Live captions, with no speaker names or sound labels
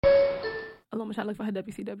I'm trying to look for her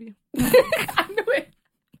WCW. I knew it.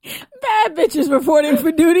 Bad bitches reporting for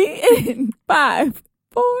duty in 5,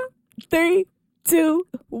 4, 3, 2,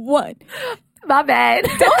 1. My bad.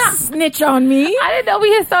 Don't snitch on me. I didn't know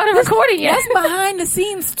we had started recording yet. That's behind the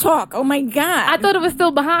scenes talk. Oh my God. I thought it was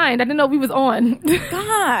still behind. I didn't know we was on.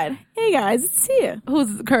 God. Hey guys, it's Tia.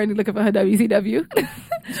 Who's currently looking for her WCW?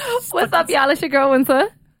 What's up, y'all? It's your girl, Winter.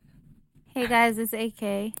 Hey guys, it's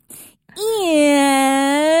AK.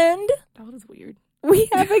 And That was weird. we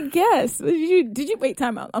have a guest. Did you wait,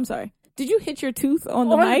 time out. I'm sorry. Did you hit your tooth on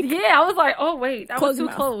the mic? Yeah, I was like, oh, wait. That was too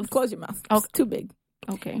close. Close your mouth. Oh. It's too big.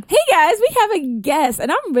 Okay. Hey guys, we have a guest,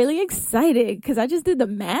 and I'm really excited because I just did the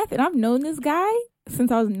math, and I've known this guy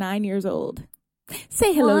since I was 9 years old.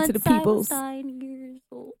 Say hello to the peoples. 9 years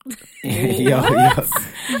old.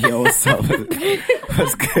 Yo, what's up?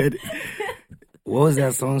 What's good? What was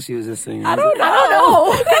that song she was just singing? I don't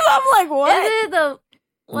know. I'm like, what? Is it the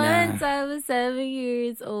Nah. once I was 7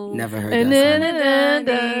 years old? Never heard that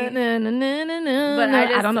But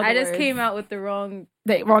I don't know. I just came out with the wrong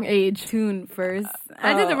wrong age. tune first.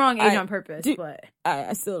 I did the wrong age on purpose, do- but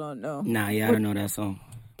I still don't know. song. Nah, yeah, I don't know that song.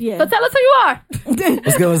 Yeah. So tell us who you are. What's good?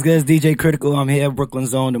 What's good? It's DJ Critical. I'm here, Brooklyn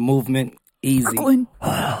Zone, the movement. Easy. Brooklyn.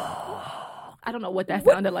 I don't know what that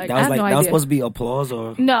sounded like. That I was have like no that was idea. supposed to be applause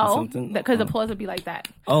or No, something. because applause would be like that.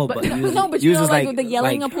 Oh, but you was, No, but you you know, was like with the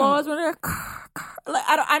yelling like, applause when they're like,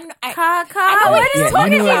 I know what Yeah, the fuck you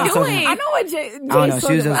knew is what I he was talking doing? I know what Jay. I don't know.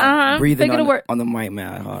 She was just breathing Figure the word. on the mic,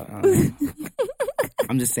 man. I don't know.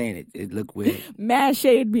 I'm just saying it looked weird. Mad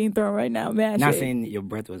shade being thrown right now. Mad Not shade. saying your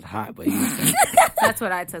breath was hot, but you was saying, that's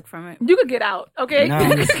what I took from it. You could get out, okay? No,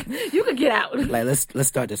 I'm just- You could get out. like let's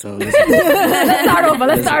start this over. Let's start over.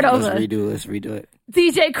 Let's start over. Let's redo it.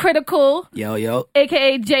 DJ Critical, Yo,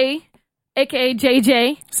 aka J, aka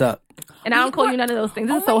JJ, what's up? and I don't call you none of those things.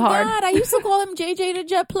 This is so my hard. God, I used to call him JJ the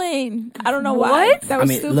jet plane. I don't know why. What? That I was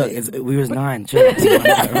mean, stupid. look, we was 9. Chill. Can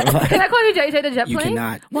I call you JJ the jet You plane?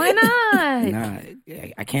 cannot. Why not? Nah,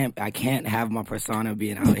 I can't have my persona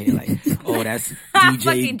being out here like, oh, that's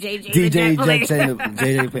Fucking DJ JJ the Jet Plane.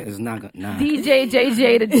 JJ is not gonna. Nah, DJ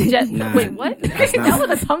JJ the jet. Nah. Wait, what? That's not- That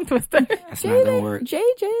was a tongue twister. that's not gonna work.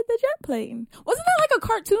 JJ the jet plane. Wasn't that like a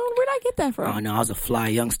cartoon? Where'd I get that Oh from? no, I was a fly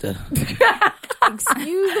youngster.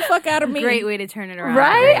 Excuse the fuck out of me. Great way to turn it around.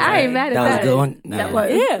 Right? I ain't mad at That that. was a good one. Nah, That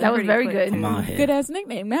was. Yeah. That was Pretty very quick. good. I'm out here. Good ass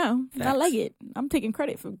nickname now. I Facts. like it. I'm taking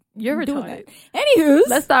credit for You're doing retarded. that. Anywho's,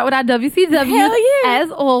 Let's start with our WCW. Hell yeah.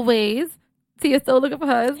 As always. Tia's still looking for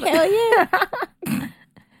hers. hell yeah.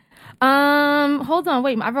 Hold on,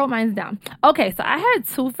 wait, I wrote mine down. Okay, so I had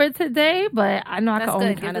 2 for today, but I know I That's can only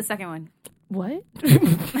good. Give kind the of second one. what?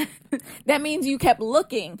 That means you kept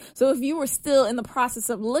looking. So if you were still in the process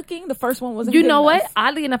of looking, the first one wasn't You good know enough. what?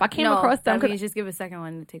 Oddly enough, I came No, across them that means because just give a second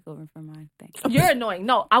one to take over from mine. Thanks. you're annoying.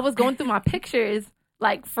 No, I was going through my pictures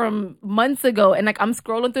like from months ago, and like I'm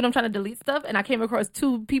scrolling through them trying to delete stuff, and I came across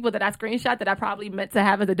 2 people that I screenshot that I probably meant to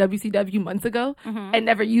have as a WCW months ago and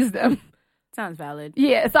never used them. Sounds valid.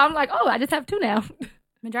 Yeah, so I'm like, oh, I just have 2 now.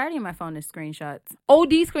 Majority of my phone is screenshots.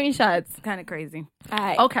 OD screenshots. Kind of crazy. All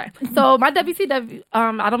right. Okay, so my WCW.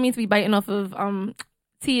 I don't mean to be biting off of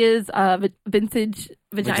Tia's vintage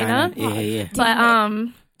vagina. Yeah. But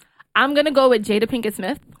I'm gonna go with Jada Pinkett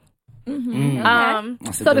Smith.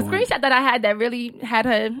 That's a So the good one. screenshot that I had that really had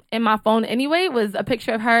her in my phone anyway was a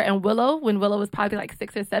picture of her and Willow when Willow was probably like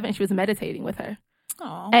 6 or 7. She was meditating with her,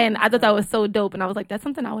 Aw. and I thought that was so dope. And I was like, that's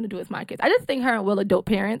something I want to do with my kids. I just think her and Willow dope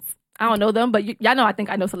parents. I don't know them, but y'all know I think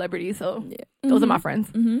I know celebrities, so those are my friends.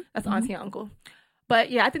 That's auntie and uncle. But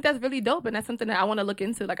yeah, I think that's really dope, and that's something that I want to look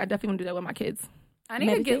into. Like I definitely want to do that with my kids. I need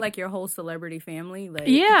to get like your whole celebrity family. Like,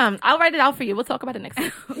 Yeah, I'll write it out for you. We'll talk about it next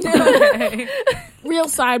week. Real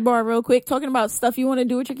sidebar, real quick, talking about stuff you want to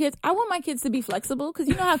do with your kids. I want my kids to be flexible because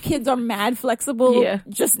you know how kids are mad flexible Yeah.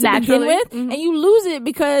 just to Naturally. begin with, and you lose it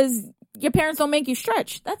because your parents don't make you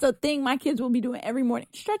stretch. That's a thing my kids will be doing every morning.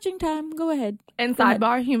 Stretching time. Go ahead. And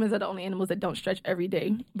sidebar, humans are the only animals that don't stretch every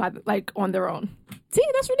day like on their own. See,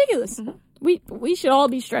 that's ridiculous. We should all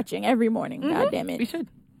be stretching every morning. God damn it. We should.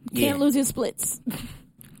 Can't lose your splits.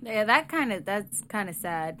 Yeah, that's kind of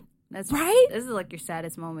sad. That's Right? This is like your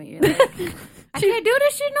saddest moment. You're like, I can't do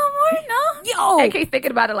this shit no more. No. Yo, AK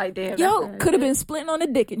thinking about it like, damn. yo, that's could have been splitting on the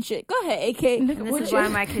dick and shit. Go ahead, AK. And this is why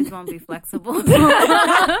my kids won't be flexible.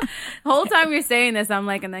 Whole time you're saying this, I'm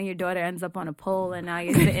like, and then your daughter ends up on a pole, and now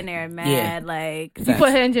you're sitting there mad. Like, You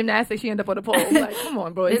put her in gymnastics, she end up on the pole. Like, come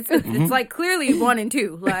on, boys. it's like clearly 1 and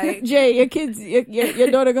 2. Like, Jay, your kids, your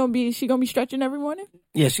daughter gonna be stretching every morning?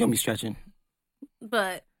 Yeah, she gonna be stretching.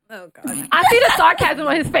 but Oh God. I see the sarcasm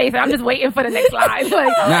on his face, and I'm just waiting for the next line.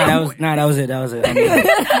 Like, that was it. I mean,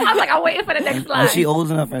 I'm like, I'm waiting for the next line. when she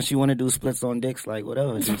old enough and she want to do splits on dicks, like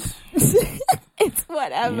whatever. Just, It's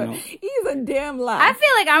whatever. You know. He's a damn lie. I feel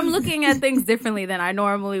like I'm looking at things differently than I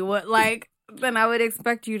normally would. Like, then I would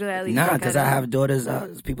expect you to at least. nah, because I have daughters.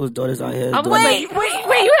 People's daughters out here Wait,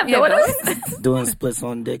 you have daughters? doing splits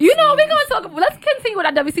on dicks. You know, we're going to talk. Let's continue with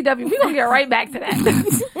our WCW. We're going to get right back to that.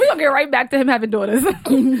 We're going to get right back to him having daughters.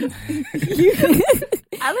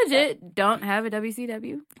 I legit don't have a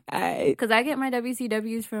WCW I, because I get my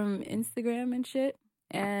WCWs from Instagram and shit,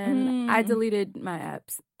 and I deleted my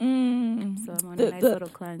apps, so I'm on a nice little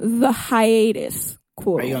cleanse. the hiatus.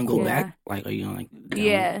 Quote. Are you gonna go Yeah. back? Like, are you gonna like?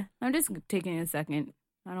 Yeah, I'm just taking a second.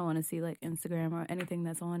 I don't want to see like Instagram or anything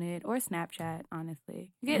that's on it or Snapchat.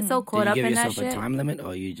 Honestly, you get so caught Did up you give in that yourself shit. a time limit,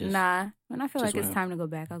 or you just? Nah, when I feel like just it's time to go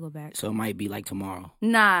back, I'll go back. So it might be like tomorrow.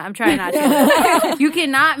 Nah, I'm trying not to. You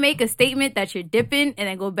cannot make a statement that you're dipping and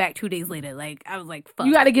then go back 2 days later. Like, I was like, fuck.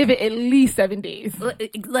 You got to give it at least 7 days. At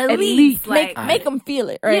least. least. Like, Make them feel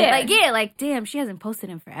it, right? like, damn, she hasn't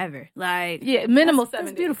posted in forever. Like, Yeah, minimal that's 7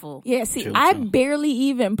 days. beautiful. Yeah, see, True, I true. barely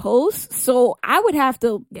even post, so I would have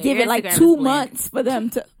to Yeah, give your it like Instagram 2 is bland. months for them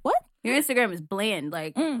to what? Your Instagram is bland.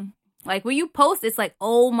 Like, like when you post, it's like,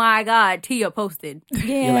 oh my God, Tia posted. Yeah,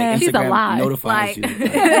 You're like she's Instagram alive. notifies Like, you.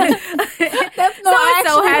 that's no, I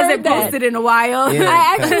so-and-so actually hasn't heard that. posted in a while. Yeah.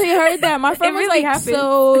 I actually heard that. My friend It was really like, happened.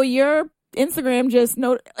 "So your Instagram just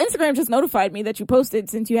notified me that you posted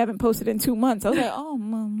since you haven't posted in 2 months." I was like, "Oh,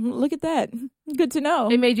 Mom, look at that. Good to know."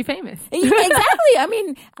 It made you famous. Exactly. I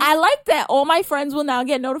mean, I like that. All my friends will now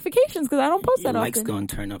get notifications because I don't post Your that likes often. gonna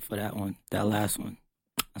turn up for that one. That last one.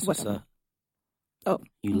 That's what's Whatever. up. Oh,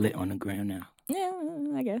 You lit on the gram now. yeah,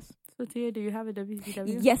 I guess. So Tia, do you have a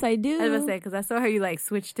WCW? Yes, I do. I was about to say because I saw how you like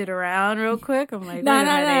switched it around real quick. I'm like, No. wait a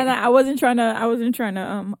minute. I wasn't trying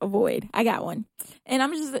to avoid. I got one, and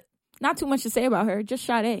I'm just not too much to say about her. Just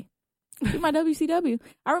Sade. She's my WCW.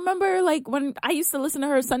 I remember like when I used to listen to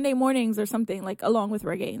her Sunday mornings or something, like along with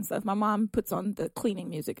reggae and stuff. My mom puts on the cleaning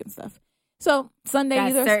music and stuff. So Sunday That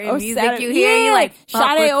either certain or music Saturday, you hear, you like, fuck,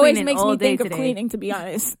 Sade we're always cleaning makes all me day think of today. cleaning. To be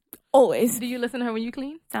honest, always. Do you listen to her when you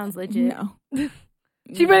clean? Sounds legit. No.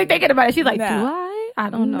 She really thinking about it. She's like, Nah. do I? I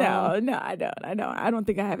don't know. No, I don't. I don't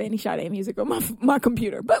think I have any Sade music on my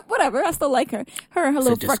computer. But whatever, I still like her. Her and her It's a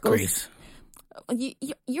little freckles. disgrace.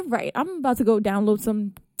 You're right. I'm about to go download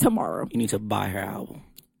some tomorrow. You need to buy her album.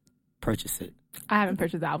 Purchase it. I haven't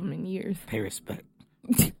purchased the album in years. Pay respect.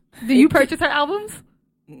 Do you purchase her albums?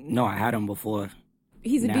 No, I had them before.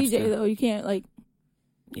 He's a Napster. DJ though. You can't like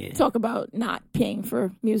Yeah. talk about not paying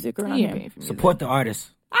for music around Yeah, him. paying for music. Support the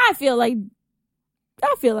artist. I feel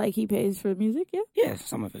like he pays for music. Yeah, Yeah,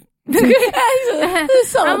 some of it.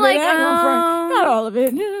 some I'm of like, it. I ain't gonna front. Not all of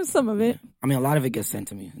it. Yeah, some of it, I mean, a lot of it gets sent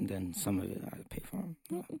to me, and then some of it I pay for.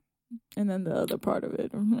 and then the other part of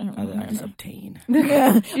it. Other I just obtain.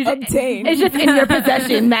 Yeah, You just- obtain. It's just in your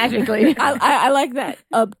possession magically. I like that.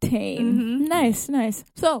 Obtain. Mhm. Nice.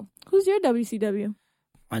 So, who's your WCW?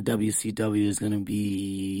 My WCW is gonna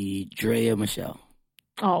be Drea Michelle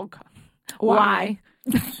Oh, God. Why?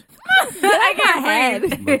 I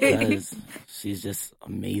can't breathe. because she's just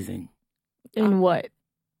amazing. In what?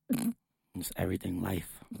 It's everything life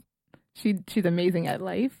She's amazing at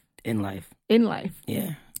life. in life. In life.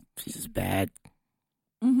 Yeah, she's just bad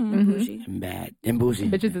Mm-hmm. Bougie. and bad and bougie.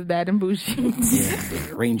 Bitches is bad and bougie. Yeah,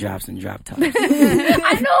 raindrops and drop tops. I knew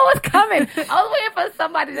it was coming. I was waiting for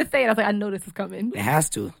somebody to say it. I was like, I know this is coming. It has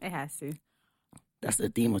to. It has to. That's the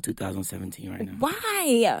theme of 2017 right now.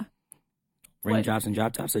 Why? Raindrops and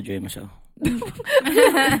drop tops or Drea Michelle?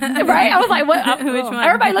 Right? I was like, what? Which one?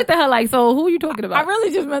 Everybody looked at her like, so who are you talking I about?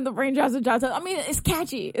 really just meant the raindrops and drops. I mean, it's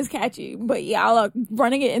catchy. But y'all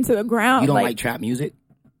running it into the ground. You don't like trap music?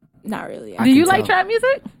 Not really. I Do you can like tell. trap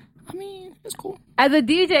music? I mean, it's cool. As a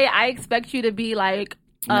DJ, I expect you to be like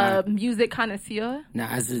Nah. a music connoisseur. Now,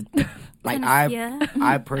 as a like Yeah.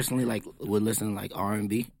 I personally like would listen to like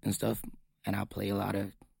R&B and stuff, and I play a lot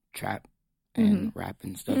of trap and rap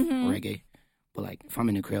and stuff, reggae. But like if I'm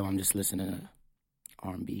in the crib, I'm just listening to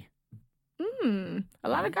R&B. A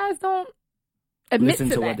lot of guys don't admit Listen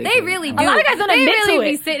to to that. what They play. really I do. A lot of guys don't They admit really to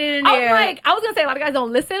be it. sitting in I there. was gonna say a lot of guys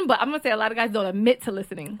don't listen, but I'm gonna say a lot of guys don't admit to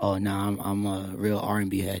listening. Oh no, I'm a real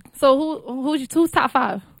R&B head. So who's top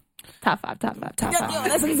five? Top five.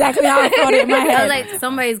 That's exactly how I thought it in my I head. was like,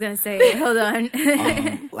 somebody's gonna say it. Hold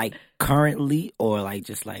on. Like currently or like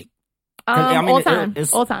just like All time.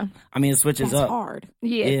 it's- All time. I mean it switches That's up. hard.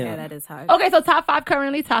 Yeah. Yeah, that is hard. Okay, so top five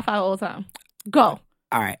currently, top five all time. Go.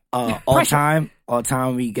 All right. All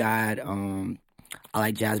time we got I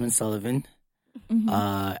like Jasmine Sullivan.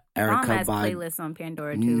 Mom Erica has Badu. playlists on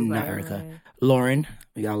Pandora too. Not Erica. Lauren.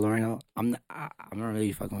 We got Lauren. I'm not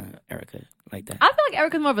really fucking with Erica like that. I feel like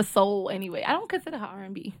Erica's more of a soul anyway. I don't consider her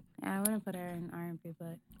R&B. Yeah, I wouldn't put her in R&B,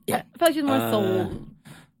 but Yeah. I feel like she's more soul.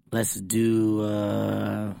 Let's do.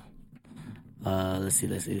 Let's see.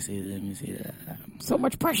 Let me see that. So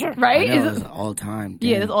much pressure, Right? I know, it's all time.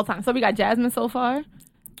 Yeah, it's all time. So we got Jasmine so far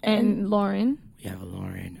and Lauren. We have a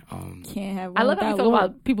Lauren. Can't have. I love how you talk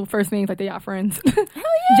about people first names like they are friends. Hell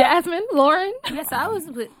yeah. Jasmine, Lauren. yes, I was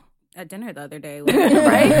at dinner the other day,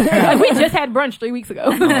 Right? Like we just had brunch 3 weeks ago.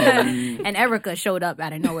 and Erica showed up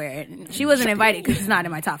out of nowhere. And she wasn't invited because she's not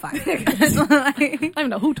in my top 5. I don't even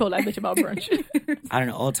know who told that bitch about brunch. I don't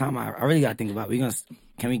know. All time. I really gotta think about.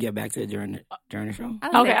 Can we get back to it during the show?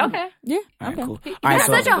 Okay. Yeah. All right, Okay. cool. All It's right,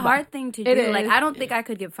 so such a hard thing to do. It is. Like, I don't think I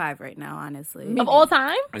could give 5 right now, honestly. Of all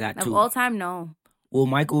time? I got Of 2. all time, no. Will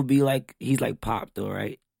Michael be like? He's like pop though,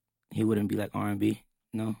 right? He wouldn't be like R&B.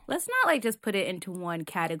 No. Let's not like just put it into one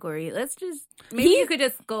category. Let's just maybe you could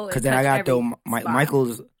just go. Because then I got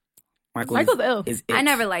Michael's ill. Is I it.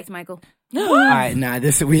 never liked Michael. All right,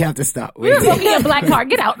 we have to stop. We're going to be a black card.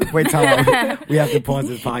 Get out. Wait, time out. We have to pause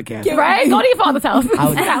this podcast. Right? Go to your father's house.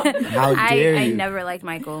 How dare I you? never liked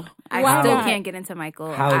Michael. I Why still not? can't get into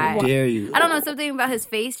Michael. How dare you? I don't know, something about his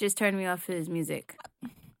face just turned me off his music.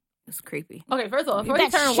 It's creepy. Okay, first of all, before he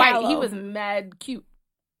That's turned shallow. white, he was mad cute.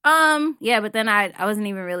 Yeah, but then I wasn't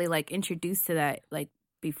even really like introduced to that like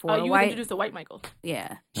before You was white. introduced to white Michael.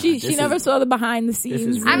 Yeah. She This never is- saw the behind the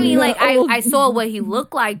scenes. is I really- mean, like old- I saw what he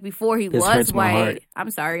looked like before he This was hurts my heart. white. I'm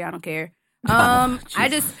sorry, I don't care. Oh, I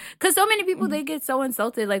just because so many people they get so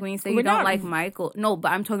insulted like when you say you We're don't not- like Michael. No,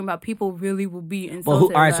 but I'm talking about people really will be Well,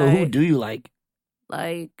 insulted. all right. So who like- do you like?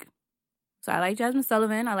 like? So I like Jasmine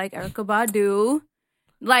Sullivan. I like Erica Badu.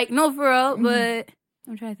 Like no, for real. But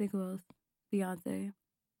I'm trying to think who else. Beyonce.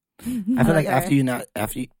 I feel like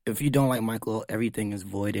Okay. if you don't like Michael, everything is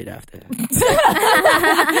voided after. What?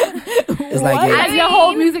 It's like Like your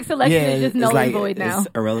whole music selection is just it's null like and void now. it's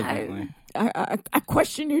irrelevant. like. I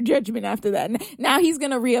question your judgment after that. Now he's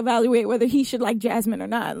gonna reevaluate whether he should like Jasmine or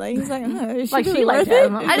not. Like he's like, is she Like, she really likes worth it?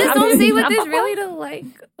 Jasmine. I just I don't mean, see what I'm- there's really to like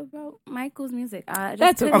about Michael's music. I just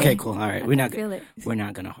That's couldn't- Okay, cool. All right, I we're not couldn't feel it. we're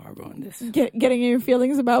not gonna harbor on this. Getting your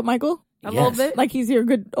feelings about Michael, A little bit. like he's your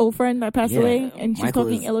good old friend that passed Yeah. away, and she's Michael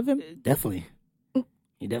talking is- ill of him. Definitely,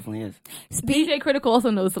 he definitely is. DJ Critical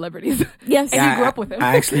also knows celebrities. Yes. And you grew up with him.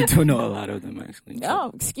 I actually do know a lot of them. Actually,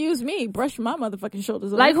 Oh, excuse me. Brush my motherfucking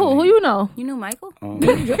shoulders. Like off. who? Who you know? You knew Michael?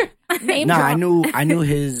 Name No, drop. I knew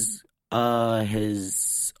his aunt.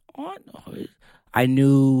 I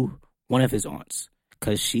knew one of his aunts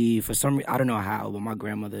because she, for some reason, I don't know how, but my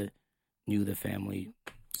grandmother knew the family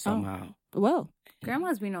somehow. Well,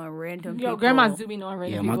 Grandmas be knowing random Yo, people. grandmas do be knowing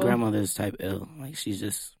random Yeah, my people. grandmother's type ill. Like she's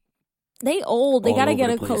just they old. They All gotta over get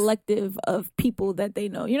the a place. collective of people that they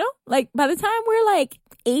know. You know, like by the time we're like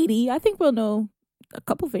 80, I think we'll know a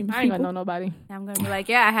couple famous I ain't people. gonna know nobody. I'm gonna be like,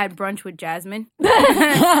 yeah, I had brunch with Jasmine.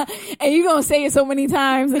 And you're gonna say it so many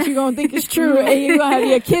times that you're gonna think it's true, and you're gonna have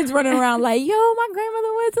your kids running around like, "Yo, my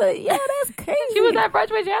grandmother went to, yo, that's crazy." She was at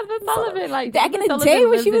brunch with Jasmine Sullivan. Like back in Jasmine the day Sullivan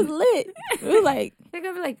when she was lived lit. It was like, They're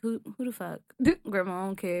gonna be like, who the fuck? Grandma, I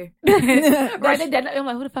don't care. in- right. I'm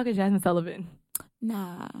like, who the fuck is Jasmine Sullivan?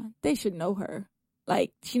 nah, they should know her.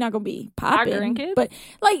 Like, she's not gonna be Our popping, grandkids? but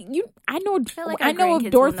like I know, feel like I our know of grandkids will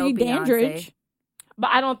Dorothy know Beyonce. Dandridge. But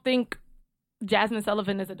I don't think Jasmine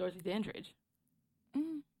Sullivan is a Dorothy Dandridge.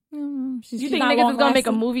 She's You think not niggas is gonna make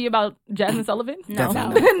a long-lasting. movie about Jasmine Sullivan? No.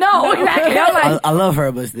 Definitely No, exactly. I'm like, I love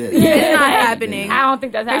her, but still, It's not happening. I don't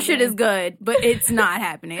think that's Her happening. shit is good, but it's not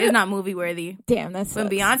happening. It's not movie worthy. Damn, that's When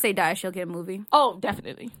Beyonce dies, she'll get a movie. Oh,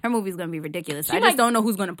 definitely. Her movie's gonna be ridiculous. She I might- just don't know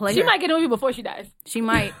who's gonna play She her. might get a movie before she dies. She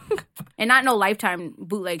might, and not no Lifetime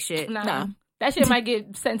bootleg shit. Nah. That shit might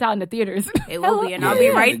get sent out in the theaters. It will be, and I'll Yeah, be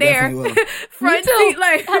yeah, right it there, definitely will. front too. seat,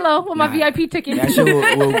 like Hello, with my Nah. VIP ticket. that shit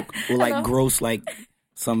will like gross like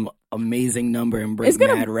some amazing number and break It's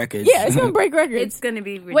gonna- mad records. Yeah, it's gonna break records. it's gonna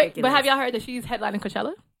be ridiculous. Wait, but have y'all heard that she's headlining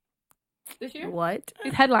Coachella this year? what?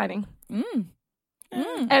 She's headlining. Mm.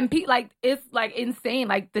 And like it's like insane.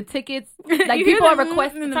 Like the tickets, You like hear people are the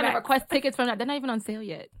trying in the to back. request tickets from that. They're not even on sale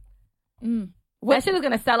yet. Mm. That shit is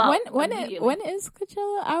gonna sell out. When immediately. is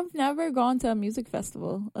Coachella? I've never gone to a music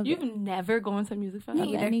festival. Of You've never gone to a music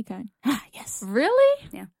festival? of any kind. Yes. Really?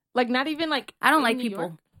 Yeah. Like not even like I don't in like New people.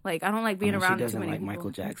 York? Like I don't like being She around too doesn't many like people. Michael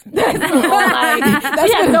Jackson. Like,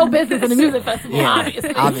 she has no business in the music festival. Yeah,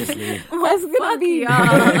 Obviously. That's gonna be y'all.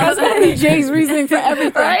 that's gonna be Jay's reasoning for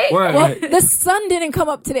everything. Right? Word. Well, the sun didn't come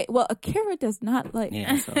up today. Well, Akira does not like.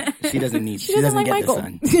 Yeah, so she doesn't need. She doesn't like get Michael. the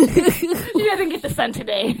sun. She doesn't get the sun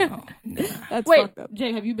today. Oh, nah. That's Wait, fucked up.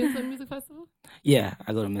 Jay, have you been to a music festival? Yeah,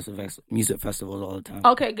 I go to music festivals all the time.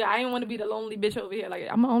 Okay, good. I didn't want to be the lonely bitch over here. Like,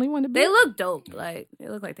 I'm the only one to be. They look dope. Like, they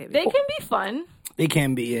look like They can be fun. They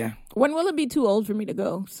can be, yeah. When will it be too old for me to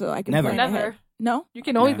go so I can Never. plan Never. ahead? No? You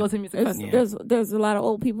can always Yeah. go to music There's, festivals. there's a lot of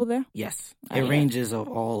old people there. Yes. Oh, It yeah. ranges of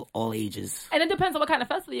all ages. And it depends on what kind of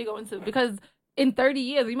festival you're going to. Because in 30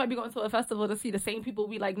 years, you might be going to a festival to see the same people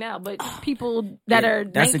we like now. But people that are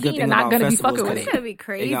That's a good 19 thing are not about going to be festivals, fucking with It's it. gonna be They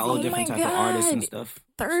crazy. got all Oh different my type of artists and God. stuff.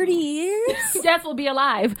 30 years? Jess will be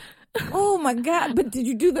alive. Oh my God. But did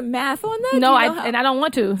you do the math on that? No, Do you know how- and I don't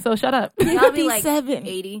want to. So shut up. I'll be like 57.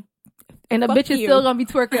 80. And the Fuck bitch is you. still going to be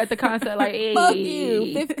twerking at the concert like, hey. Fuck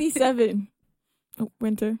you. 57. Oh,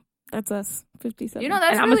 Winter. That's us. 57. You know,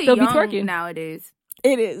 that's And I'ma really still be young twerking. nowadays.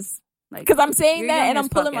 it is. Like, Because I'm saying you're that young and as I'm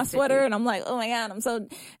fuck pulling my at sweater 50. and I'm like, oh my God, I'm so. And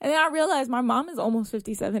then I realized my mom is almost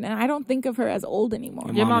 57 and I don't think of her as old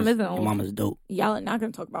anymore. Your mom isn't Your old. mom is dope. Y'all are not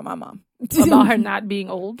going to talk about my mom. About her not being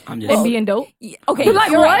old I'm just and being dope. Yeah, okay. You're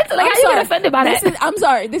like, you're what? right. Like, I'm how you get sorry. offended by that? I'm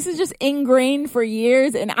sorry. This is just ingrained for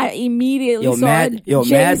years and I immediately saw mad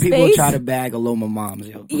Jay's people face. try to bag Aloma moms,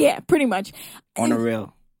 yo. Yeah, pretty much. On the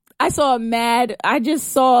real. I just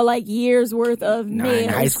saw like years worth of Nah, males. in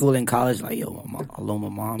high school and college, like, yo,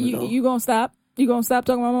 Aloma moms, though. You gonna stop? You gonna stop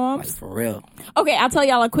talking about Like, moms? for real. Okay, I'll tell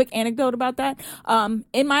y'all a quick anecdote about that.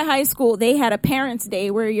 In my high school, they had a parents'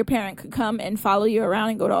 day where your parent could come and follow you around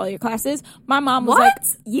and go to all your classes. My mom was like,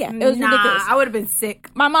 yeah, it was ridiculous. I would have been sick.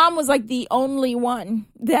 My mom was like the only one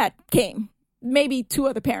that came. Maybe two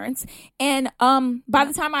other parents. And by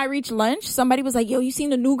the time I reached lunch, somebody was like, yo, you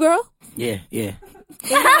seen the new girl? Yeah.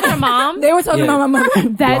 Your mom? They were talking Yeah. about my mother.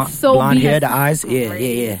 That's so Blonde hair, BS. the eyes. Yeah.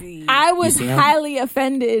 Crazy. I was You see him? highly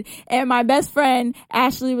offended. And my best friend,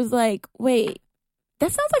 Ashley, was like, wait,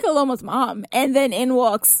 that sounds like Aloma's mom. And then in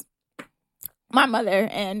walks my mother.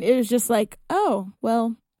 And it was just like, oh,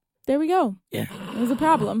 well, there we go. Yeah. There's a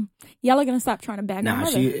problem. Y'all are going to stop trying to bag my Nah,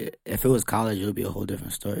 mother. if it was college, it would be a whole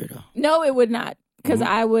different story, though. No, it would not. Because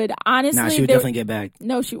I would honestly. Nah, she would definitely get back.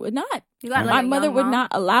 No, she would not. You got My like a mother young would mom? not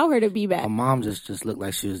allow her to be back. My mom just looked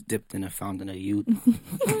like she was dipped in a fountain of youth.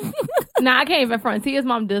 Nah, I can't even front. Tia's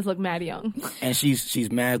mom does look mad young. And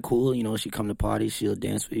she's mad cool. You know, she come to parties, she'll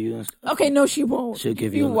dance for you and stuff. Okay, no, she won't. She'll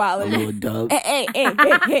give you a wildin'. little dub. Hey,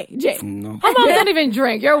 Jay. You know, Her mom don't even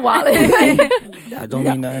drink. You're wild. that don't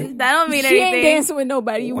mean nothing. That don't mean She ain't anything. dancing with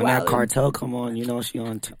nobody. You When that wildin'. cartel come on, you know, she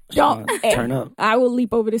on Don't turn up. I will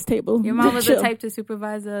leap over this table. Your mom was the Chill. type to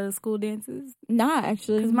supervise school dances? Nah,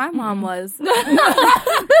 actually. Because my mom was.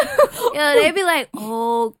 Yeah, they'd be like,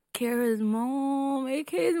 oh, Kara's mom,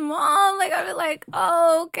 AK's mom. Like, I'd be like,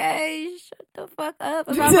 oh, okay, shut the fuck up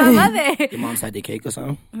about my mother. Your mom's had the cake or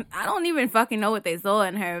something? I don't even fucking know what they saw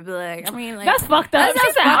in her. But like, I mean, like, That's fucked up. that's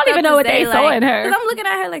She said, I fucked don't even up know to what they say, saw like, in her. 'cause I'm looking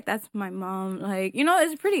at her like, that's my mom. Like, you know,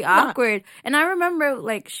 it's pretty awkward. And I remember,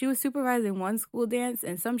 like, she was supervising one school dance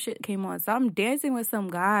and some shit came on. So I'm dancing with some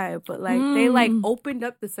guy, but like, they like opened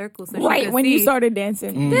up the circle so she right could when see. you started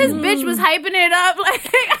dancing. This bitch was hyping it up. Like,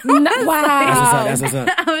 I was Wow. That's what's up.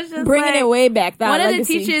 I was just Bringing like, it way back. That one of the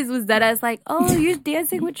legacy. teachers was that I was like, oh, you're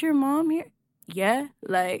dancing with your mom here? Yeah.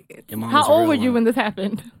 Like, Your mom How was a old real were you one. when this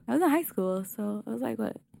happened? I was in high school. So I was like,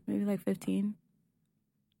 what? Maybe like 15.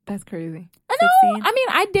 That's crazy. I know. 16. I mean,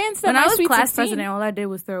 I danced at When my I was Sweet class 16. president, all I did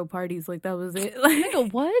was throw parties. Like, that was it. Like,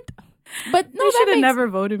 Nigga, what? But no, they that should have makes, never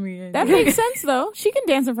voted me in. that makes sense though. She can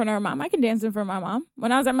dance in front of her mom. I can dance in front of my mom.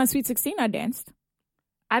 When I was at my Sweet 16, I danced.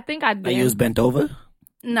 I think I Like you was did. bent over?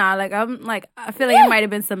 Nah, like, I'm like, I feel like it might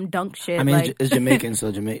have been some dunk shit. I mean, like, it's Jamaican,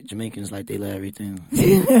 so Jamaicans, like, they let everything.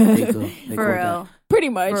 They go for real. Pretty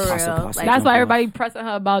much. For Pasta, real. pasta. Like, That's why everybody pressing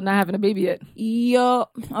her about not having a baby yet. Yo.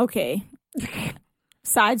 Okay.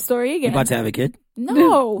 Side story You again. about to have a kid?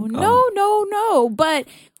 No. But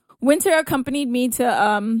Winter accompanied me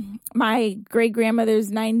to my great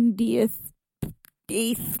grandmother's 98th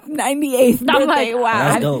birthday. I'm like, wow.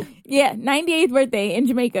 That's dope. Yeah, 98th birthday in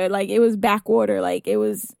Jamaica. Like, it was backwater. Like, it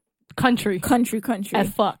was Country. country. As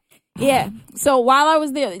fuck. Yeah. So while I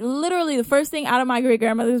was there, literally the first thing out of my great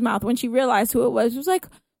grandmother's mouth when she realized who it was like,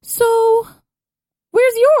 so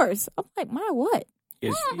where's yours? I'm like, my what?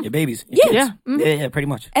 Your babies. Yeah. Yeah, pretty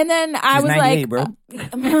much. And then I She's was 98, like, bro.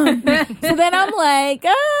 so then I'm like,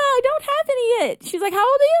 I don't have any yet. She's like, how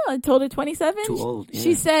old are you? I told her 27. Too old. Yeah.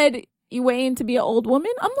 She said, you weighing to be an old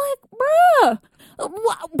woman? I'm like,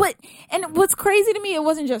 bruh. But, and what's crazy to me, it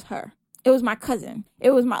wasn't just her. It was my cousin.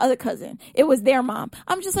 It was my other cousin. It was their mom.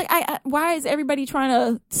 I'm just like, why is everybody trying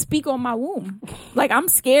to speak on my womb? Like, I'm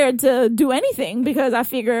scared to do anything because I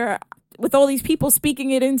figure with all these people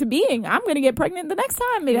speaking it into being, I'm going to get pregnant the next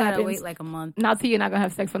time it You gotta happens. wait like a month. Now Tia not gonna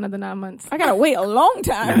have sex for another 9 months. I got to wait a long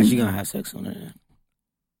time. Nah, she gonna have sex on her.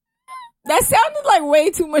 That sounded like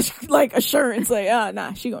way too much like assurance. Like,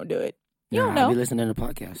 nah, she gonna do it. You don't know. I be listening to the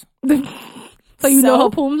podcast. So you know her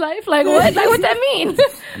poom life? Like what? Like what that means?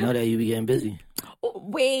 I know that you be getting busy.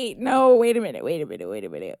 Wait a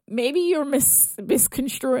minute. Maybe you're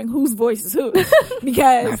misconstruing whose voice is who.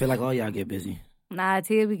 Because I feel like all y'all get busy. Nah,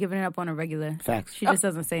 Tia be giving it up on a regular. Facts. She just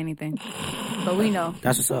doesn't say anything. But we know.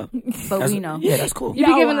 That's what's up. We know. Yeah, that's cool. You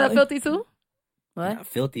be giving her filthy too? What? Not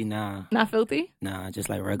filthy, nah. Not filthy? Nah, just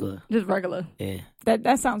like regular. Just regular. Yeah.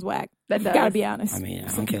 that sounds whack. That does. Gotta be honest. I mean,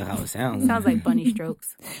 I don't care how it sounds. Sounds like bunny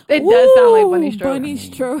strokes. It does sound like bunny strokes. Bunny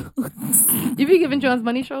strokes. You be giving Jones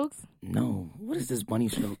bunny strokes? No. What is this bunny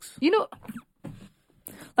strokes? You know,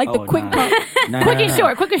 Like the quick pump. quick and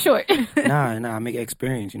short, quick and short. Nah, I make it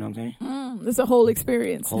experience, you know what I'm saying? It's a whole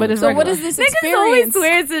experience. But it's so regular. what is this Niggas always experience?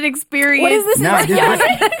 swear it's an experience. What is this? Nah,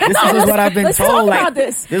 this is what I've been let's told. talk Like, about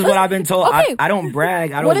this. is what I've been told. Okay. I don't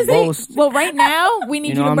brag. I What don't is boast. it? Well, right now we need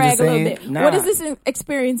You know you to what I'm brag just a little saying? bit. Nah. What does this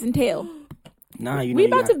experience entail? Nah, you know We you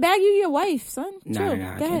about got- to bag you your wife, son. Chill.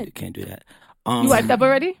 Nah, Go I ahead. can't do that. You wiped up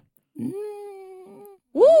already?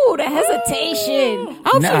 Woo, the hesitation. I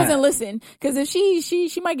hope she Nah. doesn't listen, because if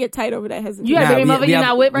she might get tight over that hesitation. You have baby mother we you have-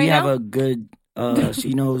 not with right we now? have a good.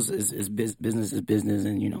 She knows is business is business,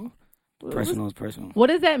 and you know, personal is personal. What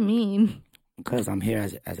does that mean? Because I'm here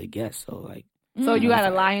as a guest, so like. So you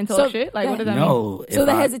gotta lie and talk So shit? Like what does that mean? No, So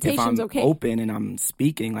the if hesitation's I'm okay. open and I'm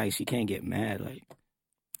speaking, like she can't get mad. Like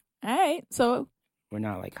All right. So we're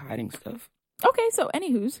not like hiding stuff. okay. So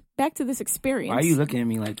anywho's back to this experience. Why are you looking at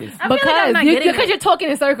me like this? I feel like I'm not getting Because it. you're talking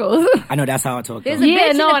in circles. I know that's how I talk. There's though. a Yeah,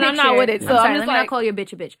 bitch in no, the and I'm not picture. with it, so I'm sorry, I'm just let me like- not call you a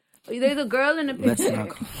bitch a bitch. There's a girl in the Let's picture.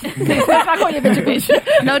 not. Let's not call you a bitch a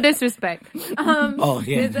bitch. No disrespect. Oh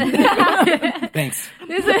yeah. Thanks.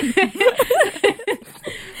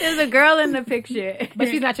 There's a girl in the picture, But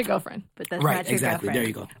she's not your girlfriend. but that's Right. not your Exactly. girlfriend. There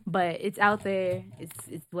you go. But it's out there.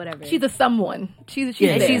 It's whatever. She's a someone. She's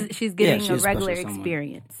Yeah, and there. she's getting she's a a special regular someone.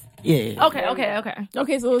 experience. Yeah. Okay.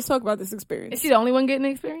 Okay. So let's talk about this Is experience. she the only one getting the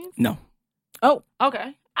experience? No. Oh,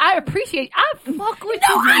 Okay. I appreciate. I fuck with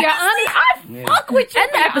you. You're honest. I fuck with you. End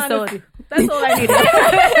the You're episode. honest. That's all I needed.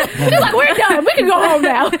 She's like, we're done. We can go home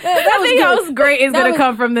now. that was Nothing good. else great is That gonna was-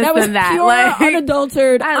 come from this That was and that. pure, Like,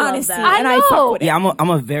 unadulterated I love honesty, that. and I I fuck know. with it. Yeah, I'm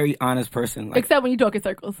a very honest person. Like, Except when you talk in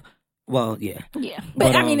circles. well, yeah, Yeah.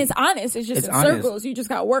 But I But, mean, it's honest. It's just it's in honest. circles. You just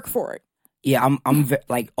got to work for it. yeah.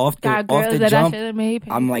 Like off Got the girls that jump, I should have made.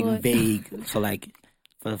 I'm like for it. vague. So like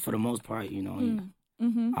for the most part, you know,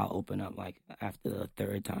 Mm-hmm. I'll open up like after the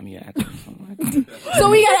third time you ask me something. Like, So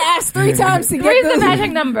we got to ask 3 times to Three's get the the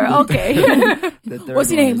magic number. Okay. the third What's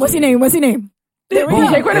your one name? is What's your like, name? What's your name? There we boom, go.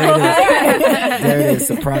 DJ Critical. There it is.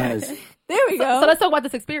 Surprise. There we go. So let's talk about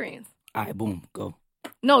this experience. All right, boom, go.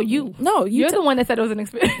 No, you. No, You're the one that said it was an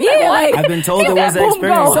experience. Yeah, like, I've been told it was an boom,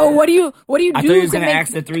 experience. go. so what do you I do thought you was to gonna make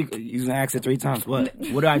ask it three. You was gonna ask it 3 times. What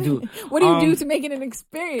do I do? what do you do to make it an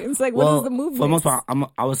experience? Like, what is the movement? For the most part,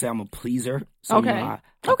 I would say I'm a pleaser. So, Okay. You know,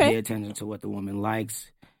 I pay attention to what the woman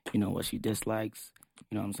likes. You know what she dislikes.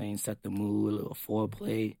 You know what I'm saying? Set the mood, a little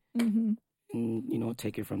foreplay, and you know,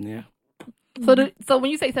 take it from there. So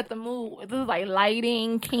when you say set the mood, this is like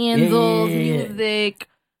lighting, candles, Yeah. music.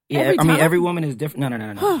 Yeah, Every I mean, time? every woman is different.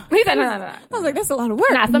 No. He said no. I was like, that's a lot of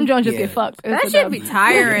work. Nah, some joints just Yeah. get fucked. that It's should be a-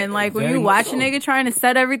 tiring. Like when Very you much watch a so. nigga trying to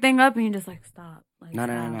set everything up and you're just like, stop. Like, No.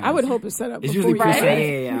 stop. I would hope it's set up. It's before usually you preset. get Yeah,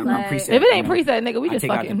 it. yeah. I'm Like- preset. If it ain't you know. preset, nigga, we I just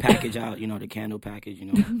take out fucking. the package out. You know, the candle package. You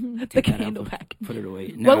know, take that candle out, package. put it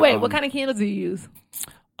away. But wait, what kind of candles do you use?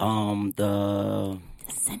 The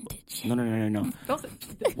Percentage. no. Don't say.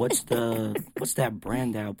 What's that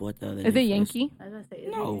brand that I bought the other day? Is it first? Yankee? I was gonna say, is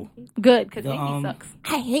it No. Yankee? Good, because The, Yankee sucks.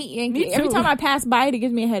 I hate Yankee. Me Every too. time I pass by it, it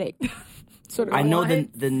gives me a headache. Sort of. I know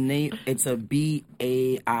What? the name. It's a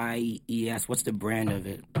BAIES. What's the brand of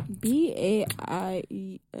it? BAIES.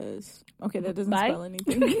 Okay, that doesn't Bye? spell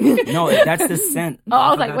anything. No, that's the scent. Oh, I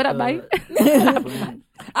was like, forgot what up, the-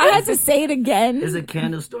 I had to say it again. There's a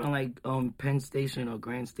candle store in like Penn Station or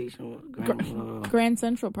Grand Station. Grand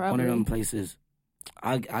Central, probably. one of them places.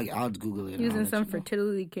 I'll Google it. and I'll Using let some you know.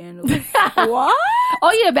 fertility candles. What?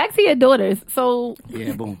 Oh yeah, back to your daughters. So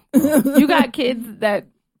Yeah, boom. you got kids that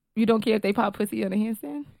you don't care if they pop pussy on a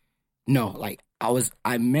handstand? No, like what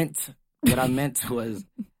I meant was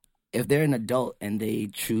if they're an adult and they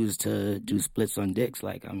choose to do splits on dicks,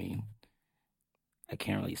 like I mean, I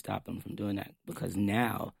can't really stop them from doing that because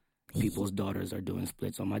now people's daughters are doing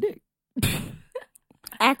splits on my dick.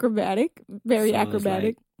 Acrobatic. Very So it's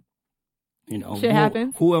acrobatic. like, you know, Shit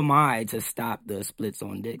happens. who am I to stop the splits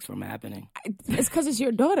on dicks from happening? It's because it's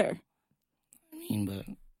your daughter. I mean, but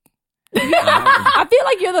I feel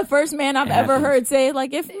like you're the first man I've It ever happens. heard say,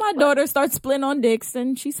 like, if my daughter starts splitting on dicks,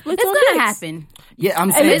 then she splits It's on gonna dicks. happen. Yeah, I'm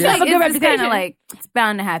And saying it's It's this- like, a good it's kind of reputation. like, it's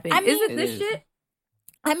bound to happen. I mean, is it It this is. shit?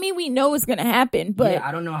 I mean, we know it's gonna happen, but yeah,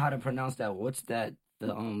 I don't know how to pronounce that. What's that?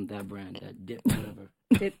 That brand, that dip, whatever.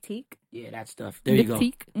 Diptyque? Yeah, that stuff. There you go.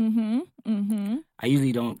 mm-hmm. I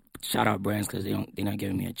usually don't shout out brands because they're not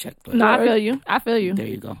giving me a check. But No, I feel you. I feel you. there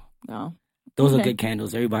you go. No. Those are Okay. good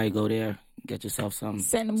candles. Everybody go there, get yourself some.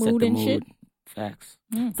 Set the set mood and shit. Facts.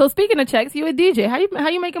 So speaking of checks, you a DJ. How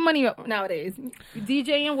you making money nowadays? You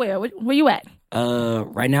DJing where? Where you at?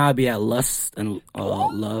 Right now I'd be at Lust and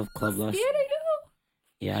Love Club Lust. Scared of you?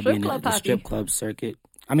 Yeah, I'd Strip be in club the posse. strip club circuit.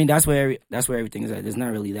 I mean, that's where everything is at. There's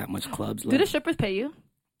not really that much clubs Do left. the strippers pay you?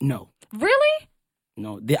 No, Really?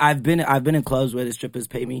 no. I've been in clubs where the strippers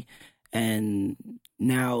pay me, and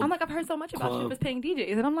now I'm like, I've heard so much about Club. strippers paying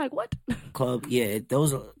DJs, and I'm like, what? club. Yeah,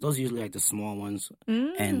 those are usually like the small ones,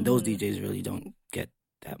 and those DJs really don't get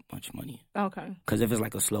that much money. Okay. Because if it's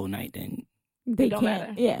like a slow night, then They don't can't.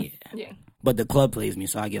 matter. Yeah. yeah. Yeah. But the club plays me,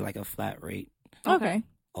 so I get like a flat rate Okay.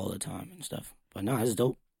 all the time and stuff. But no, it's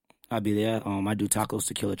dope. I'll be there. I do Tacos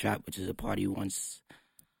Tequila Trap, which is a party once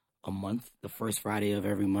a month, the first Friday of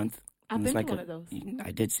every month. I've And it's been to like one of those.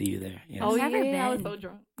 I did see you there. Yes. Oh Never yeah, I was been. so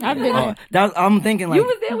drunk. I've been Oh, there. I'm thinking like You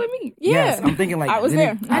was there with me. Yeah. Yes, I'm thinking like I was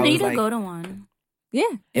didn't- there. I need was to like- go to one. Yeah.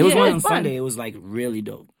 It was Yeah, one it's on fun. Sunday. It was like really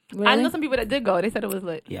dope. Really? I know some people that did go. They said it was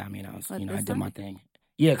lit. Yeah, I mean, I was What, I this did time? my thing.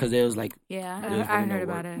 Yeah, because it was like Yeah, there was I really no heard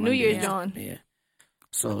work about it. New Monday. Year's Yeah. John. Yeah.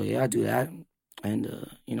 So yeah, I do that, and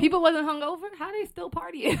People wasn't hungover. How they still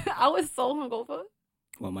partying? I was so hungover.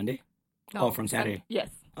 well, Monday. No, Oh, from Saturday. Yes.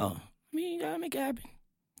 Oh, I mean, you gotta make it happen.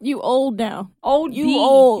 You old now. Old You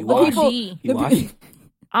old. You The washed? people. You the washed? pe-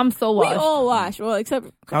 I'm so We washed. all wash. Well, except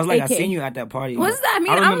I was like, AK. I seen you at that party. What's that? I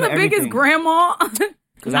mean, I I'm remember the biggest everything. grandma.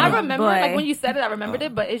 'Cause I know- remember, boy. like when you said it, I remembered Oh.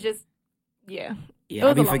 it, but it's just, yeah. Yeah, It I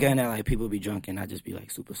was be a long forgetting that like people be drunk and I just be like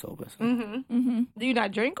super sober. So. Mm-hmm. Do you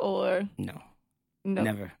not drink or No, no?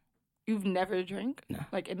 never. You've never drank? No.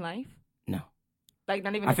 Like in life? No. Like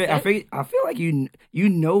not even. I a feel sip? like you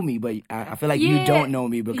know me, but I feel like you Yeah. don't know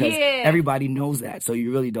me because Yeah. everybody knows that, so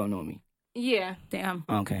you really don't know me. Yeah. Damn.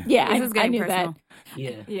 Okay. yeah, This is I getting knew personal. that.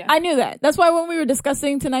 Yeah. Yeah. I knew that. That's why when we were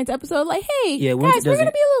discussing tonight's episode, like, hey, Yeah, Winter guys, we're gonna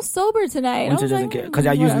doesn't- be a little sober tonight. And I Winter was doesn't like, care because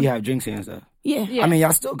I usually whatever. have drinks here and stuff. Yeah. Yeah. I mean,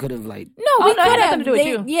 y'all still could have like. No, Oh, we no, it had could nothing have. to do with They,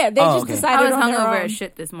 you. yeah, they Oh, just okay. decided I was on their hungover own. as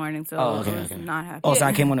shit this morning, so Oh, okay, I was okay. not happy. Oh, so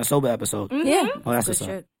I came on a sober episode. Mhm. Yeah, Oh, that's Good what's up.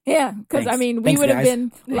 shit. yeah. Because I Thanks. mean, we Thanks, would have guys.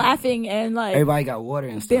 been laughing and like Everybody got water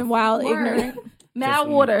and stuff. been wild Word. ignorant. Mad Just,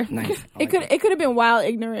 water. Nice. It could have been wild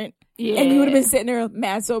ignorant, Yeah. and you would have been sitting there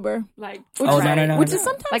mad sober, like. which Oh, is, no. which is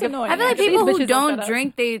sometimes Like, if- annoying. I feel like These people bitches who don't don't shut up.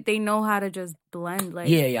 drink, they know how to just blend. Like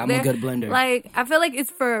Yeah, I'm a they're- good blender. Like I feel like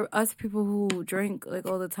it's for us people who drink like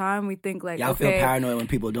all the time. We think like Y'all okay, feel paranoid when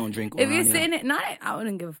people don't drink. if you're around y'all. sitting it, not I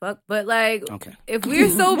wouldn't give a fuck, but like Okay. if we're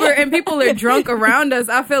sober and people are drunk around us,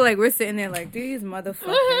 I feel like we're sitting there like these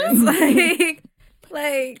motherfuckers,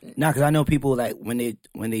 like Nah, because I know people like when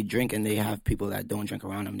they drink and they have people that don't drink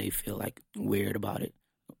around them, they feel like weird about it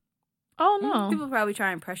Oh no. people probably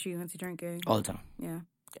try and pressure you into drinking. all the time. Yeah,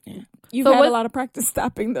 You've So had what- a lot of practice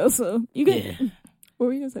stopping though, so you can. Yeah. What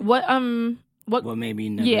were you gonna say? What? Well, maybe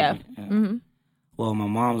never. Yeah. Yeah. hmm Well, my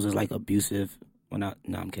mom's was like abusive. Well, no,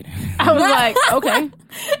 I'm kidding. I was like, okay.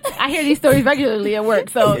 I hear these stories regularly at work,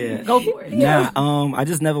 so Yeah. go for it. Nah, I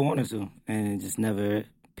just never wanted to, and it just never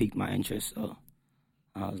piqued my interest. So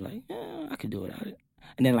I was like, yeah, I could do without it.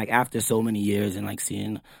 And then like after so many years and like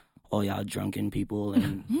seeing all y'all drunken people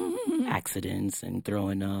and accidents and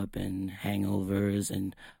throwing up and hangovers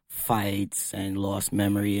and fights and lost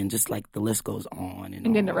memory and just like the list goes on And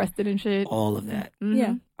getting on. arrested and shit. All of that. Mhm.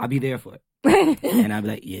 Yeah. I'll be there for it. And I'll be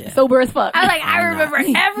like, yeah. Sober as fuck. I like I I'm not.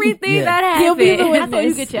 remember everything Yeah. that He'll be the happened. witness. That's how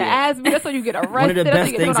you get your Yeah. ass beat. That's how you get arrested. One of the That's how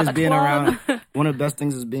best you get things thrown is out the being club. around. One of the best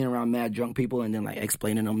things is being around mad drunk people and then like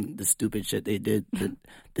explaining them the stupid shit they did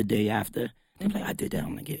the day after. They're like, I did that.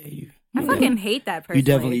 I'm like, yeah, I fucking hate that person. you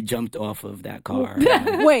definitely jumped off of that car.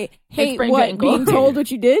 Wait, hate sprained your what? ankle. Being told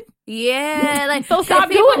what you did? Yeah, like So stop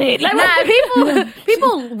people, doing it. Like, nah,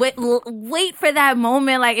 people wait for that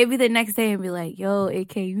moment. Like it'd be the next day and be like, "Yo,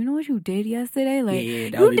 AK, you know what you did yesterday? Like Yeah,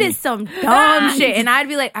 that you would be did me. some dumb shit." And I'd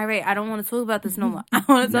be like, "All right, I don't want to talk about this no more. I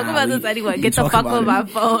want to talk Nah, about we- this anyway. we Get the talk fuck about off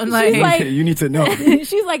it. my phone." She's Like, like- you need to know.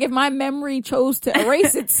 She's like, if my memory chose to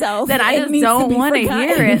erase itself, then I it just needs don't be want to forgotten.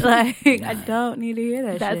 hear it. Like I don't need to hear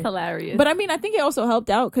that. That's shit. hilarious. But I mean, I think it also helped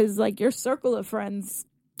out because like your circle of friends.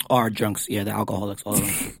 Or drunks. Yeah, the alcoholics. All of them.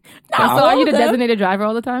 so are you the all of them. designated driver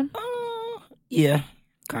all the time? Yeah,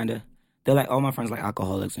 kind of. They're like, all my friends like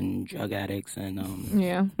alcoholics and drug addicts and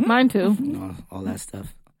Yeah, mine too. all that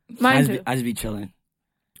stuff. I Mine just, too. be, I just be chilling.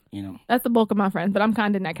 you know. That's the bulk of my friends, but I'm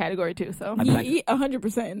kind of in that category too. So I'd be like,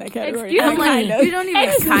 100% in that category. Excuse me. You don't even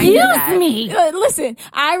Excuse me. Listen,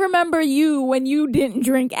 I remember you when you didn't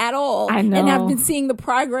drink at all. I know. And I've been seeing the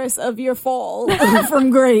progress of your fall from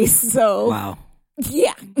grace. So, wow.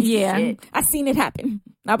 yeah. Yeah. I seen it happen.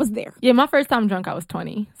 I was there. Yeah, my first time drunk, I was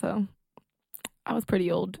 20. So I was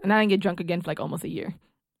pretty old. And I didn't get drunk again for like almost a year.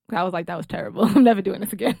 I was like, that was terrible. I'm never doing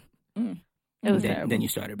this again. It was terrible. Then you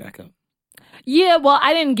started back up. Yeah, well,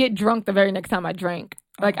 I didn't get drunk the very next time I drank.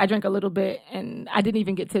 Like, I drank a little bit, and I didn't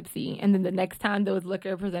even get tipsy. And then the next time there was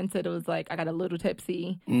liquor presented, it was like I got a little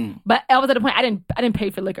tipsy. But I was at a point I didn't pay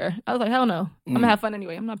for liquor. I was like, hell no, I'm gonna have fun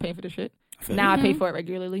anyway. I'm not paying for this shit. Now I pay for it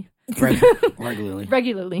regularly. Regularly.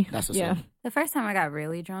 Regularly. That's what's yeah. up. The first time I got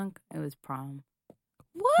really drunk, it was prom.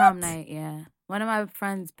 What? Prom night, yeah. One of my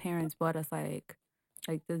friend's parents bought us like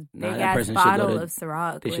this big that ass person should go bottle to- of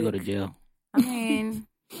Ciroc. They should go to jail. I mean,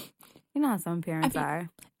 you know how some parents are.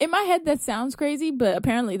 In my head, that sounds crazy, but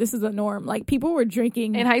apparently this is a norm. Like, people were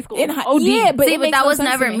drinking In high school. OD. Yeah, but See, it but makes that no was sense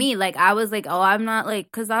to never me. Like, I was like, oh, I'm not like,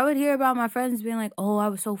 because I would hear about my friends being like, oh, I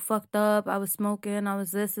was so fucked up. I was smoking. I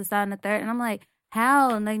was this, that, and the third. And I'm like,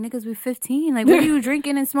 how? And like, niggas, we 15. Like, what are you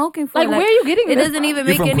drinking and smoking for? Like, where are you getting it this doesn't from? even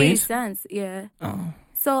You're make from any Queens? sense. Yeah. Oh.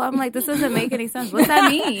 So I'm like, this doesn't make any sense. What's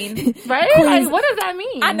that mean? Right? Queens. Like, what does that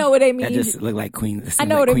mean? I know what they mean. That just looked like Queen. I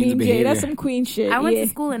know what I mean, Jay. That's some queen shit. I went yeah. to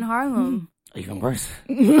school in Harlem. Even worse.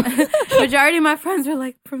 Majority of my friends were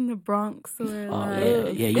like from the Bronx or Oh,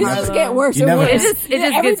 like, yeah. It just get worse. You and never- worse. It just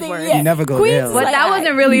gets Everything, worse. yeah. You never go Queens there. is But like, that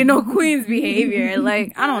wasn't really no Queen's behavior.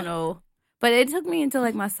 Like, I don't know. But it took me until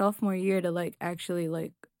like my sophomore year to like actually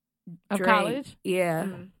like Of drink. college? Yeah.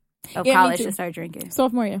 Of Yeah, me college too. to start drinking.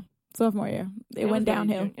 Sophomore year. It went was really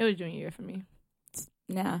downhill. It was junior year for me.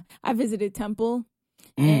 Nah. I visited Temple.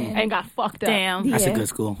 And got fucked up. Damn. That's a Yeah. good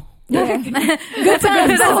school. Yeah. Good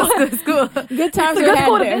times. Good school. Good times It's a were good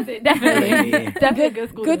school had to there. visit. Definitely. Yeah. Definitely a good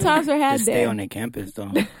school. Good to times were had Just stay there. on their campus,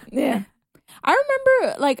 though. Yeah. I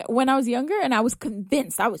remember like when I was younger and I was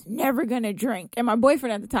convinced I was never going to drink. And my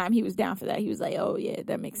boyfriend at the time, he was down for that. He was like, oh yeah,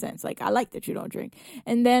 that makes sense. Like, I like that you don't drink.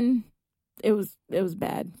 And then it was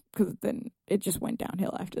bad because then it just went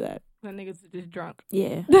downhill after that. visit. The niggas just drunk.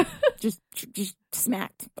 Yeah. just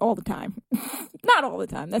smacked all the time. Not all the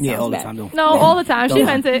time. That Yeah, sounds all the bad. time. No, all the time. She Don't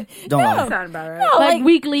meant it. Don't lie. Sound about right. No, Like, like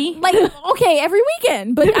weekly. like okay, every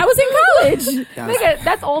weekend, but I was in college. That's- Nigga,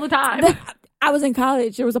 that's all the time. I was in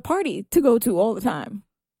college. There was a party to go to all the time.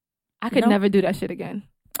 I could No. never do that shit again.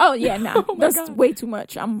 Oh yeah, no, Oh my that's God. way too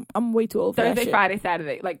much. I'm way too old for that Thursday, shit. Friday,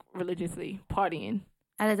 Saturday, like religiously partying.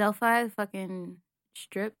 At Adelphi, fucking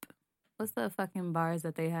strip. What's the fucking bars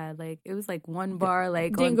that they had? Like, it was like one bar,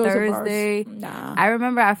 like Didn't on go to bars. Thursday. Nah. I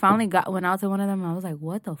remember I finally went out to one of them and I was like,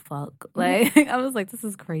 what the fuck? Like, I was like, this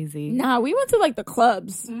is crazy. Nah, we went to like the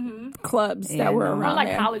clubs Yeah, that were no. Or around like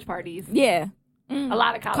there. college parties. Yeah, A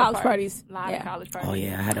lot of college parties. A lot Yeah. of college parties. Oh,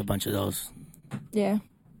 yeah. I had a bunch of those. yeah.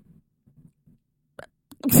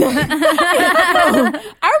 I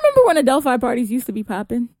remember when Adelphi parties used to be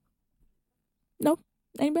popping. No,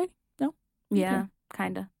 anybody? No. Yeah,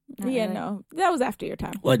 kind of. Yeah, no, that was after your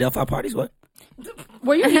time. What, Delphi parties? What?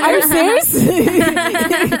 Were you Are you serious?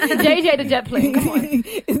 JJ the jet plane? Come on.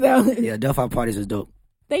 Is that- Yeah, Delphi parties is dope.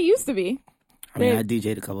 they used to be. I mean, They- I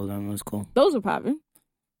DJ'd a couple of them. It was cool. Those were popping.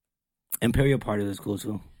 Imperial party was cool,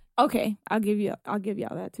 too. Okay, I'll give y'all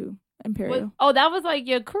that too. Imperial. Oh, that was like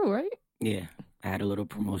your crew, right? Yeah. I had a little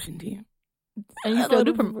promotion team. And you still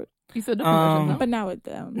do promotions, no? But not with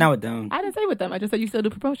them. Not with them. I didn't say with them. I just said you still do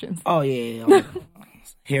promotions. Oh, yeah.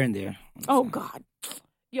 Here and there. Oh God.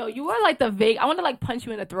 Yo, you are like the vague. I want to like punch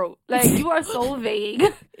you in the throat. Like, you are so vague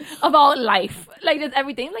about life. Like, just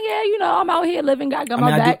everything. Like, yeah, you know, I'm out here living. Got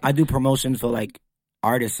my back. I do promotions for, like,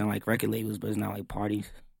 artists and, like, record labels, but it's not, like, parties.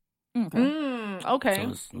 Okay. Okay. So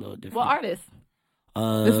it's a little different. What artist?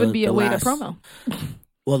 This would be a way to promo.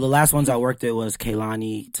 Well, the last ones I worked with was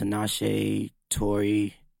Kaylani, Tinashe,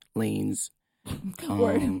 Tori, Lanes.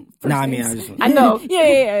 Word. Nah, I mean, names. I know.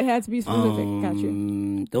 Yeah. It had to be specific. Got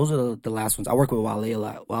you. Those are the last ones. I work with Wale a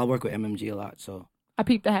lot. Well, I work with MMG a lot, so I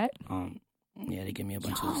peeped the hat. yeah, they give me a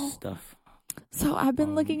bunch of stuff. So I've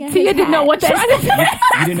been looking at. See, you his didn't know hat. what that.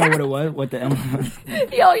 You didn't know what it was? What the M?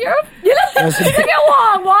 Yo, you look at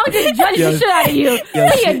Wong. Wong just judged the shit out of you.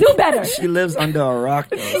 Yeah, do better. She lives under a rock,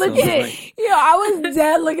 though. So Legit. it's like, Yo, I was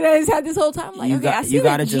dead looking at his hat this whole time. Like, you okay, I see you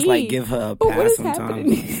gotta the just G, like give her a but what pass is sometimes.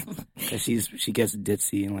 happening? Cause she gets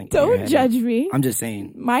ditzy and like. Don't airheaded. judge me. I'm just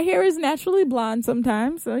saying. My hair is naturally blonde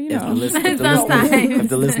sometimes, so you If the, know. if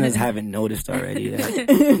the listeners haven't noticed already,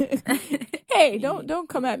 that Hey, don't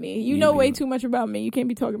come at me. You know way too much about me. You can't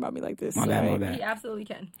be talking about me like this. my bad, my alright? bad. You absolutely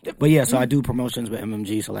can. But yeah, so I do promotions with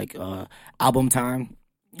MMG. So like album time,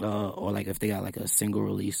 or like if they got like a single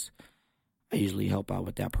release, I usually help out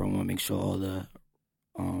with that promo, make sure all the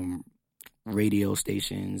radio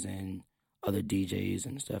stations and other DJs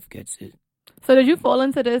and stuff gets it. So did you fall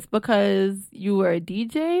into this because you were a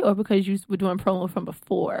DJ or because you were doing promo from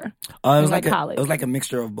before? It was like college? It was like a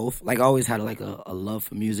mixture of both. Like I always had like a love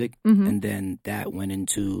for music, and then that went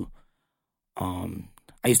into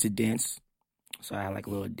I used to dance, so I had like a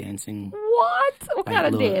little dancing. What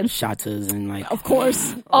kind of dance? Shatas and like. Of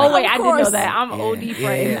course. Oh wait, I didn't know that. I'm OD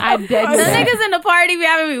friend. I did. The niggas in the party be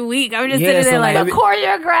having me weak. I'm just sitting there like a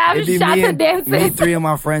choreographed shata dancing. Me, 3 of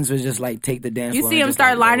my friends would just like take the dance. You see them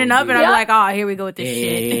start lining up, and I'm like, oh, here we go with this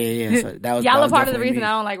shit. Yeah. So that was y'all are part of the reason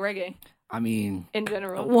I don't like reggae. I mean, in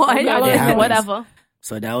general, what? Whatever.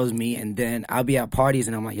 So that was me, and then I'll be at parties,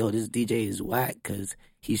 and I'm like, yo, this DJ is whack because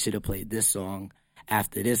he should have played this song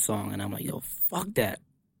after this song, and I'm like, yo, fuck that.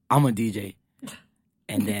 I'm a DJ.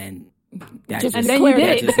 And then that and then you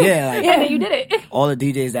did it. And then you did it. All the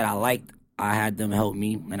DJs that I liked, I had them help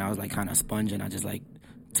me, and I was like kind of sponge, and I just like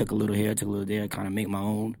took a little here, took a little there, kind of make my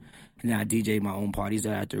own, and then I DJ'd my own parties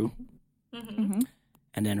that I threw. Mm-hmm.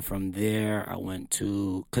 And then from there, I went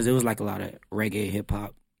to, because it was like a lot of reggae, hip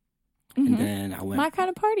hop, and then I went my kind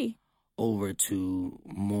of party over to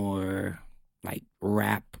more like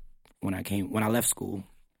rap when I left school.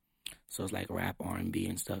 So it's like rap, R&B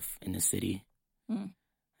and stuff in the city.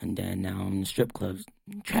 And then now I'm in strip clubs,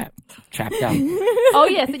 trapped out. Oh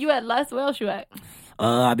yeah, so you at Les? Where else you at?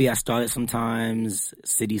 I be at Starlet sometimes,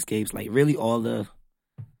 Cityscapes, like really all the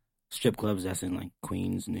strip clubs that's in like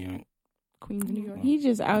Queens, New York. He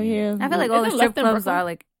just out here. I feel like all the strip clubs are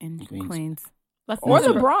like in Queens. Or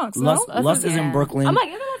the Bronx, no? Lust is in Brooklyn. I'm like,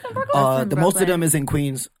 isn't Lust in Brooklyn? Most of them is in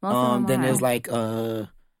Queens. Then there's like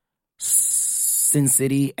Sin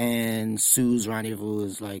City and Sue's Rendezvous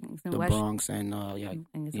is like the Bronx and up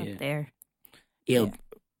there. Yeah,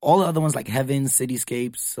 all the other ones like Heaven,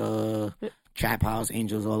 Cityscapes, Trap House,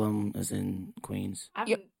 Angels, all of them is in Queens. I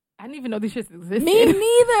didn't even know these shits existed. Me neither.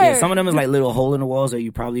 Yeah, some of them is like little hole in the walls that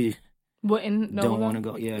you probably don't want to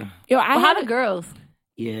go. Yeah. Yo, how the girls?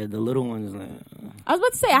 Yeah, the little ones. I was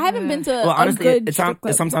about to say I haven't been to. Well, honestly, strip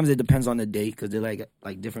sometimes it depends on the date because they're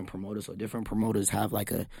like different promoters. So different promoters have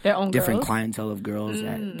like their own different girls? Clientele of girls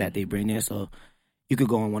that they bring there. So you could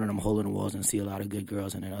go on one of them hole in the walls and see a lot of good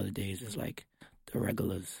girls, and then other days it's like the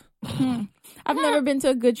regulars. I've never been to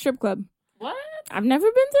a good strip club. What? I've never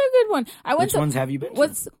been to a good one. Which ones have you been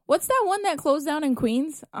to? What's that one that closed down in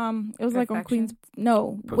Queens? It was like on Queens.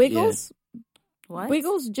 No, Wiggles. Yeah. What?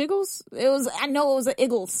 Wiggles, Jiggles. I know it was an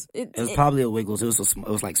Iggles. It was probably a Wiggles. It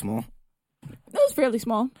was like small. It was fairly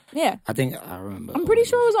small. Yeah. I think I remember. I'm pretty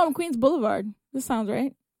sure it was on Queens Boulevard. This sounds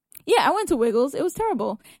right. Yeah, I went to Wiggles. It was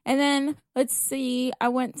terrible. And then let's see. I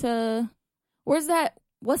went to what's that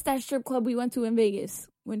strip club we went to in Vegas?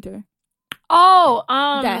 Winter. Oh,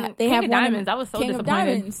 they have Diamonds. I was so King of disappointed.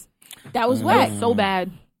 Diamonds. That was whack. It was so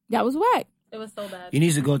bad. That was whack. It was so bad. You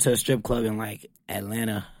need to go to a strip club in like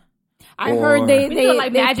Atlanta. I heard they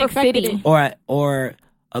like Magic City. Or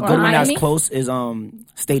a good one that's close is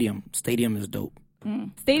Stadium. Stadium is dope.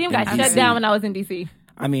 Stadium got shut down when I was in DC.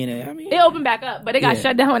 I mean, it opened back up, but it got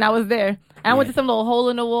shut down when I was there. And I went to some little hole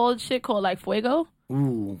in the wall shit called like Fuego.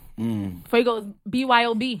 Ooh, Fuego is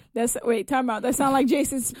BYOB. Time out. That sound like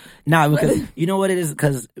Jason's. Nah, because you know what it is.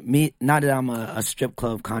 Because not that I'm a strip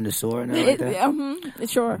club connoisseur and like that.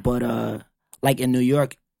 Sure. But like in New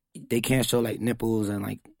York, they can't show like nipples and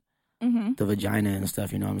like the vagina and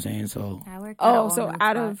stuff. You know what I'm saying? So I worked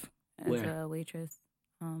out of as a waitress.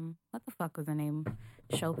 What the fuck was her name?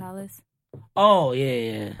 Show Palace. Oh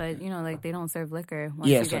yeah. But like they don't serve liquor.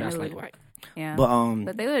 Yeah, so that's like right. Yeah,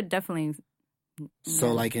 but they would definitely.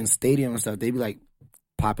 So like in Stadium and stuff, they be like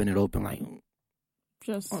popping it open like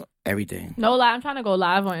just everything. No lie, I'm trying to go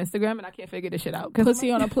live on Instagram and I can't figure this shit out. Pussy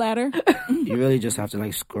on a platter. You really just have to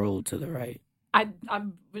like scroll to the right. I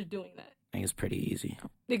was doing that. I think it's pretty easy.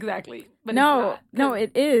 Exactly. But no,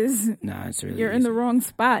 it is. Nah, it's really You're easy. in the wrong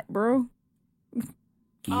spot, bro.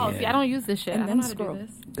 Oh, see, I don't use this shit. And I don't know then how to do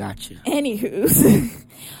this. Gotcha. Anywho.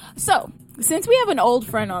 So, since we have an old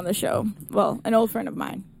friend on the show, well, an old friend of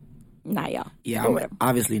mine, not y'all. Yeah, I'm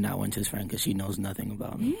obviously not Winter's friend because she knows nothing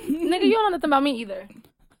about me. Nigga, you don't know nothing about me either.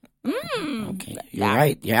 Okay, you're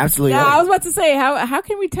right. You're absolutely right. I was about to say, how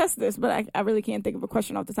can we test this? But I really can't think of a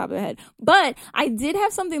question off the top of the head. But I did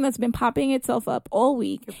have something that's been popping itself up all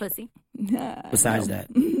week. Your pussy. Besides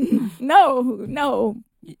that. No.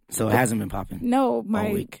 So it hasn't been popping? No.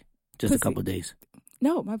 All week? Just pussy. a couple days?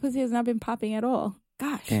 No, my pussy has not been popping at all.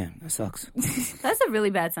 Gosh. Damn, that sucks. That's a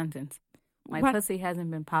really bad sentence. My What? pussy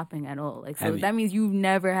hasn't been popping at all. Like, so Have you- that means you've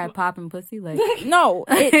never had popping pussy. Like, No,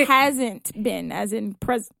 it hasn't been, as in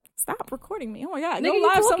present. Stop recording me. Oh my God. Nigga, Go you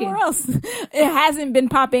live talking. somewhere else. It hasn't been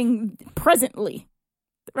popping presently.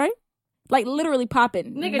 Right? Like literally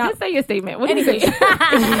popping. Nigga, Not- just say your statement. What do you Anyway. say?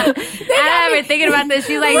 I remember thinking about this.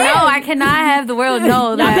 She's like, no, I cannot have the world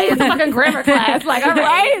know Y'all think it's a that. fucking grammar class. Like, all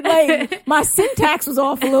right. Right? Like my syntax was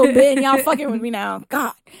off a little bit and y'all fucking with me now.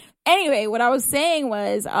 God. Anyway, what I was saying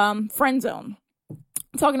was friend zone.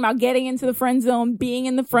 Talking about getting into the friend zone, being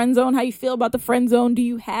in the friend zone, how you feel about the friend zone. Do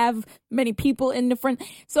you have many people in the friend?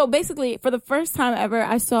 So basically, for the first time ever,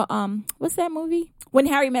 I saw what's that movie? When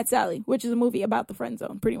Harry Met Sally, which is a movie about the friend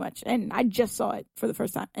zone, pretty much. And I just saw it for the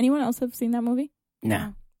first time. Anyone else have seen that movie?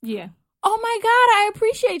 Nah. Yeah. Oh my God, I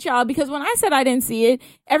appreciate y'all, because when I said I didn't see it,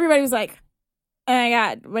 everybody was like, oh my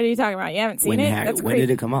God, what are you talking about? You haven't seen it? That's When great. did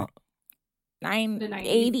it come out? The 90s.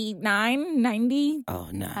 89, 90, Oh,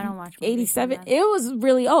 no. I don't watch movies. 87. It was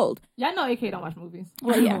really old. Y'all know AK don't watch movies.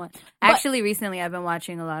 Well, yeah. Actually, recently I've been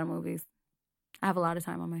watching a lot of movies. I have a lot of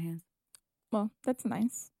time on my hands. Well, that's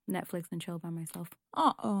nice. Netflix and chill by myself.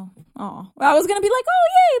 Oh. Well, I was gonna be like, oh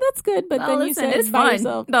yay, that's good, but then you said it's by fun.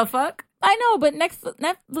 yourself. The fuck? I know, but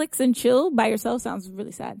Netflix and chill by yourself sounds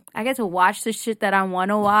really sad. I get to watch the shit that I want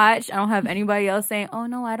to watch. I don't have anybody else saying, "Oh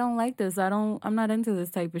no, I don't like this. I'm not into this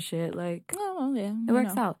type of shit." Like, Oh well, yeah, it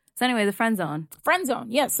works out. So anyway, the friend zone. Friend zone,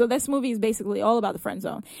 yes. So this movie is basically all about the friend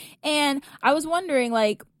zone, and I was wondering,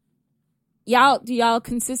 like, do y'all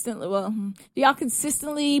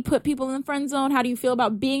consistently put people in the friend zone? How do you feel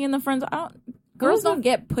about being in the friend zone? Girls don't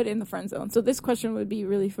get put in the friend zone, so this question would be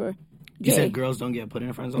really for You Jay. said girls don't get put in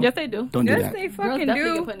a friend zone? Yes, they do. Don't do Yes, that. they Girls fucking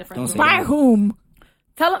definitely get do. put in the friend Don't zone. say By that. whom?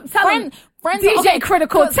 Tell them. Friends. DJ Okay,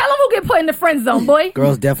 Critical. Tell them who get put in the friend zone, boy.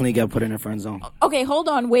 Girls definitely get put in a friend zone. Okay, hold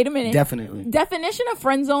on. Wait a minute. Definitely. Definition of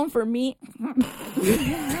friend zone for me.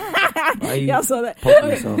 Why you Y'all saw that.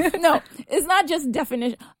 poking Okay. yourself? No, it's not just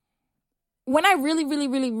definition. When I really, really,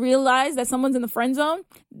 really realize that someone's in the friend zone,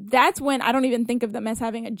 that's when I don't even think of them as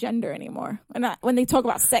having a gender anymore. When they talk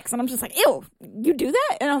about sex, and I'm just like, ew, you do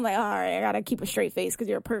that? And I'm like, all right, I gotta keep a straight face because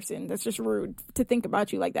you're a person. That's just rude to think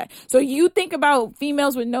about you like that. So you think about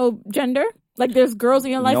females with no gender? Like there's girls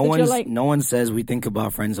in your life that you're like... No one says we think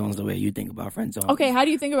about friend zones the way you think about friend zones. Okay, how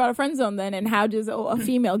do you think about a friend zone then? And how does a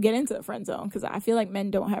female get into a friend zone? Because I feel like men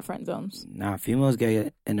don't have friend zones. Nah, females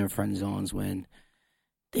get in their friend zones when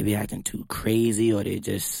they be acting too crazy or they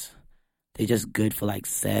just good for like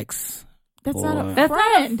sex. That's or not a friend. That's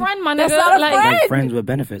not a friend, my nigga. That's not a Like, friend. like friends with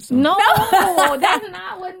benefits. So. No, that's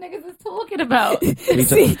not what niggas is talking about.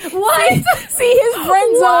 See, what? See, his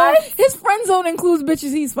friend zone. His friend zone includes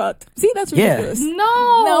bitches he's fucked. See, that's Yeah. ridiculous.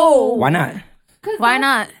 No. Why not? Why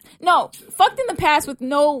not? No, fucked in the past with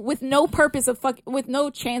no purpose of with no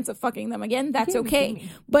chance of fucking them again. That's okay.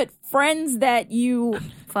 But friends that you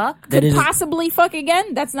Fuck. That could is- possibly fuck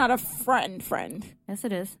again, that's not a friend. Yes,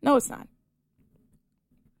 it is. No, it's not.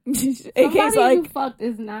 Somebody AK's like, you fucked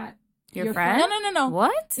is not Your friend? no.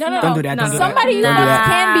 What? No. Don't do that. Don't do that. Somebody you Don't do that.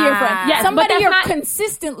 can be your friend. Yes, but Somebody that's you're not-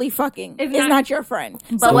 consistently fucking It's is not- not your friend.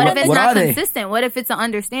 But So what if it's what not are they? consistent? What if it's an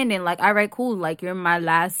understanding? Like, all right, cool. Like, you're my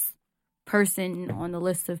last person on the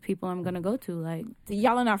list of people I'm gonna go to. Like,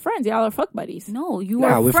 y'all are not friends. Y'all are fuck buddies. no, you Nah,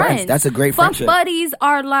 are we're friends. That's a great Fuck friendship. buddies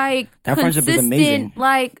are like That friendship is consistent, amazing.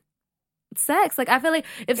 like sex. Like, I feel like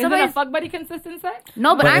if Isn't somebody a fuck buddy consistent sex?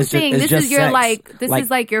 no, but But I'm it's saying it's this just is your sex. like this Like- is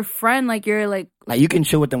like your friend. Like you're like Like you can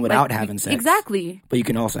chill with them without like, having sex. Exactly. But you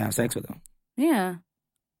can also have sex with them. Yeah.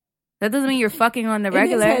 That doesn't mean you're fucking on the In his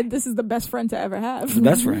regular. head, this is the best friend to ever have. The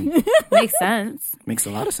best friend. Makes sense. Makes a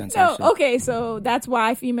lot of sense. No, actually. okay, so that's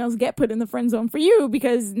why females get put in the friend zone for you,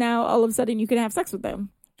 because now all of a sudden you can have sex with them,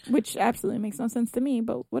 which absolutely makes no sense to me,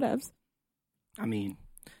 but whatevs. I mean,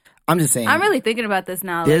 I'm just saying. I'm really thinking about this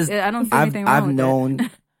now. There's- Like, I don't see anything wrong I've with known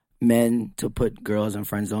it. men to put girls in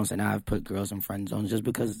friend zones, and I've put girls in friend zones just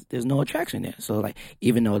because there's no attraction there. So like,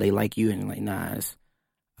 even though they like you, and like, nah,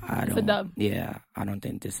 I It's a don't. dub. Yeah, I don't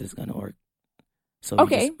think this is gonna work. So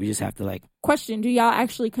Okay. we just have to like. Question, do y'all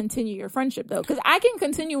actually continue your friendship, though? Because I can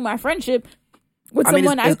continue my friendship with I mean,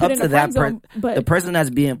 someone I it's put up in a to that friend zone, but the person that's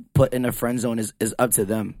being put in the friend zone is up to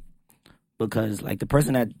them, because like the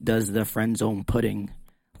person that does the friend zone putting,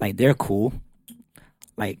 like they're cool,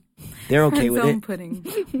 like they're okay with Zone it. pudding.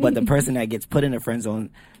 But the person that gets put in the friend zone,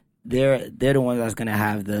 they're the ones that's gonna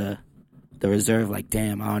have the reserve. Like,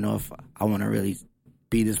 damn, I don't know if I want to really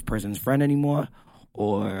be this person's friend anymore,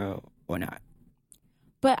 or not.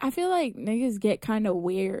 But I feel like niggas get kind of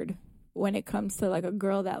weird when it comes to like a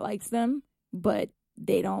girl that likes them, but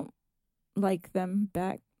they don't like them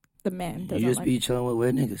back. The man doesn't You just like be chilling with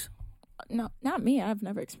weird niggas. No, not me. I've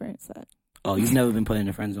never experienced that. Oh, you've never been put in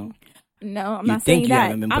the friend zone. No, I'm You not think saying you that.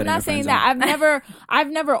 haven't been put I'm in a not saying friend that. I've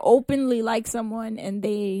never openly liked someone and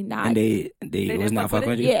they not. And they was not fucking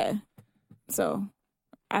with you? Yeah. So,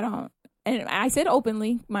 I don't. And I said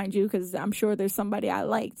openly, mind you, because I'm sure there's somebody I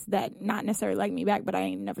liked that not necessarily like me back, but I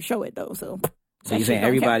ain't never show it though. So you're saying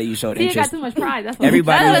everybody you showed See, you got interest. too much pride. That's what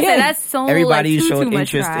Everybody, that's so everybody like, you showed too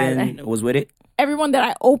much interest pride. in was with it. everyone that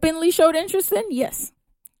I openly showed interest in, yes.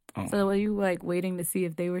 Oh. So were you like waiting to see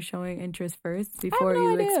if they were showing interest first before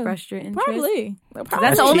you idea. expressed your interest? Probably.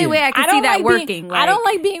 That's the only way I can see that working. I don't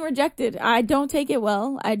like being rejected. I don't take it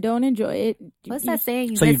well. I don't enjoy it. What's that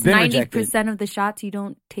saying? So you've been 90% of the shots you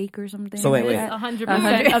don't take or something. So wait.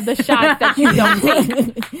 100% of the shots that you don't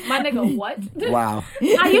take. My nigga, what? Wow.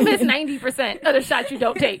 How you miss 90% of the shots you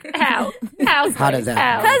don't take? How does that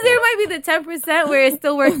happen? Because there might be the 10% where it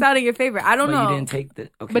still works out in your favor. I don't know. You didn't take the.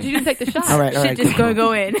 Okay. But you didn't take the shot. All right. Shit just gonna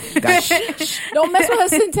go in. Don't mess with her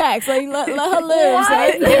syntax. Like let her live.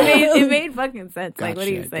 What? Like, It made fucking sense. Like, what are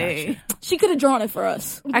you Gotcha, saying? she could have drawn it for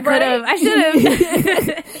us. I could have. I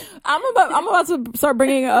should have. I'm about to start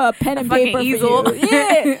bringing a pen and fucking paper easel. for you.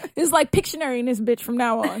 Yeah, it's like Pictionary in this bitch from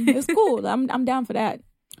now on. It's cool. I'm down for that.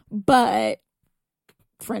 But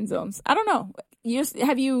friend zones. I don't know.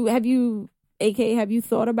 Have you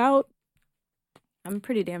thought about? I'm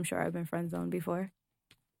pretty damn sure I've been friend zoned before.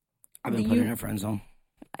 I've been put in a friend zone.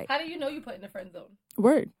 How do you know you put in the friend zone?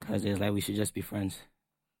 Word. Because it's like we should just be friends.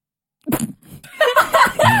 He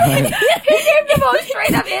gave the most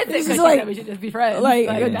straight up answer. It's Because like- we should just be friends. Like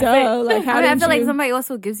that's duh. it. Like how I did feel like you? somebody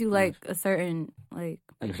also gives you like a certain like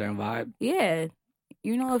Like a certain vibe. yeah.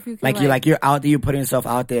 You know if you can You're out there, you're putting yourself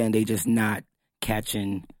out there, and they just not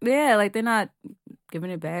catching. yeah, like they're not giving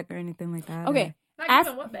it back or anything like that. Okay. Not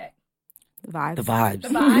giving what back? The vibes. The vibes. The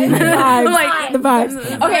vibe? vibes. Like, The vibes.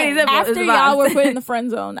 it's Okay, simple. It's after the y'all vibes. were put in the friend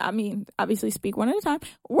zone, I mean, obviously speak one at a time.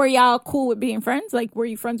 Were y'all cool with being friends? Like, were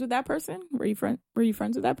you friends with that person? Were you friends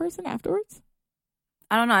with that person afterwards?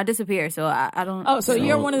 I don't know. I disappeared, so I don't. Oh, so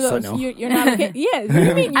you're one of those. no. You're not okay. Yeah,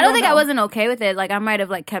 you mean you I don't think I know. wasn't okay with it. Like I might have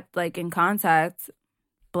like kept like in contact,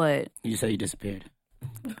 but You said you disappeared.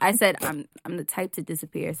 I said I'm the type to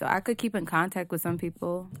disappear, so I could keep in contact with some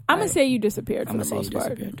people. I'm gonna say you disappeared for I'm the gonna say you most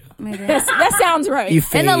part. disappeared. Maybe. That sounds right. You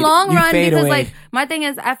fade, in the long you run, fade because away. like my thing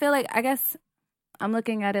is, I feel like I guess I'm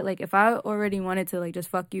looking at it like if I already wanted to like just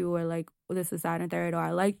fuck you or like this is side and third or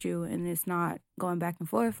I liked you and it's not going back and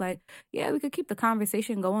forth, like yeah, we could keep the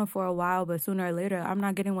conversation going for a while, but sooner or later I'm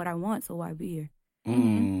not getting what I want, so why be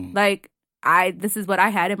here? Like this is what I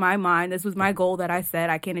had in my mind. This was my goal that I said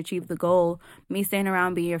I can't achieve the goal. Me staying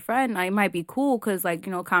around being your friend, it might be cool because like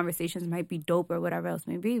you know conversations might be dope or whatever else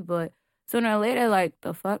may be, but sooner or later, like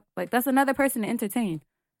the fuck, like that's another person to entertain.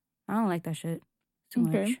 I don't like that shit too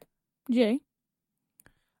much. Jay.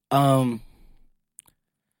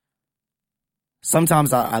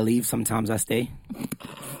 Sometimes I leave. Sometimes I stay.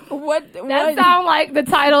 What? That sounds like the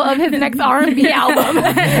title of his next R&B album.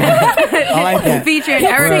 I like that. Featuring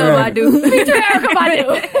Erykah Badu. Featuring Erykah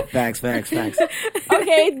Badu. Facts.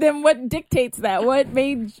 Okay, then what dictates that? What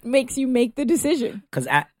makes you make the decision? Because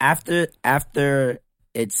after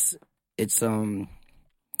it's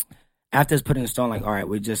put in stone, like all right,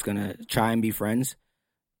 we're just gonna try and be friends.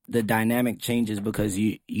 The dynamic changes because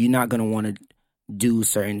you're not gonna want to do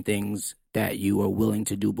certain things that you were willing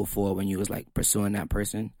to do before when you was like pursuing that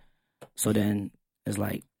person. So then it's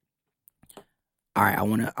like, all right, I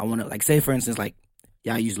wanna like say for instance like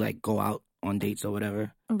y'all usually like go out on dates or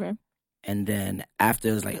whatever. Okay. And then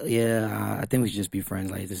after it's like, yeah, I think we should just be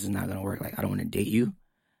friends. Like this is not gonna work. Like I don't want to date you.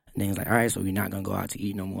 And then it's like, all right, so we're not gonna go out to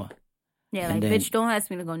eat no more. Yeah, And like then- bitch, don't ask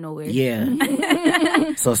me to go nowhere.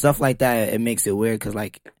 Yeah. So stuff like that, it makes it weird because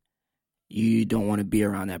like you don't want to be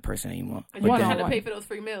around that person anymore. You want then- to pay for those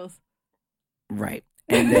free meals. Right.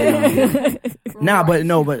 And then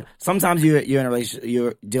but sometimes you're in a relationship,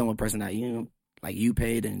 you're dealing with a person that you like you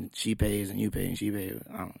paid and she pays and you pay and she pays.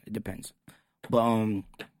 I don't know, it depends. But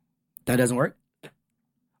that doesn't work.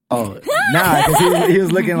 Oh nah, because he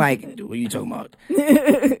was looking like, what are you talking about?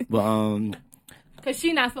 But Because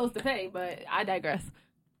she's not supposed to pay, but I digress.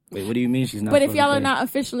 wait, what do you mean she's not? But if supposed y'all to are pay? not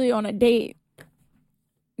officially on a date,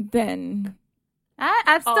 then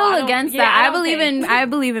I'm still I don't- against yeah, that. I I don't believe pay. I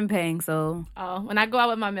believe in paying. So Oh, when I go out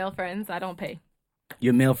with my male friends, I don't pay.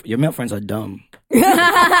 your male friends are dumb.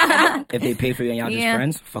 If they pay for you and y'all just Yeah.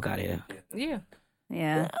 friends, fuck out of here. Yeah.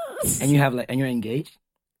 yeah, And you have like, and you're engaged,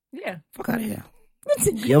 Yeah. fuck out of here.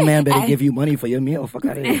 Your man better give you money for your meal. Fuck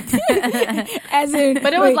out of here. as in,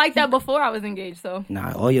 But it was like that before I was engaged, so.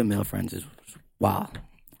 Nah, all your male friends is wow.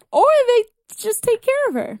 or they just take care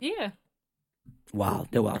of her. Yeah. Wow,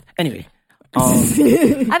 they're wild. Anyway, I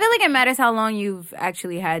feel like it matters how long you've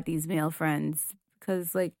actually had these male friends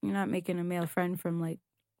because like you're not making a male friend from like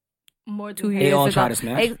more than 2 10 years They all ago. try to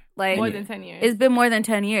smash. Like more than 10 years. it's been more than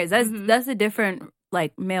 10 years. Mhm. That's a different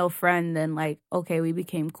like male friend than like, okay, we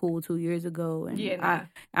became cool 2 years ago and Yeah, nah.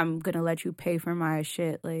 I'm gonna let you pay for my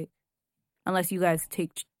shit, like unless you guys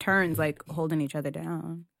take turns like holding each other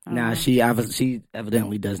down. I don't Nah, know. she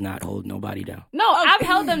evidently does not hold nobody down. No, I've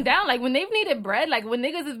held them down. Like when they've needed bread, like when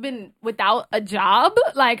niggas has been without a job,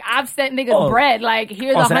 like I've sent niggas bread. Like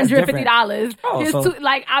here's Oh, so that's $150. Oh, Here's so-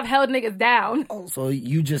 like I've held niggas down. Oh, so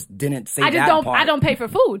you just didn't say I just that don't. part. I don't pay for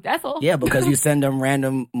food. That's all. Yeah, because you send them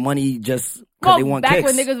random money just because Well, they want back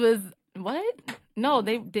kicks. when niggas was what? No,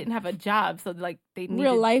 they didn't have a job, so like they needed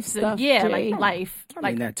Real life to- stuff, Yeah, Jay. like life. I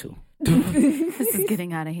Like mean that too. This is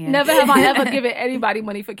getting out of hand. never have I ever given anybody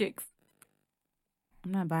money for kicks.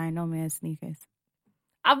 I'm not buying no man's sneakers.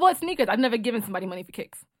 I bought sneakers. I've never given somebody money for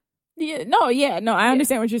kicks. No, I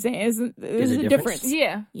understand what you're saying. There's a a difference? difference.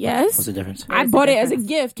 Yeah. Yes. What's the difference? I There's bought a it as a difference.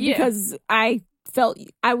 gift Yeah. because I felt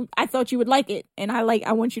I thought you would like it, and I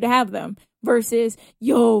want you to have them. Versus,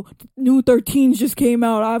 yo, new 13s just came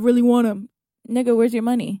out. I really want them. Nigga, where's your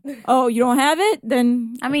money? Oh, you don't have it?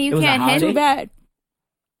 Then I mean, It you was a can't holiday? too bad.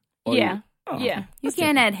 Or Yeah. you- oh, Yeah. You that's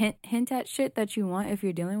can't different. add hint at shit that you want if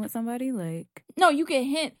you're dealing with somebody. Like, No, you can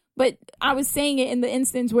hint, but I was saying it in the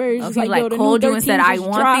instance where it's Oh, just he, like, like, yo, the called new you and 13 said, "I just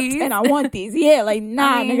want dropped, these?" and I want these. Yeah, like, nah,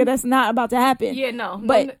 I mean- nigga, that's not about to happen. Yeah. No.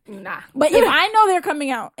 But- nah. But if I know they're coming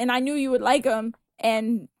out and I knew you would like them,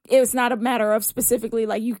 and it's not a matter of specifically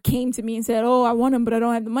like you came to me and said, "Oh, I want them, but I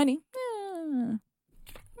don't have the money."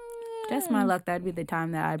 that's my luck. That'd be the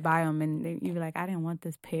time that I'd buy them, and you'd be like, "I didn't want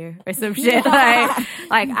this pair" or some shit.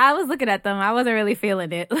 like I was looking at them, I wasn't really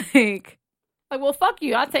feeling it. Like, Well, fuck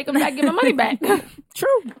you. I'll take them back. Give my money back.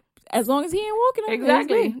 True. As long as he ain't walking on it, it's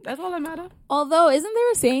Exactly. good. That's all that matters. Although, isn't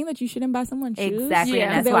there a saying that you shouldn't buy someone shoes? exactly, Yeah.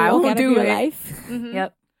 and that's They why I walk won't out of do your it. life. Mhm.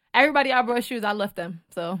 Yep. Everybody I bought shoes, I left them.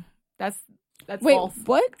 So that's Wait, false.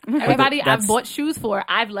 what? Everybody that's- I've bought shoes for,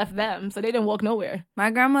 I've left them. So they didn't walk nowhere. My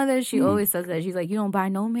grandmother, she always says that. She's like, "You don't buy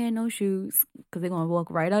no man no shoes because they're gonna walk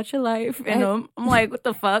right out your life." And I'm like, "What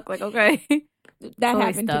the fuck?" Like, okay, That Totally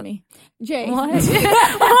happened to stuck. me. Jay. what?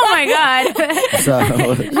 Oh my god! So,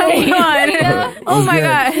 Oh god! Oh my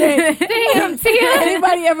good. god! Damn, Tia.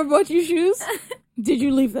 Anybody ever bought you shoes? Did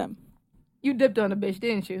you leave them? You dipped on a bitch,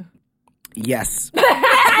 didn't you? yes,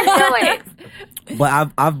 I knew it.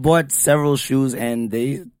 but I've bought several shoes and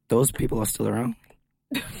those people are still around.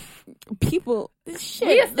 People, this shit.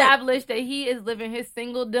 We established that he is living his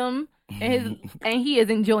singledom and he is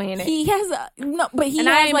enjoying it. He has a no, but he And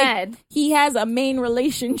I has ain't like mad. he has a main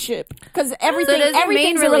relationship because So everything. does your main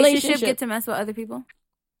everything's a relationship get to mess with other people?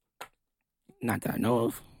 Not that I know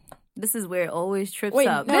of. This is where it always trips Wait,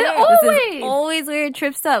 up. no, This no. is always where it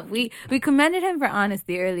trips up. We commended him for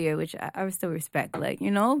honesty earlier, which I still respect. Like, you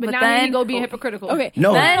know, but now then he go being hypocritical. Okay,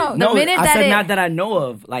 No, Then no, the minute I that said it- not that I know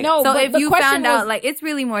of. Like, No. So but if the you question found out, was- like, it's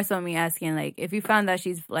really more so me asking, like, if you found out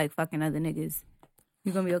she's like fucking other niggas,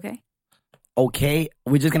 you gonna be okay? okay,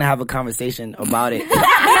 we're just gonna have a conversation about it, look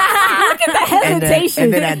at the and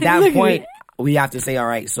hesitation. then at Look that at point, it. we have to say, all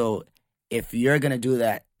right. So if you're gonna do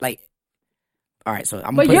that, like, all right. So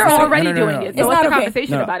I'm. But gonna put you're it this way. already No, no, no, doing no, it. no. So It's what's not the okay.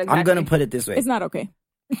 conversation No, about it? I'm gonna put it this way. It's not okay.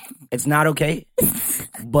 It's not okay.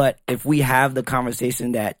 But if we have the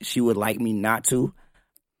conversation that she would like me not to,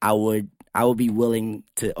 I would be willing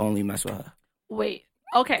to only mess with her. Wait.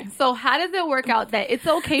 Okay. So how does it work out that it's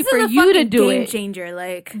okay This for is a you to fucking do game it, changer.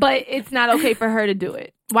 Like, but it's not okay for her to do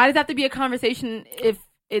it? Why does it have to be a conversation if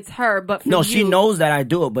it's her? But for No, you, she knows that I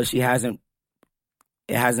do it, but it hasn't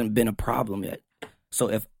been a problem yet.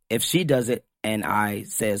 So if she does it and I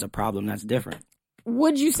say it's a problem, that's different.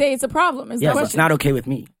 Would you say it's a problem? Is Yeah, the but question. it's not okay with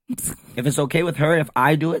me. If it's okay with her, if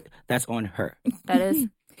I do it, that's on her. that is,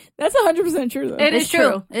 That's 100% true though. It is it's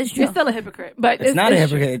true. It's still a hypocrite, but It's not a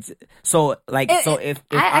true. hypocrite. It's, so like, so if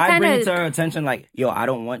I I bring it kinda- to her attention, like, yo, I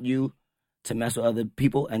don't want you to mess with other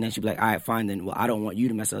people, and then she'd be like, all right, fine, then, well, I don't want you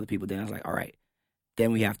to mess with other people. Then I was like, all right,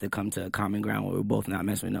 then we have to come to a common ground where we're both not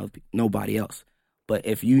messing with nobody else. But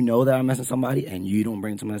if you know that I'm messing with somebody and you don't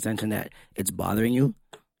bring to my attention that it's bothering you,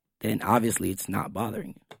 then obviously it's not bothering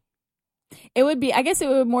you. It would be, I guess it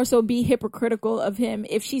would more so be hypocritical of him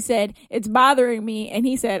if she said, it's bothering me, and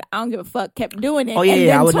he said, I don't give a fuck, kept doing it, Oh, yeah, and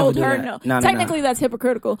yeah, I then would never told do her that. no. No, no, Technically, that's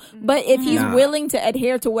hypocritical. But if he's Nah. willing to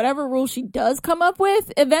adhere to whatever rule she does come up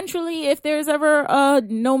with, eventually, if there's ever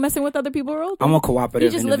no messing with other people rule, I'm a he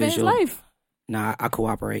cooperative just living his individual. life. Nah, I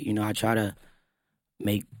cooperate. You know, I try to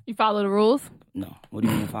make, You follow the rules. no, what do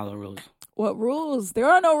you mean follow rules? What rules? There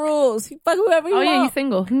are no rules. You fuck whoever you Oh yeah, you want.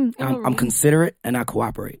 single. I'm considerate and I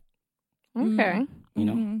cooperate. Okay. You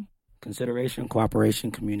know, Mhm. consideration,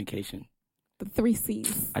 cooperation, communication. The 3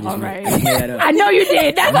 C's. All right. I made that up. I know you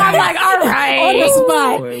did. That's why I'm like, all right. On the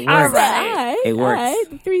spot. It All works. right. It works. All right.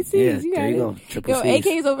 The 3 C's. Yeah, you got there you it. go. Triple Yo, C's.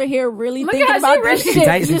 AK's over here really Look thinking at how she about this really- shit.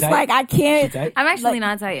 Tight, she Just tight. like, I can't. Tight? I'm actually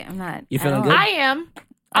not tight. I'm not. You at feeling all. good? I am.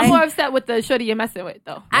 I'm more upset with the shorty you're messing with,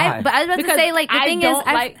 though. Why? But I was about Because to say, like, the I thing don't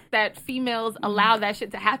is, like that females allow that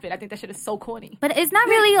shit to happen. I think that shit is so corny. but it's not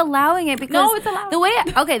really allowing it because No, it's allowing. the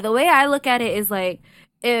way I look at it is like,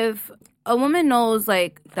 if a woman knows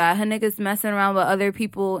like that her nigga's messing around with other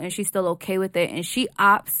people and she's still okay with it, and she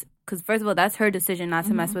opts, because first of all, that's her decision not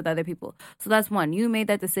to mess with other people. So that's one. You made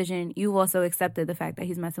that decision. You also accepted the fact that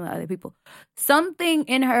he's messing with other people. Something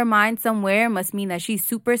in her mind somewhere must mean that she's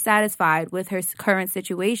super satisfied with her current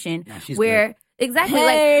situation. Nah, she's where exactly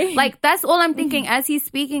Hey. like that's all I'm thinking as he's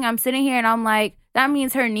speaking. I'm sitting here and I'm like, that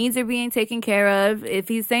means her needs are being taken care of. If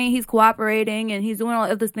he's saying he's cooperating and he's doing all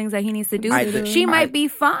of the things that he needs to do, she might be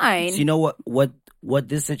fine. So you know what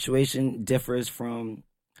this situation differs from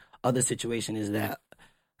other situation is that,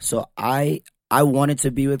 so I wanted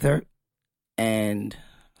to be with her, and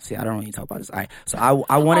see, I don't really talk about this. I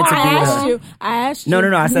wanted to be with her. I asked you.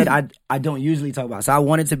 No. I said I don't usually talk about it. So I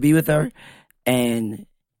wanted to be with her, and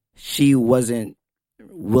she wasn't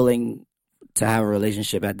willing to have a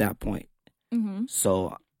relationship at that point. Mm-hmm.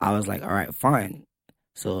 So I was like, all right, fine.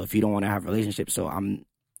 So if you don't want to have a relationship, so I'm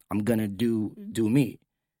gonna do me.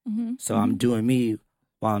 Mm-hmm. So I'm doing me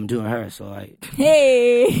while I'm doing her. So like,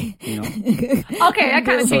 Hey. you know, Okay, that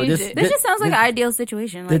kind of So changed this- it. This just sounds like an ideal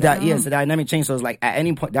situation. Like, I don't know. so the dynamic change. So it's like at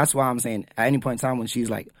any point. That's why I'm saying at any point in time when she's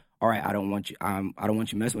like, all right, I don't want you. I don't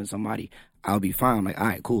want you messing with somebody. I'll be fine. I'm like, all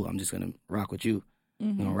right, cool. I'm just gonna rock with you.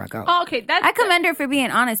 You know, rock out. Oh, okay, that's I commend her for being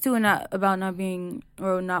honest too, and not about not being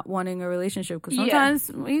or not wanting a relationship. Because Yeah.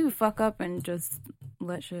 sometimes you fuck up and just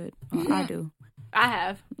let shit. Well, I do, I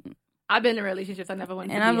have. I've been in relationships I never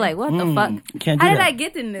wanted and to I'm be like, what the You fuck? can't do How did that. I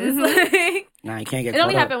get in this? Like, Nah, you can't get. in. It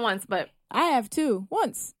only caught up. happened once, but I have too.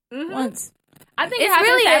 Once. Once. I think it's it happens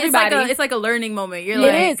really to everybody. it's like a learning moment. You're It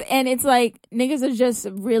like, is. And it's like, niggas are just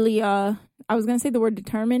really, I was going to say the word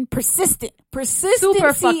determined. Persistent. Persistency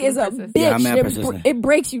Super fucking is a persistent. bitch. Yeah, I'm mad persistent. It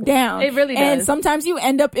breaks you down. It really And does. sometimes you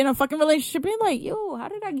end up in a fucking relationship and you're like, yo, how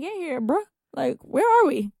did I get here, bruh? Like, where are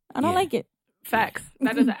we? I don't Yeah. like it. Facts.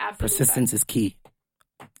 That is an absolute Persistence is key.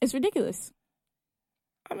 It's ridiculous.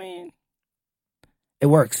 I mean, it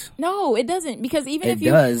works. No, it doesn't. Because even It if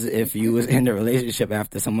you... does if you was in a relationship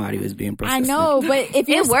after somebody was being I persistent. know, but if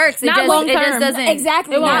you it works. It Not just, long it just term. doesn't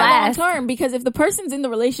exactly It won't not long last. term, because if the person's in the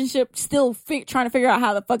relationship still trying to figure out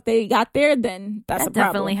how the fuck they got there, then that's That a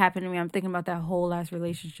problem. definitely happened to me. I'm thinking about that whole last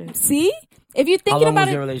relationship. See, if you're How thinking long about was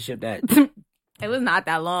it, your relationship that? It was not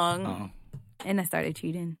that long, Oh. and I started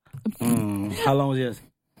cheating. How long was yours?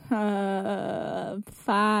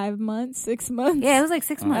 5 months, 6 months. Yeah, it was like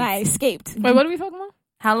 6 months. I escaped. Wait, what are we talking about?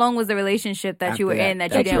 How long was the relationship that you were After in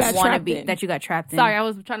that that you that you didn't got want to trapped be, in. that you got trapped in? Sorry, I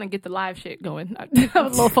was trying to get the live shit going. I was a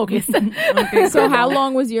little focused. So how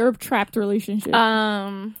long was your trapped relationship?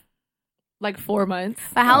 Like 4 months.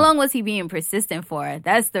 But how long was he being persistent for?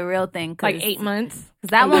 That's the real thing. Like 8 months.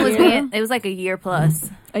 Because that one was year? being, it was like a year plus.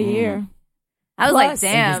 A year. I was Plus. like,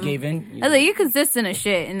 You damn. just gave in. I was like, you consistent as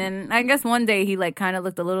shit. And then I guess one day he like kind of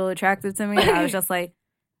looked a little attractive to me. And I was just like,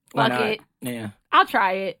 Why Fuck not? it. Yeah. I'll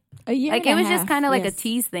try it. A year. like and it a was just half, kind of like yes. a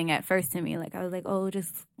tease thing at first to me. Like I was like, oh,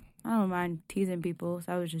 just I don't mind teasing people,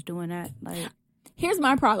 so I was just doing that. Like, Here's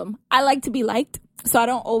my problem. I like to be liked, so I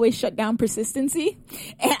don't always shut down persistency,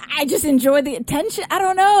 and I just enjoy the attention. I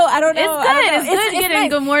don't know. it's good. It's good getting nice.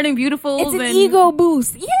 good morning, beautiful. It's an ego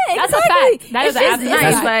boost. Yeah, That's a exactly. fact. That is It's an just- absolute it's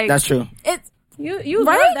nice. fact. Like That's true. It's you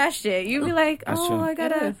Right? love that shit. You be like, That's oh, true. I It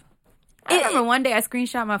gotta. is. I remember one day I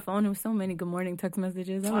screenshot my phone. There was so many good morning text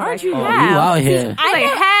messages. I was Aren't like, you Oh, you how? out here. I was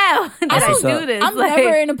like, how did That's I what's do up. this? I'm Like,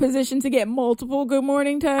 never in a position to get multiple good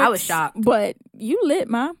morning texts. I was shocked. but you lit,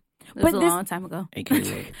 ma. It was But a this long time ago.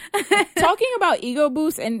 AKA. talking about ego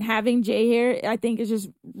boost and having Jay here, I think is just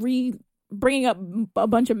bringing up a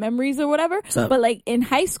bunch of memories or whatever. up? But like in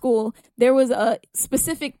high school, there was a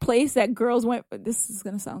specific place that girls went. This is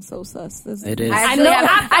gonna sound so sus. It is. I know. actually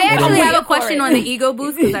I'm have waiting a for question it. on the ego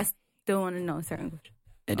boost because I still want to know a certain question.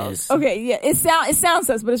 It is. Okay, yeah, it sounds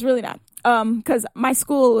sus, but it's really not. Because my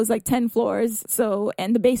school was like 10 floors, so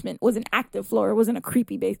and the basement was an active floor. It wasn't a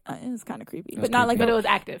creepy basement. It was kind of creepy, but not like. But it was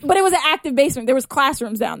active. But it was an active basement. There was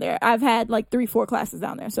classrooms down there. I've had like 3-4 classes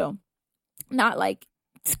down there, so not like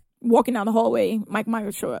walking down the hallway, Mike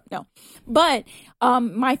Myers show up. No, but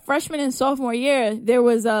my freshman and sophomore year, there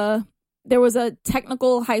was a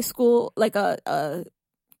technical high school, like a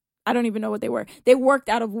I don't even know what they were. They worked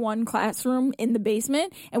out of one classroom in the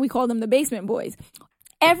basement, and we called them the Basement Boys.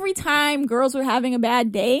 Every time girls were having a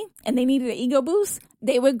bad day and they needed an ego boost,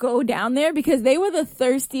 they would go down there because they were the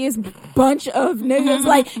thirstiest bunch of niggas.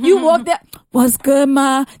 Like, you walked there, what's good,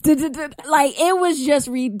 ma? Like, it was just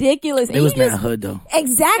ridiculous. It was that hood, though.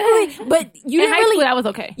 Exactly. But you didn't really, that was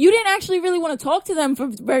okay. You didn't actually really want to talk to them for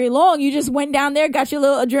very long. You just went down there, got your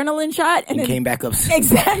little adrenaline shot, and then came back up.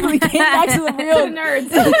 Exactly. Came back to the real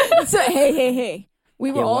nerds. So, hey.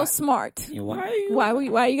 We were all smart. Yeah,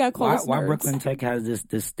 why you got called us nerds? Why Brooklyn Tech has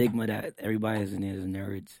this stigma that everybody is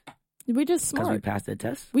nerds? We're just smart. Because we passed the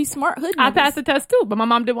test? We smart hood niggas. I passed the test too, but my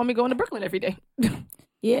mom didn't want me going to Brooklyn every day.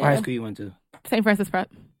 Yeah. What high school you went to? St. Francis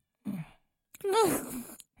Prep.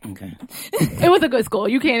 Okay. It was a good school.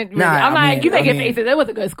 You can't. Really, you making faces. It was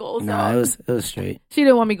a good school. So. Nah, it was straight. She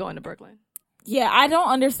didn't want me going to Brooklyn. Yeah, I don't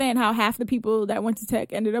understand how half the people that went to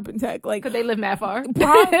Tech ended up in Tech. Like, because they live mad far.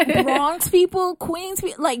 Bronx people, Queens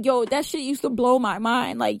people. Like, yo, that shit used to blow my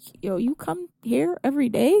mind. Like, yo, you come here every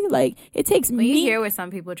day? Like, it takes me. You hear where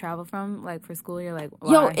some people travel from, like, for school, you're like,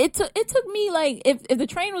 why? Yo, it took me, like, if the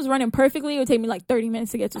train was running perfectly, it would take me, like, 30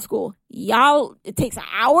 minutes to get to school. Y'all, it takes an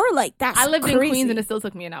hour? Like, that's I lived crazy. in Queens and it still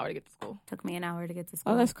took me an hour to get to school. Took me an hour to get to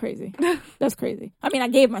school. Oh, that's crazy. That's crazy. I mean, I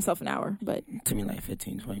gave myself an hour, but. It took me, like,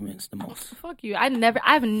 15, 20 minutes the most. Fuck you. I've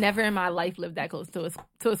never in my life lived that close to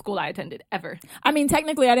a school I attended, ever. I mean,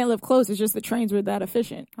 technically, I didn't live close. It's just the trains were that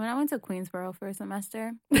efficient. When I went to Queensboro for a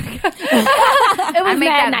semester, it was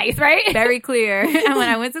mad nice, right? Very clear. And when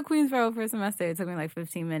I went to Queensboro for a semester, it took me like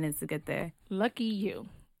 15 minutes to get there. Lucky you.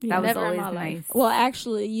 That was never always in my nice. life. Well,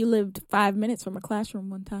 actually, you lived 5 minutes from a classroom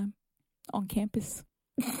one time on campus.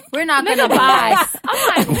 We're not gonna lie.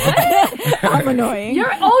 I'm like, what? I'm annoying.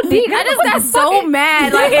 You're OD. I just got so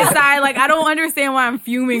mad, like, inside. Like, I don't understand why I'm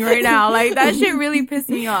fuming right now. Like, that shit really pissed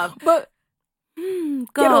me off. But go.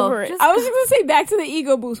 get over it. I was just gonna say back to the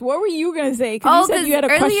ego boost. What were you gonna say? Because you said you had a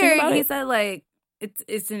question about he it. said, like,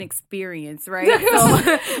 it's an experience, right? So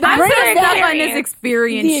I'm very up on this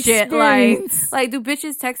experience shit. Like, do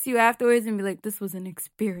bitches text you afterwards and be like, "This was an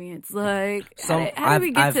experience"? Like, so how do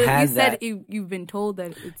we get I've to? had You that. said you've been told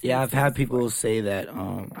that. It's I've had people say that,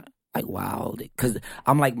 like, wow, because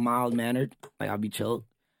I'm like mild mannered, like I'll be chilled,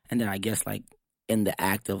 and then I guess like in the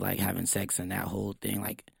act of like having sex and that whole thing,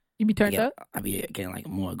 like. You be turned up? I be getting like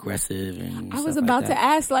more aggressive and. I was about to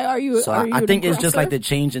ask, like, are you? So are you I think it's aggressive? just like the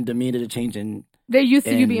change in demeanor, the change in. They're used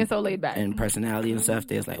to you being so laid back and personality and stuff.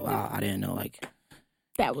 They're like, wow, I didn't know like.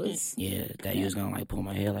 That was. Yeah, that you was gonna like pull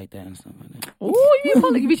my hair like that and stuff like that. Ooh,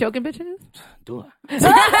 you be choking bitches? Do I?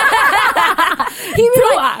 He be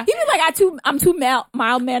like, I'm too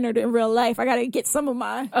mild mannered in real life. I gotta get some of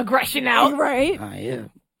my aggression out, right? Yeah,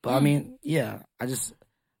 but I mean, yeah, I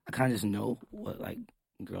kind of just know what like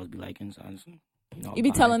girls be like, and so I just, you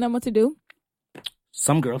be telling them what to do.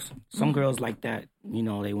 Some girls like that. You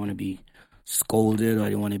know, they want to be scolded or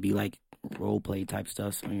they want to be like role play type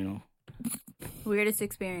stuff. So Weirdest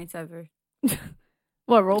experience ever.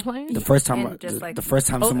 What, role playing? The first time, the first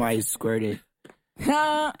time somebody squirted.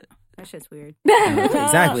 That shit's weird.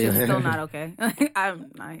 Exactly. It's still not okay.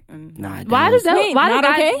 Nah. Why does that? Wait, why not do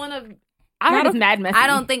guys okay? want to? I heard it's mad messy. I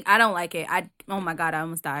don't like it. Oh my god, I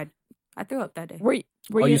almost died. I threw up that day.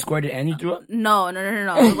 Were you squirted and you threw up? No.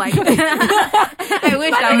 Like, I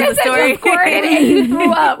wish that was the story. Squirted and you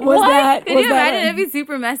threw up. Was that? Could you imagine? It'd be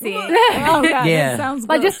super messy. Oh god, yeah. That sounds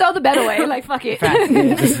like good. just throw the bed away. Like fuck it.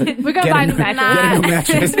 We're gonna Get buy a a new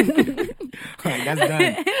mattress. Get a new mattress. Alright, that's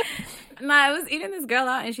done. Nah, I was eating this girl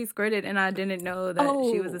out and she squirted and I didn't know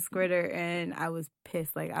that she was a squirter and I was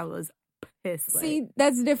pissed. Like, I was pissed. Like, see,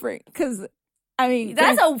 that's different because. I mean,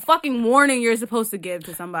 that's a fucking warning you're supposed to give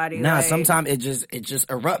to somebody. Nah, like, sometimes it just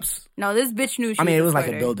erupts. No, this bitch knew. It was like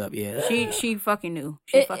a build up. Yeah, she fucking knew.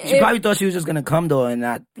 She probably thought she was just gonna come though, and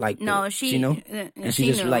not like. No, she knew, and she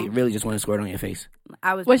just knew. like really just wanted to squirt on your face.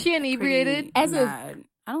 Was she inebriated? I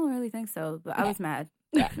don't really think so, but I was mad.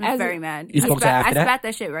 I was very mad. You spoke to her after that? I spat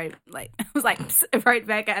that shit right, like I was like right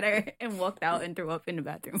back at her and walked out and threw up in the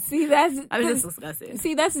bathroom. See, I was just disgusted.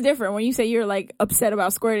 See, that's different. When you say you're like upset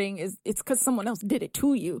about squirting, it's because someone else did it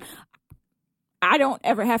to you. I don't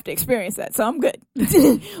ever have to experience that, so I'm good.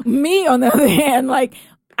 Me, on the other hand, like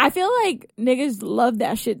I feel like niggas love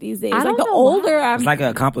that shit these days. Like the older it's like an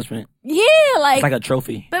accomplishment. Yeah, like it's like a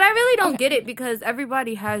trophy. But I really don't get it because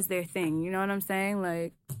everybody has their thing. You know what I'm saying?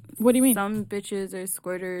 Like. What do you mean? Some bitches are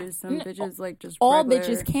squirters. Some bitches like just all regular.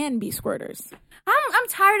 bitches can be squirters. I'm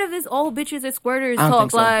tired of this all bitches are squirters I don't talk.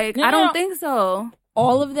 think so. Like No, I don't no. think so.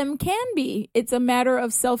 All of them can be. It's a matter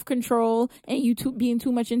of self-control and you being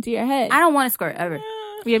too much into your head. I don't want to squirt ever.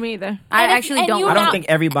 Yeah, me either. I actually don't. I don't think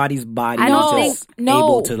everybody's body I is don't just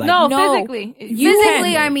able to like. No, No. physically.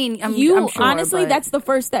 Physically, I mean, I'm sure, honestly, but that's the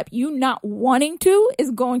first step. You not wanting to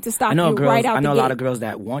is going to stop I know you girls. right out I know the a lot gate. of girls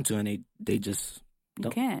that want to, and they just You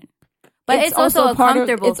can. But it's also a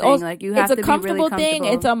comfortable thing. Like, you have to be really comfortable. It's a comfortable thing.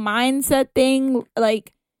 It's a mindset thing.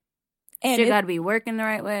 Like, and shit got to be working the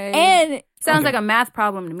right way. And sounds like a math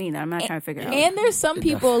problem to me that I'm not trying to figure out. And there's some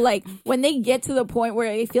people, like, when they get to the point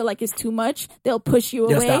where they feel like it's too much, they'll push you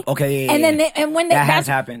away. Stop. Okay, yeah, and then when that has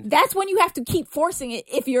happened. That's when you have to keep forcing it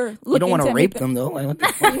if you're looking. You don't want to to rape them though. Like, what the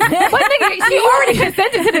fuck? But nigga, she already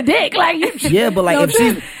consented to the dick. Like, yeah, but like if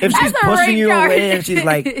she's pushing you away and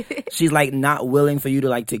she's like not willing for you to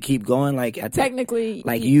like to keep going, like technically,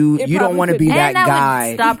 like you don't want to be that guy.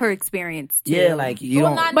 Would stop her experience too. Yeah, like you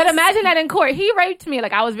don't. But imagine that in court, he raped me.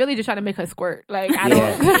 Like, I was really just trying to make her squirt. Like, I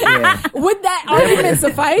don't. Yeah. Would that argument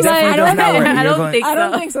suffice? I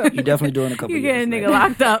don't think so. You're definitely doing a couple. You get a nigga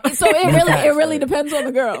locked up. So it really depends on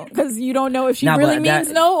the girl, because you don't know if she really means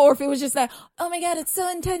no, or if it was just that, oh my god, it's so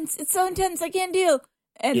intense, I can't deal.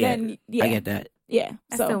 And then I get that. Yeah,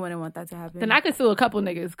 I still wouldn't want that to happen. Then I could sue a couple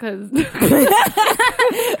niggas because they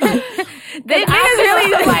niggas really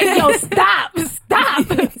just like, yo, stop,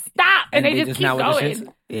 and they just keep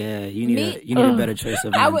going. Yeah, you need a better choice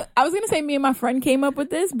of. I was gonna say me and my friend came up with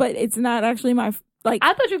this, but it's not actually my. Like,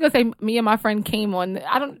 I thought you were gonna say me and my friend came on.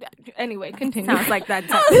 I don't. Anyway, continue. Sounds like that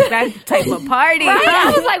type of party. Right?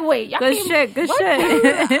 I was like, wait, good shit.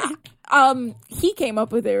 He came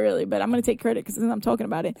up with it really, but I'm gonna take credit because I'm talking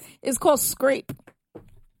about it. It's called scrape,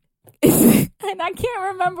 and I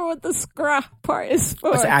can't remember what the scrap part is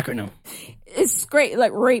for. What's the acronym? It's scrape,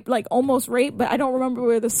 like rape, like almost rape, but I don't remember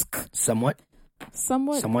where the somewhat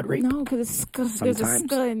rape. No, because there's a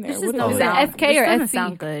sk in there. Is that SK or SC?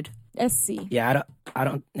 Sound good. SC. Yeah, I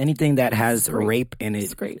don't. Anything that has rape in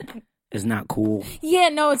it is not cool. Yeah,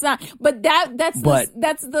 no, it's not. But that's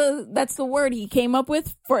the word he came up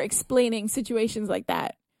with for explaining situations like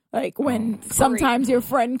that. Like when sometimes your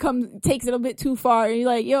friend takes it a bit too far, and you're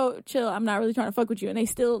like, "Yo, chill. I'm not really trying to fuck with you," and they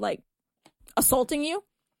still like assaulting you.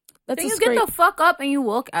 Then you get the fuck up and you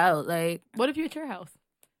walk out. Like, what if you're at your house?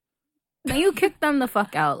 Then you kick them the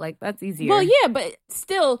fuck out. Like, that's easier. Well, yeah, but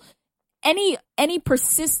still, any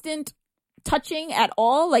persistent touching at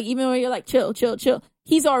all, like even when you're like, chill,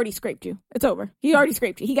 he's already scraped you. It's over. He already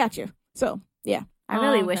scraped you. He got you. So yeah, I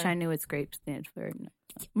really wish I knew what scrape stands for.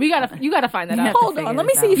 You gotta find that out. Hold on, let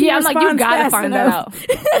me see if I'm like, you gotta find that out.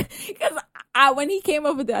 Because when he came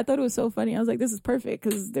up with it, I thought it was so funny. I was like, this is perfect,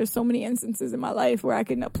 because there's so many instances in my life where I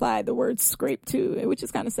can apply the word scrape to, which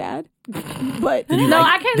is kind of sad. But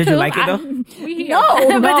I can. Did you like it though?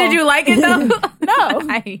 No, but did you like it though? No.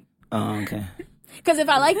 Oh, okay. Because if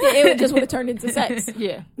I liked it just would have turned into sex.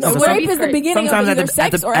 Yeah. No, rape is the beginning of either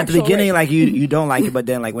sex or at the beginning, rape. like you don't like it, but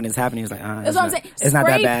then like when it's happening, it's like that's what I'm saying. It's not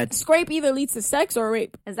that bad. Scrape either leads to sex or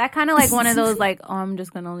rape. Is that kind of like one of those like, oh, I'm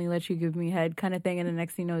just gonna only let you give me head kind of thing, and the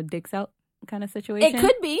next thing you know, dick's out kind of situation? It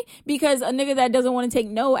could be, because a nigga that doesn't want to take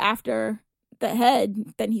no after the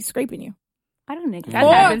head, then he's scraping you. I don't think that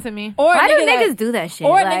happened to me. Or why do niggas do that shit?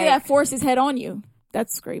 Or a nigga that forces head on you.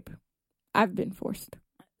 That's scrape. I've been forced.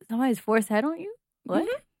 Somebody's forced head on you? What?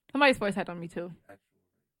 Mm-hmm. Somebody's forced head on me too.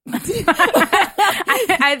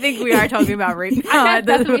 I think we are talking about rape. That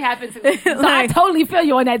definitely happened to me. So I totally feel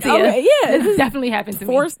you on that, Tia. Okay, yeah. This definitely happened to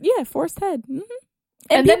me. Forced head. Mm-hmm.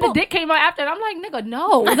 And then the dick came out after, and I'm like, nigga,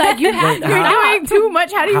 no. Like, you're doing too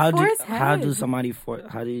much. How do you force head? How do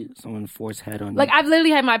someone force head on you? Like, I've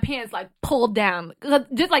literally had my pants, like, pulled down.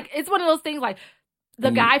 Just, like, it's one of those things, like,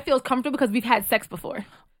 the guy feels comfortable because we've had sex before.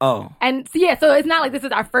 Oh. And so, yeah, so it's not like this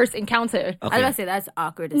is our first encounter. Okay. I was going to say, that's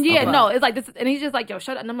awkward. Yeah, no, it's like this. And he's just like, yo,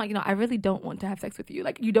 shut up. And I'm like, I really don't want to have sex with you.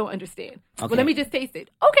 Like, you don't understand. Okay. Well, let me just taste it.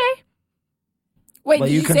 Okay. Wait, did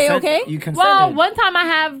you say okay? You consented. Well, one time I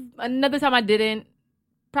have, another time I didn't.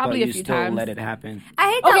 Probably but a few still times. Let it happen. I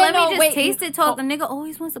hate that. Let me just taste it. Talk. The nigga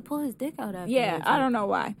always wants to pull his dick out after. Yeah, I don't know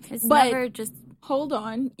why. It's never just. Hold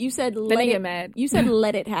on. You said let it get mad. You said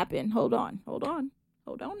let it happen. Hold on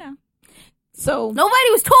now. So nobody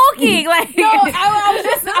was talking. Like, no, I'm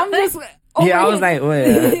just. Yeah, I was like,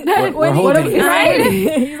 we're holding. Right?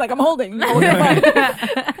 He's like, I'm holding. It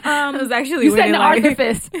was actually you said the Arthur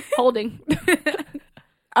fist holding.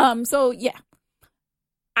 So yeah.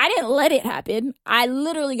 I didn't let it happen. I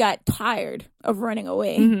literally got tired of running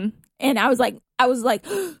away. Mm-hmm. And I was like,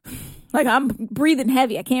 like I'm breathing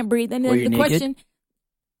heavy. I can't breathe. And then the question,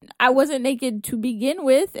 I wasn't naked to begin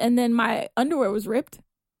with. And then my underwear was ripped.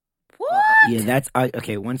 What? Yeah, that's,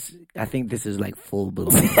 okay, once, I think this is like full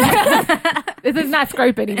blown. This is not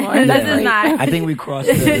scrape anymore. Yeah, this is not. I think we crossed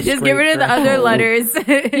the Just get rid of the other letters.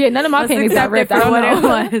 Yeah, none of my panties got ripped. I don't know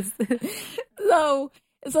what it was.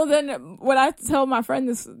 So then when I tell my friend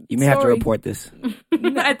this you may have to report this.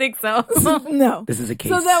 I think so. No. This is a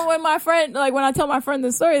case. So then when my friend, like when I tell my friend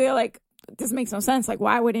this story, they're like, this makes no sense. Like,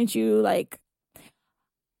 why wouldn't you like,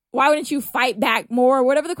 why wouldn't you fight back more?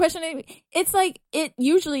 Whatever the question is. It's like, it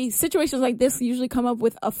usually, situations like this usually come up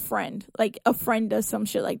with a friend. Like, a friend does some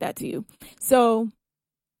shit like that to you. So,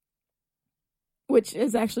 which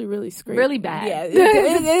is actually really scary. Really bad. Yeah,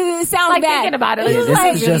 it sounds like bad. Thinking about it, It's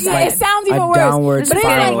this is just like it sounds even a worse. downward But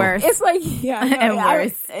spiral. it's like yeah, no, And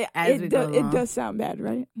worse as we go it along. does sound bad,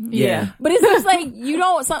 right? Yeah. But it's just like you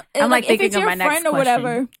don't. I'm like if thinking it's of your my next friend or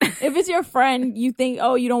whatever. If it's your friend, you think,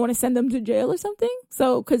 oh, you don't want to send them to jail or something.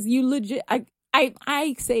 So because you legit,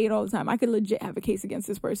 I say it all the time. I could legit have a case against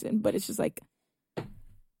this person, but it's just like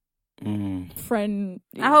friend.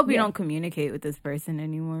 I hope you don't communicate with this person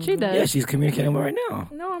anymore. She does. Yeah, she's communicating right now.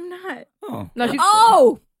 No, I'm not. Oh. No,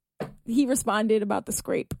 she's He responded about the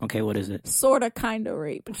scrape. Okay, what is it? Sorta, kinda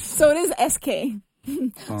rape. So it is SK.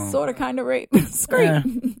 Sorta, kinda rape. Scrape.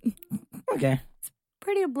 Yeah. Okay.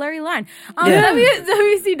 Pretty a blurry line. Yeah.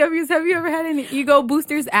 WCWs, have you ever had any ego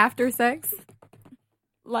boosters after sex?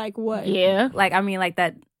 Like what? yeah. Like, I mean, like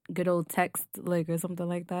that good old text, like, or something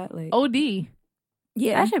like that. Like, OD.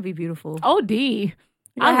 Yeah. that should be beautiful. OD. I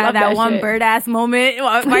love had that one shit. bird ass moment.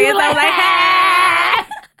 I was like,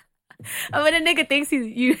 when a nigga thinks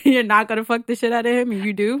you're not gonna fuck the shit out of him, and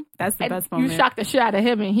you do. That's the And best moment. you shocked the shit out of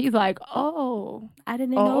him, and he's like, "Oh, I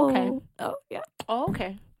didn't oh, know. okay. Oh yeah. Oh,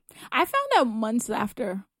 okay." I found out months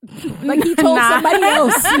after. Like he told somebody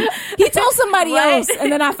else. He told somebody What? else,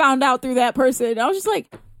 and then I found out through that person. I was just like,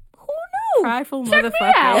 who knew? Prideful Check me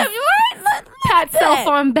motherfucker. out. Pat self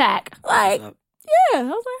on back. Like, What's up? yeah. I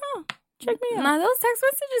was like, huh. Check me out. Nah, those text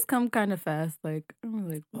messages come kind of fast. Like, I'm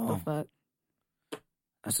like, what the fuck?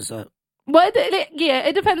 That's what's up. But yeah,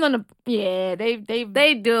 it depends on the. Yeah,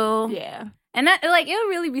 they do. Yeah. And that, like, it'll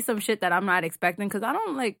really be some shit that I'm not expecting because I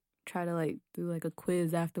don't, like, try to, like, do, like, a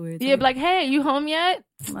quiz afterwards. Yeah, be like, hey, you home yet?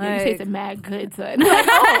 Like- You tasted mad good, son. Like,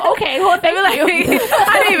 oh, okay. Well, thank you.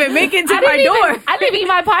 I didn't even make it to my door. I didn't eat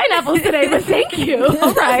my pineapples today, but thank you.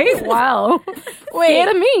 All right. Wow. Wait, Scared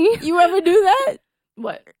of me. you ever do that?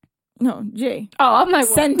 What? No, Jay. Oh, I'm like,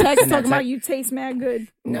 Send what? text Send that talking about text. you taste mad good.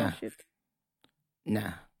 Nah. Oh, shit.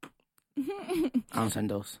 Nah. I don't send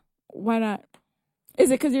those. Why not? Is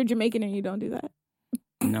it because you're Jamaican and you don't do that?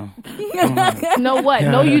 No. No, what?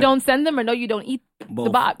 No, you don't send them, or no, you don't eat Both. the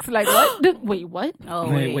box. Like, what? Wait, what? Oh,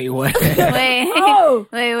 Wait, what? Wait. Oh,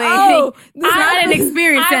 Wait. oh, It's not an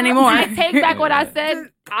experience anymore. I take back what I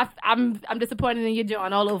said. I'm disappointed in your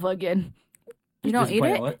John all over again. You don't eat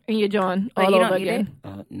Disappointed it? what? In your John Wait, all you over don't eat again.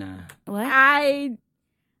 Nah. What? I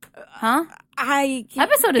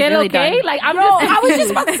Episode is Get really okay? done. Like, I'm Yo, just. I was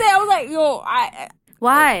just about to say, I was like,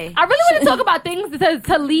 Why? I really want to talk about things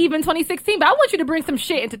to leave in 2016, but I want you to bring some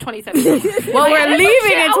shit into 2017. Well, Like, we're there's some leaving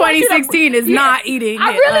shit in I want you to- 2016 is Yeah. not eating I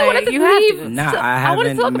it. really Like, wanted to you have leave. to. Nah, So, I I wanted to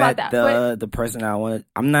haven't talk about met that, but- the person I wanted.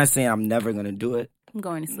 I'm not saying I'm never gonna do it. I'm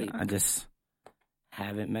going to sleep. I just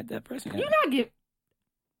haven't met that person yet. You're not get.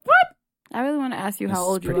 I really want to ask you how It's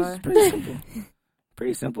old you are. Pretty simple.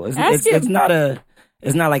 Pretty simple. Ask him.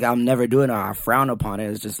 It's not like I'll never do it or I frown upon it.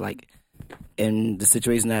 It's just like in the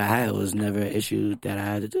situation that I had, it was never an issue that I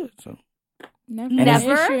had to do it. So Never?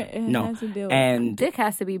 no, and Dick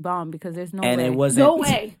has to be bomb because there's no and way. it wasn't No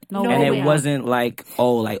way. No No and way. it wasn't like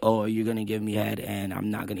oh you're gonna give me head and I'm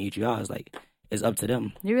not gonna eat you out. It's like it's up to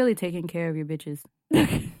them. You're really taking care of your bitches.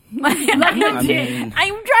 I mean,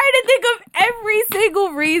 I'm trying to think of every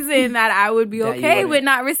single reason that I would be That you okay wouldn't. with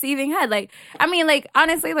not receiving head. Like, I mean, like,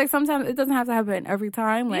 honestly, like, sometimes it doesn't have to happen every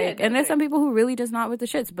time. Like, Yeah, and there's some people who really just not with the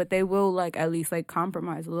shits, but they will, like, at least, like,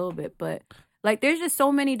 compromise a little bit. But, like, there's just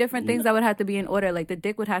so many different things that would have to be in order. Like, the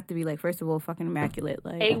dick would have to be, like, first of all, fucking immaculate.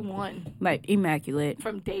 Like, A1 like, immaculate.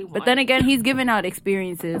 from day one. But then again, he's giving out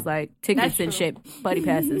experiences, like, tickets That's and true. shit, buddy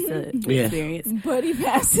passes to Yeah. experience. buddy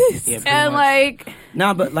passes. Yeah, pretty And, much. like,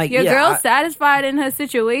 Nah, but like your yeah, girl's satisfied in her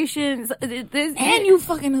situation. And you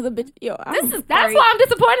fucking other bitch. Yo, This is That's great. why I'm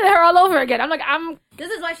disappointed in her all over again. I'm like, This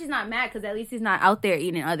is why she's not mad, because at least he's not out there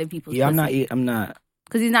eating other people's. yeah, I'm not.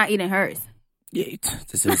 because he's not eating hers. Yeah,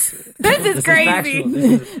 this is This is crazy. factual.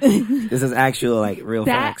 This is actual like real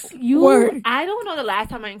that facts. you. Word. I don't know the last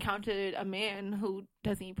time I encountered a man who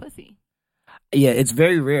doesn't eat pussy. Yeah, it's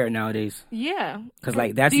very rare nowadays Yeah. because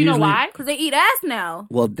like that's Do you know usually why? Because they eat ass now.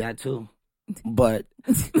 well that too, but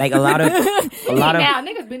like a lot of Now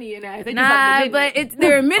niggas been eating ass. They just Nah, haven't but admitted it.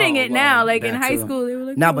 they're admitting Oh, it now. well, Like in that high too. school, they were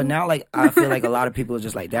like, nah, oh. but now like I feel like a lot of people are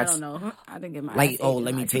just like I that's don't know. I think it might. like oh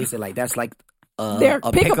let me taste it like that's like Their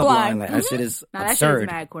a pickup pickup line. line like that shit is Nah, that shit is absurd.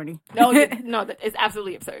 mad corny. No, it's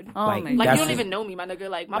absolutely absurd. Oh Like, my Like god. you that's don't just- even know me, my nigga.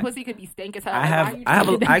 Like my pussy could be stank as hell. I Like, have why you I have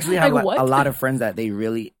doing I actually have Like, a what? lot of friends that they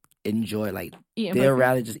really enjoy like Eating they'd pussy.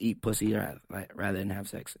 rather just eat pussy rather than have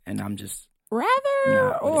sex, and I'm just rather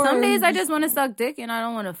Nah, or Some days I just want to suck dick and I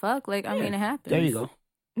don't want to fuck. Like, I mean, it happens. there you go.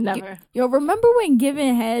 Never. Yo, remember when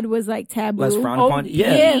giving head was like taboo? Less frowned upon.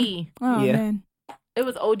 Yeah. Oh Yeah. man. It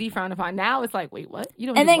was OD frowned upon. Now it's like, wait, what? You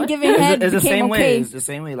don't. And do then what? giving head It's the became same okay. way. It's the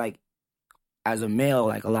same way. Like as a male,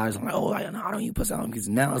 like a lot of like, oh, I don't you pussy out because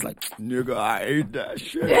now it's like, nigga, I ate that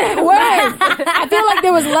shit. Word. I feel like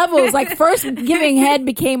there was levels. Like first giving head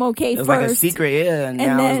became okay It was first. like a secret, yeah, and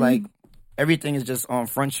now then- it's like everything is just on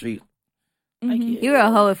Front Street. Like, yeah. You were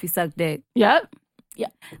a hoe if you suck dick. Yep.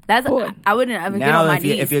 That's Boy. I wouldn't ever get Now on my if,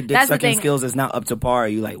 knees. if your dick That's the sucking thing. skills is not up to par,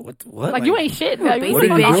 you like what? Like, you ain't shit. Like, Basically,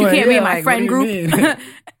 what are you bitch, you doing? can't be in Yeah, my like, friend what do you group. mean?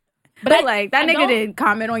 But like that I nigga don't- didn't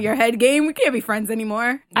comment on your head game. We can't be friends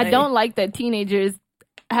anymore. I Like, don't like that teenagers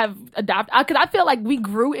have adopted, because I feel like we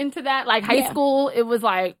grew into that. Like high school, it was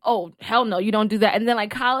like, oh hell no, you don't do that. And then like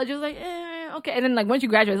college, it was like, okay. And then like once you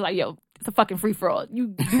graduate, it's like, yo, it's a fucking free for all. You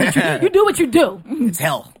do what you do. It's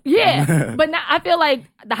hell. Yeah. But now I feel like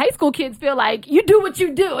the high school kids feel like you do what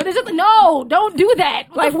you do, and it's just like, no, don't do that.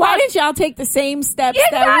 What Like the why fuck? didn't y'all take the same steps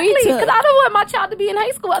that Exactly, we because took? I don't want my child to be in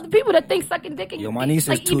high school with other people that think sucking dick and Yo, my niece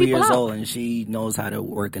like, is eat 2 people years out. old and she knows how to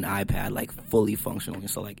work an iPad like fully functionally.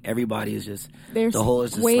 So like everybody is just They're the whole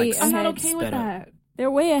is just way like I'm not ahead. okay with sped up. that.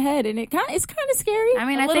 They're way ahead, and it's kind of scary. I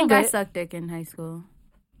mean, A I little think I bit. sucked dick in high school.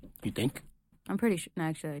 You think? I'm pretty sure. No,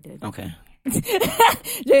 actually, I did. Okay.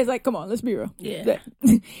 Jay's like, come on, let's be real. Yeah.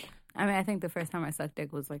 I mean, I think the first time I sucked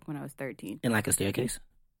dick was like when I was 13. In like a staircase?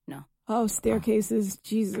 Oh, staircases,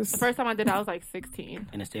 Jesus. The first time I did it, I was like 16.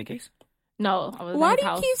 In a staircase? No, I was Why in do his you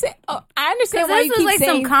house. keep saying? Oh, I understand Because why this you was keep like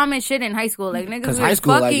saying. some common shit in high school. Like niggas Because was high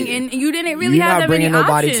school, fucking, like, and you didn't really you're have not that many bringing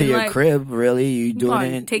nobody options. to your like, crib, really. You doing gonna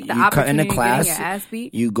it. take the you cutting the opportunity of class. getting your ass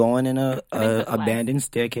beat. You going in a took class. abandoned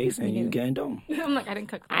staircase and you getting dome. I'm like, I didn't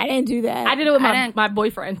cook. I didn't do that. I did it with I my, didn't- my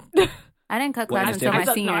boyfriend. I didn't cut What, class in until a my I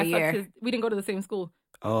sucked- senior no, I sucked year. his- we didn't go to the same school.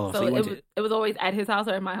 Oh, so So you went it was always at his house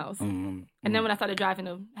or at my house. to... And then when I started driving,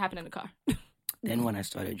 it happened in the car. Then when I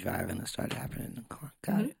started driving, it started happening in the car.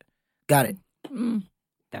 Got Mhm. it. Got it. Mm,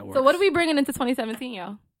 That works. So what are we bringing into 2017,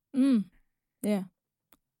 y'all? yeah.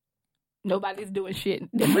 Nobody's doing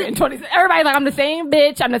shit different in 20. Everybody's like, I'm the same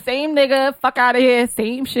bitch. I'm the same nigga. Fuck out of here.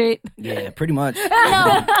 Same shit. Yeah, pretty much.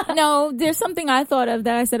 No, there's something I thought of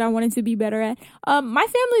that I said I wanted to be better at. My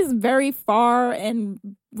family is very far and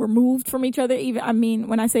removed from each other. Even I mean,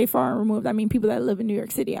 when I say far and removed, I mean people that live in New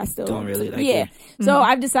York City. I still Don't really like yeah. you. So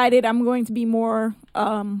I've decided I'm going to be more.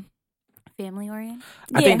 Family oriented.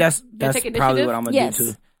 I think that's take probably initiative? what I'm gonna Yes.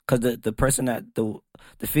 do too. Because the person that the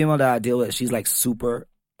female that I deal with, she's like super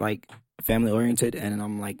like family oriented, and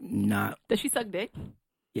I'm like not. Does she suck dick?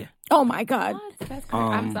 Oh my God! What? That's crazy.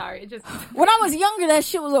 I'm sorry. It just When I was younger, that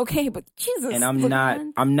shit was okay, but Jesus. And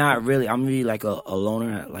I'm not really. I'm really like a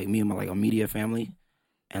loner. Like me and my like a media family,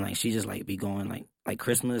 and like she just like be going like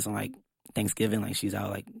Christmas and like Thanksgiving, like she's out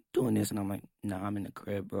like doing this, and I'm like, nah, I'm in the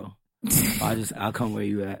crib, bro. I'll come where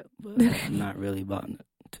you at, but I'm not really about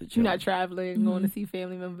to chill. you're not traveling, going to see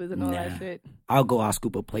family members and all Nah. that shit. I'll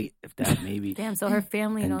scoop a plate if that maybe. Damn, so her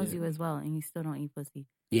family And, knows you as well, and you still don't eat pussy.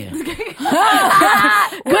 Yeah.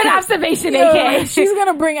 Good observation, Yo, AK. she's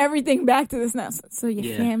gonna bring everything back to this now. So your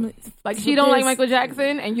Yeah. family, Like she don't like Michael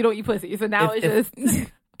Jackson, and you don't eat pussy. So now it's just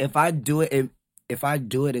If I do it, if I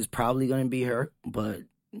do it, it's probably gonna be her, but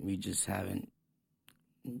we just haven't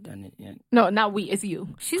done it yet. no, not we. It's you.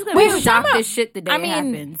 She's gonna Wait, be shocked time out. this shit the day I it mean,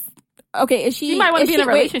 happens. Okay, is she? She might want is to be in a she-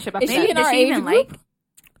 wait, relationship. I Is think. she in Does our she age even group? like?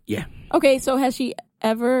 Yeah. Okay, so has she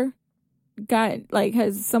ever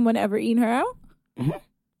has someone ever eaten her out? Mhm.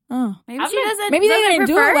 Oh, Maybe I've she been- doesn't. maybe they doesn't didn't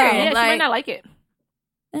do prefer it well. Yeah, she might Like, not like it.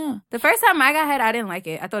 yeah. the first time I got head, I didn't like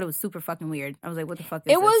it. I thought it was super fucking weird. I was like, what the fuck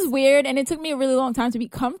is It was weird, and it took me a really long time to be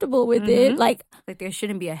comfortable with it. Like, like there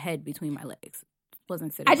shouldn't be a head between my legs.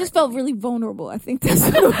 Wasn't sitting I just right felt with me. really vulnerable. I think that's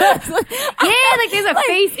what it was. Yeah, like there's a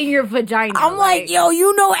face in your vagina. I'm like, yo,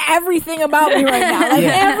 you know everything about me right now. Like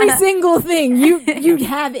every single thing. You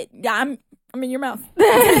have it. I'm in your mouth.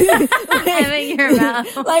 I'm in your mouth.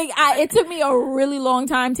 It took me a really long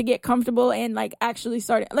time to get comfortable and like actually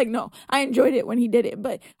started. Like, no, I enjoyed it when he did it,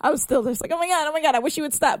 but I was still just like, oh my god, I wish you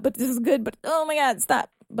would stop. But this is good. But oh my god, stop.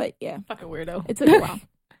 But yeah, Fucking weirdo. it took a while.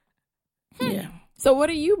 Yeah. So what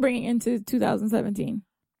are you bringing into 2017?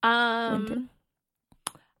 I'm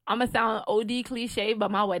gonna sound OD cliche,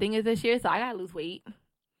 but my wedding is this year, so I gotta lose weight.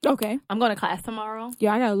 Okay, I'm going to class tomorrow.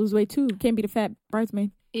 yeah, I gotta lose weight too. Can't be the fat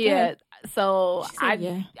bridesmaid. Yeah, so She said,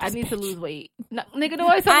 yeah. I need to lose weight. No, nigga, do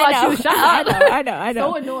always talk about you. Shut up. I know.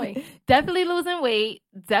 So annoying. Definitely losing weight.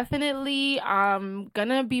 Definitely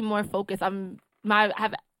gonna be more focused. I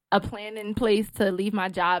have a plan in place to leave my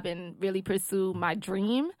job and really pursue my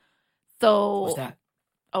dream. So What's that?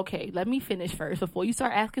 okay, let me finish first before you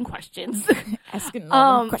start asking questions. Asking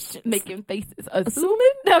all them questions. Making faces.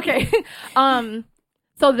 Assuming? Okay.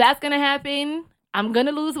 So that's gonna happen. I'm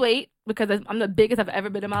gonna lose weight because I'm the biggest I've ever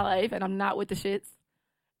been in my life, and I'm not with the shits.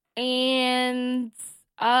 And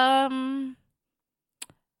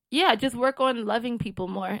yeah, just work on loving people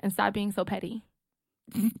more and stop being so petty.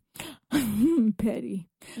 Petty.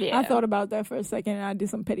 Yeah, I thought about that for a second, and I did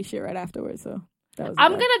some petty shit right afterwards. So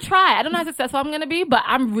I'm gonna try. I don't know how successful I'm gonna be, but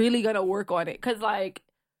I'm really gonna work on it because like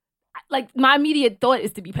my immediate thought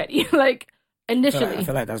is to be petty. Like initially, I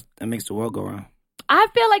feel like that makes the world go round. I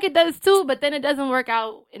feel like it does too, but then it doesn't work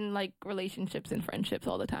out in like relationships and friendships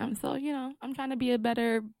all the time. So I'm trying to be a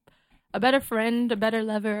better friend, a better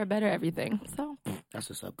lover, a better everything. So that's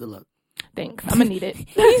what's up. Good luck. Thanks. I'm gonna need it.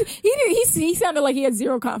 He sounded like he had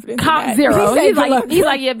zero confidence. Zero. He's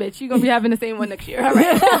like, yeah, bitch, you're gonna be having the same one next year. All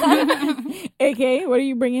right. AK, what are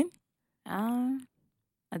you bringing? I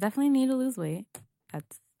definitely need to lose weight.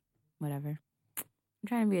 That's whatever. I'm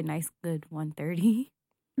trying to be a nice, good 130.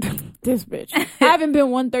 This bitch. I haven't been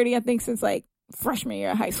 130, I think, since like freshman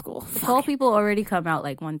year of high school. Tall people already come out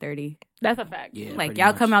like 130. That's a fact. Yeah, like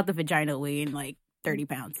y'all come out the vagina weighing like 30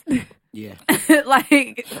 pounds. Yeah.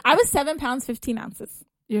 Like I was 7 pounds 15 ounces.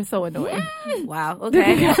 You're so annoying. Wow.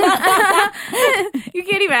 Okay. You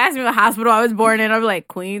can't even ask me what hospital I was born in. I'm like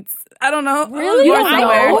Queens. I don't know. Really? I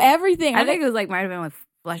know everything. I think it was like might have been with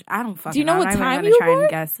Flush. I don't fucking. Do you know know. what I'm time not you even were gonna try born? and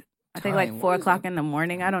guess. I think like 4 o'clock in the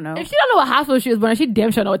morning. I don't know. If she don't know what hospital she was born, she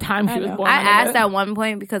damn sure know what time she was born. I asked at one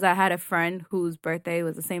point because I had a friend whose birthday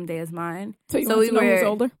was the same day as mine. So we were, who was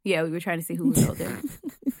older? Yeah, we were trying to see who was older.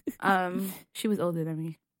 She was older than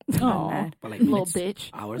me. Oh, but like little bitch.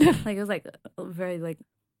 Hours. Like it was like very like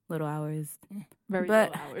little hours. Little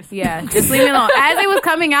hours. Yeah, just leave me alone. As it was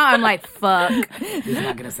coming out, I'm like, fuck. This is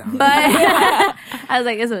not gonna sound. But I was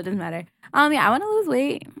like, it doesn't matter. Yeah, I want to lose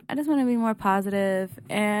weight. I just want to be more positive,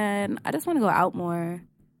 and I just want to go out more.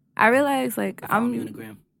 I realize like I'm. You in the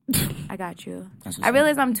gram. I got you. I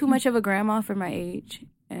realize I'm too much of a grandma for my age,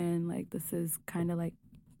 and like this is kind of like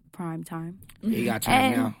prime time. Yeah, you got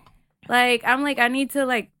time now. Like I'm like I need to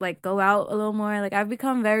like go out a little more. Like I've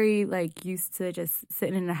become very like used to just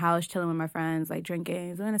sitting in the house chilling with my friends, like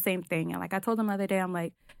drinking, doing the same thing. And like I told them the other day, I'm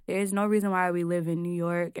like, there's no reason why we live in New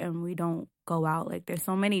York and we don't go out. Like there's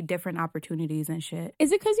so many different opportunities and shit.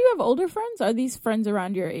 Is it because you have older friends? Are these friends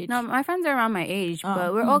around your age? No, my friends are around my age,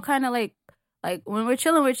 but we're all kind of like when we're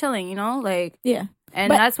chilling, you know, like yeah.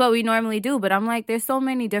 And that's what we normally do. But I'm like, there's so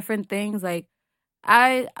many different things. Like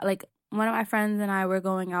one of my friends and I were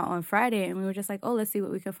going out on Friday and we were just like, oh, let's see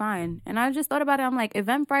what we can find. And I just thought about it. I'm like,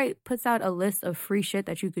 Eventbrite puts out a list of free shit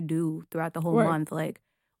that you could do throughout the whole month. Like,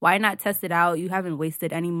 why not test it out? You haven't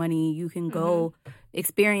wasted any money. You can go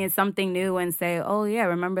experience something new and say, oh, yeah,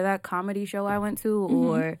 remember that comedy show I went to?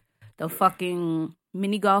 Or the fucking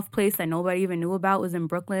mini golf place that nobody even knew about was in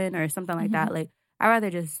Brooklyn or something like that. Like, I'd rather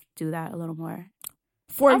just do that a little more.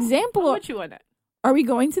 For example, what you on that? Are we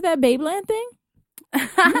going to that Babeland thing?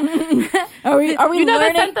 Are we you never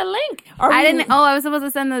learning? sent the link. I didn't. Oh, I was supposed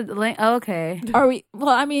to send the link. Oh, okay. Are we?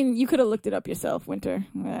 Well, I mean, you could have looked it up yourself, Winter.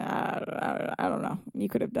 I don't know. You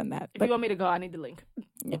could have done that. If you want me to go, I need the link.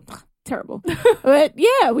 Yeah, terrible. But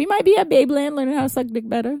yeah, we might be at Babeland learning how to suck dick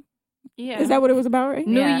better. Yeah. Is that what it was about, right?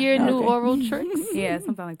 New year, new oral tricks. Yeah,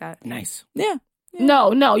 something like that. Nice. Yeah.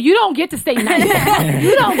 No, you don't get to say nice.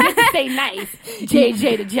 You don't get to say nice,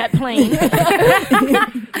 JJ the jet plane.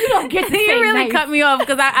 You don't get to say You really nice. cut me off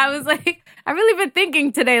because I was like, I really been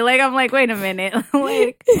thinking today. Like, I'm like, wait a minute.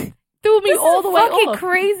 Like, threw me all the way fucking off.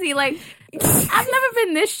 crazy. Like, I've never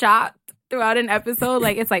been this shocked throughout an episode.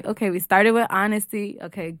 Like, it's like, okay, we started with honesty.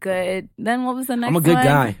 Okay, good. Then what was the next one? I'm a good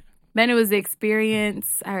guy. Then it was the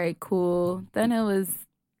experience. All right, cool. Then it was,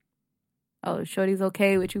 oh, shorty's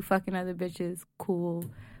okay with you fucking other bitches. Cool.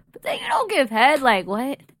 But then you don't give head. Like,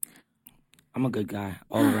 what? I'm a good guy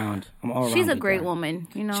all around. I'm all around. She's a good great guy. woman,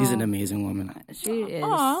 you know. She's an amazing woman. She is.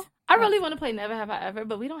 Aw. I really want to play Never Have I Ever,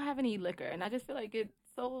 but we don't have any liquor, and I just feel like it's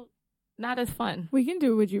so not as fun. We can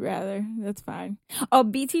do Would You Rather. That's fine. Oh,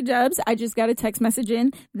 BT Dubs, I just got a text message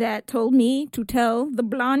in that told me to tell the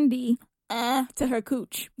blondie to her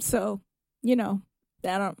cooch. So, you know,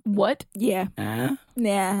 I don't. What? Yeah. Uh-huh.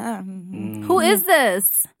 Yeah. Who is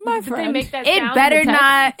this? My Did friend. they make that It sound better in the text?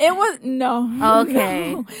 not. It was no.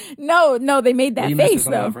 Okay. No, they made that You messed with face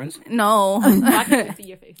some of my though. friends? No. I can't see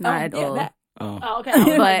your face. Not at yeah, all. that- Oh. Oh, okay. I was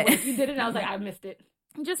like, But- wait, you did it, and I was like, I missed it.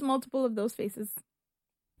 Just multiple of those faces.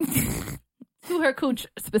 To her cooch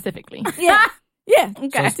specifically. Yeah. Yeah. So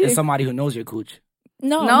Okay. it's somebody who knows your cooch.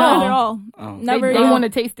 No, No. not at all. Oh. Never. They want to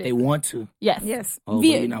taste it. They want to. Yes. Yes. Oh, but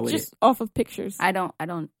Via, you're not with just off of pictures. I don't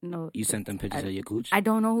know. You sent them pictures of your cooch? I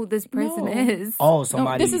don't know who this person No. is. Oh, No,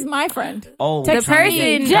 somebody. this is my friend. Oh, The trying to person-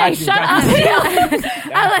 get- Jay, got shut you, up. got you.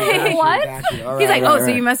 Got you, What? got you. All He's right, like, right, so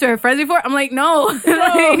right. you messed with her friends before? I'm like, no. Like,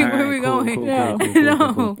 All where right, we cool, going? cool, No. cool, cool, cool,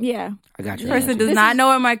 No. cool. Yeah. I got you. Person I got does you. not know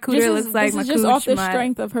what my cooter looks like. This My is just cooch off the might-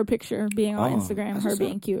 strength of her picture being on Oh, Instagram, that's her what's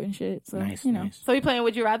being up. cute and shit. So, Nice, you know. nice. So we playing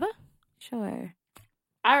Would You Rather? Sure.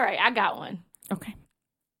 All right, I got one. Okay.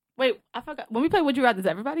 Wait, I forgot. When we play Would You Rather, does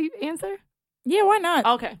everybody answer? Yeah, why not?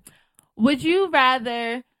 Okay. Would you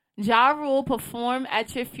rather Ja Rule perform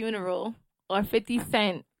at your funeral or 50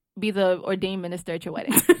 Cent be the ordained minister at your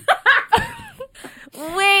wedding?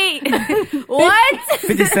 Wait. What?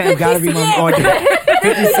 50 Cent gotta be my order.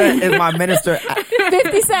 50 Cent is my minister.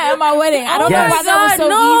 50 Cent at my wedding. I don't Yes. know why that was so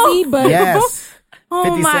No. easy, but Yes. Oh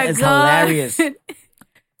 50 my Cent is God. hilarious.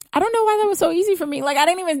 I don't know why that was so easy for me. Like, I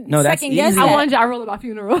didn't even No, that's second guess easy. I that. want Ja Rule at my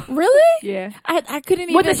funeral. Really? Yeah. I couldn't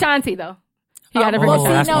even. With Ashanti, though. He got to bring well, Oh,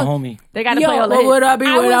 see, that's my no. homie. They got to Yo, play all the what hits. Would I be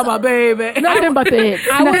I without was- my baby? Nothing but the hits.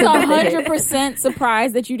 I was Nothing but the hits. 100%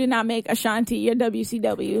 surprised that you did not make Ashanti your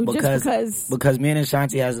WCW just Because me and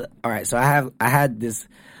Ashanti has all right. So I had this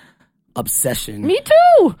obsession Me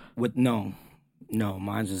too. with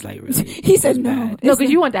mine's just like really. he said it's no. bad. No, because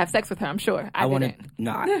you want to have sex with her, I'm sure. I want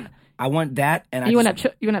didn't. I want that, and You I want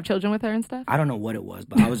just, to have children with her and stuff? I don't know what it was,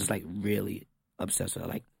 but I was just like really obsessed with her,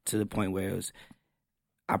 like to the point where it was.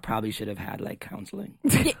 I probably should have had like counseling.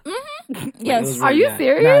 Like, it Yes. was Are really you bad.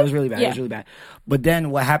 serious? No, it was really bad. It Yeah. was really bad. But then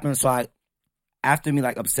what happened? So after me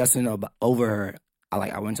like obsessing over her,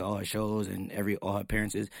 I went to all her shows and all her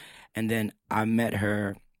appearances, and then I met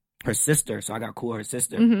her sister. So I got cool with her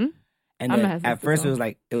sister. Mm-hmm. And I met then her at sister, first too.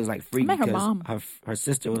 it was like freaky met her because mom. her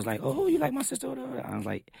sister was like, "Oh, you like my sister?" I was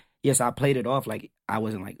like, "Yes." I played it off like I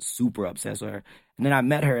wasn't like super obsessed with her. And then I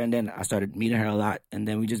met her, and then I started meeting her a lot, and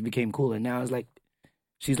then we just became cool. And now it's like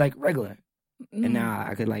she's like regular. Mm. And now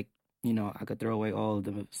I could like, I could throw away all of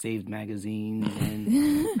the saved magazines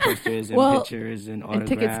and posters and Well, pictures and And autographs.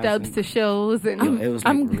 ticket stubs to shows. And Yo, it was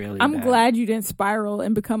like really I'm bad. glad you didn't spiral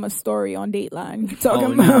and become a story on Dateline talking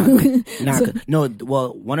Oh, about. Nah, So- no,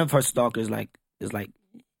 well, one of her stalkers is like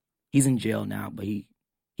he's in jail now, but he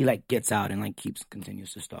like gets out and like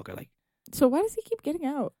continues to stalk her, like so why does he keep getting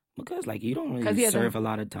out? because like you don't 'Cause really he has serve a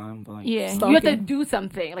lot of time, but like yeah, Stalking. you have to do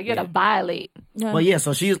something. Like you have to violate. Yeah. Well, yeah,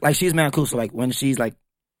 so she's mad cool. So like when she's like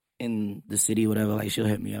in the city, whatever, like she'll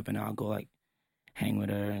hit me up and I'll go like hang with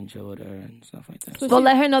her and chill with her and stuff like that. So Well,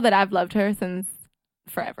 let her know that I've loved her since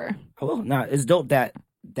forever. I will. Nah, it's dope that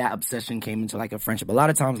obsession came into like a friendship. A lot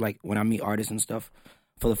of times, like when I meet artists and stuff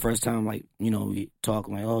for the first time, like we talk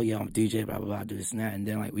like, oh yeah, I'm a DJ, blah blah blah, do this and that, and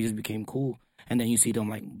then like we just became cool. And then you see them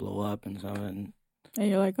like blow up and stuff, and and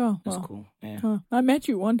you're like, oh, that's well, cool. Yeah. huh. I met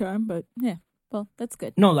you one time, but yeah, well, that's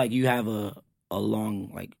good. No, like you have a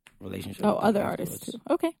long like relationship. Oh, with them other afterwards. artists too.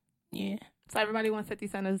 Okay. Yeah. So everybody wants 50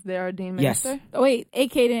 Cent as their ordained Yes. minister? Oh, wait,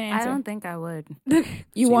 AK didn't I answer. don't think I would.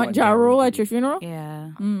 You So want Ja Rule at your funeral?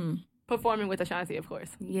 Yeah. Mm. Performing with Ashanti, of course.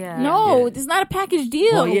 Yeah. No, Yeah. it's not a package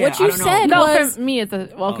deal. Well, yeah, what I you don't know. said No, was. for me, it's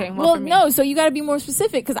a okay. Well, for me. no, so you got to be more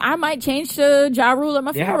specific because I might change to Ja Rule at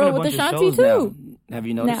my They're having a funeral with bunch of Ashanti shows too. now. Have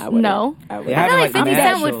you noticed? Nah, I wouldn't. No. I They wouldn't. I have feel like like 50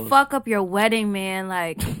 mad Cent would shows. fuck up your wedding, man.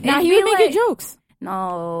 Like, Nah, it'd he be would make like- good jokes.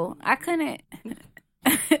 No, I couldn't.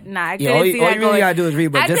 Nah, I couldn't Yeah, all see you that really going. gotta do is read,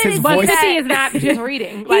 but I just his couldn't But see voice. 50 that. is not just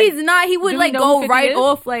reading. Like, He's not. He would do we like know go who 50 right is?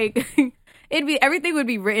 off. Like it'd be everything would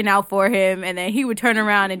be written out for him, and then he would turn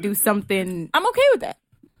around and do something. I'm okay with that.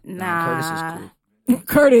 Nah, Curtis is cool.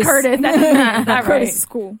 Curtis. that's not Curtis right. is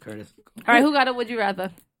cool. Curtis. All right, who got it? Would you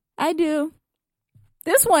rather? I do.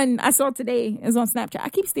 This one I saw today is on Snapchat. I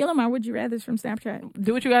keep stealing my would you rather's from Snapchat,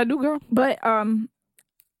 Do what you gotta do, girl. but nah,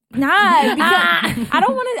 because I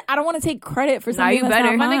don't want to take credit for Nah, something you that's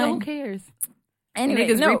better. not My nigga, mine. who cares? Anyway,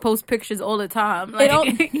 niggas no, repost pictures all the time, it like,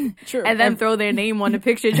 don't, true. and then throw their name on the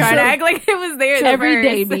picture, trying to act like it was theirs Every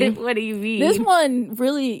day, first. B. What do you mean? This one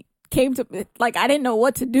really came to like I didn't know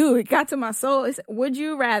what to do. It got to my soul. It's, would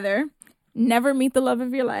you rather never meet the love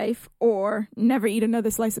of your life or never eat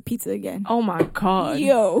another slice of pizza again? Oh my god.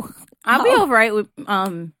 Yo, I'll be alright with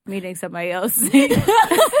meeting somebody else. I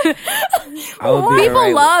would be People alright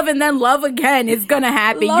with- love and then love again. It's gonna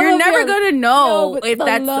happen. Love You're of never your- gonna No, know but if the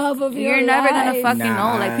that's love of your you're never gonna life. fucking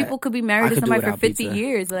Nah, know. Like people could be I married to could do somebody for without 50 pizza.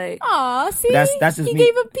 years. Like aw, see, That's just he me.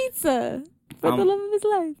 gave up pizza for the love of his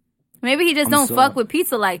life. maybe he just I'm don't so- fuck with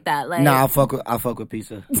pizza like that. Like Nah, I fuck with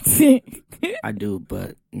pizza. I do,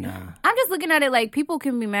 but nah. I'm just looking at it like people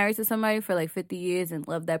can be married to somebody for like 50 years and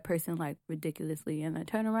love that person like ridiculously, and then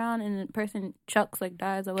turn around and the person chucks like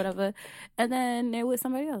dies or whatever, and then they're with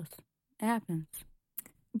somebody else. It happens.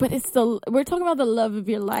 But we're talking about the love of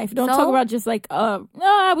your life. Don't talk about just like, no,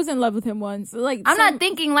 I was in love with him once. Like, I'm not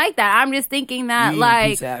thinking like that. I'm just thinking that, you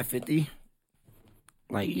like, pizza at 50.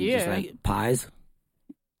 Like, you just like pies.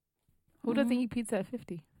 Who doesn't eat pizza at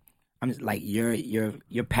 50? I'm just like your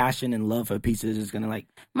passion and love for pizza is just gonna like.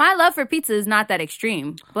 My love for pizza is not that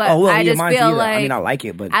extreme, but I yeah, just mine's feel either. like I mean, I like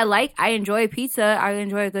it, but I enjoy pizza. I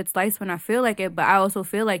enjoy a good slice when I feel like it, but I also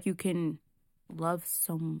feel like you can love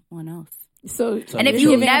someone else. So and if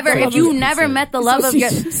you never met the love of your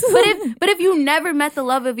but if you never met the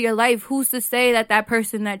love of your life, who's to say that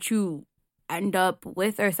person that you end up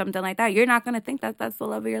with or something like that, you're not gonna think that that's the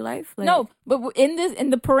love of your life? Like, no, but in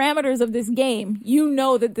the parameters of this game, you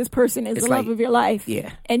know that this person is the love of your life.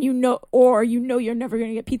 Yeah, and you know you're never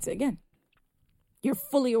gonna get pizza again. You're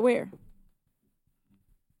fully aware.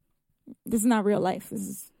 This is not real life. This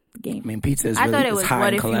is the game. I mean, pizza is really, I thought it was high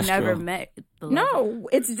what in if you never cholesterol. met the love? No,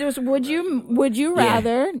 it's just would you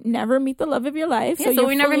rather never meet the love of your life? Yeah, so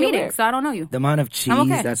we never meet it, so I don't know you. The amount of cheese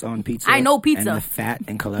that's on pizza. I know pizza. And the fat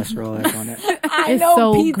and cholesterol that's on it. I know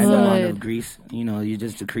so pizza. good. And the amount of grease. You know, you're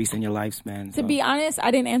just decreasing your lifespan. To be honest,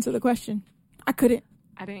 I didn't answer the question. I couldn't.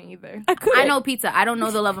 I didn't either. I know pizza. I don't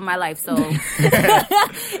know the love of my life, so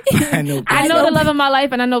I know the love of my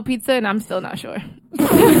life, and I know pizza, and I'm still not sure.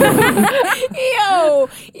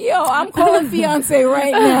 yo, I'm calling fiance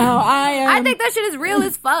right now. I think that shit is real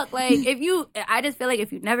as fuck. Like, I just feel like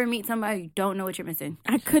if you never meet somebody, you don't know what you're missing.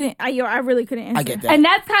 I really couldn't answer. I get that. And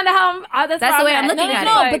that's kind of how that's the way I'm looking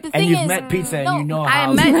at it. But the thing and you've is, met pizza, and you know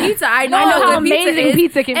how I met pizza. I know how how good amazing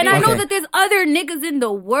pizza can be. and I know Okay. that there's other niggas in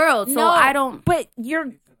the world, so I don't. But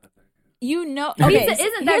okay, Pizza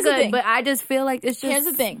isn't that here's the good, thing. but I just feel like it's just. Here's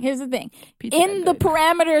the thing. Pizza In the good.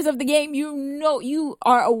 parameters of the game, you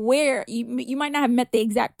are aware. You might not have met the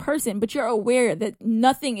exact person, but you're aware that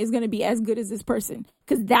nothing is going to be as good as this person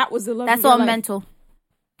because that was the love. That's of your all life. mental.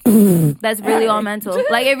 That's really all mental.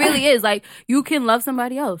 Like, it really is. Like, you can love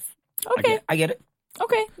somebody else. Okay, I get it.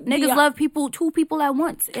 okay. Niggas love two people at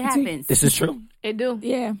once. It happens. This is true. It do.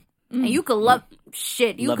 Yeah, And you could love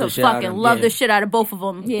shit. You Love the could shit out of fucking them, love yeah. the shit out of both of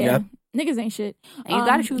them. yeah. Yep. Niggas ain't shit. And you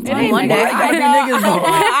gotta choose it ain't one niggas. day.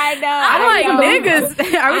 I know. I'm like, niggas.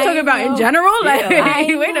 Are we talking about in general? Like,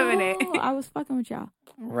 wait a minute. I was fucking with y'all.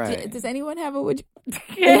 Right. Does anyone have a would you?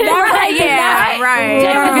 Right, yeah, right.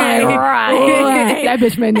 That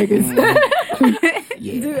bitch made niggas.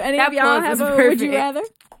 Yeah. Do any That of y'all pause have was a would you perfect. rather?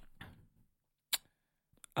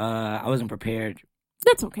 I wasn't prepared.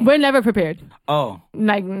 That's okay. We're never prepared. Oh,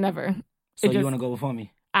 Like, never. so It you just- want to go before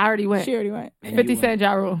me? I already went. She already went. And 50 you Cent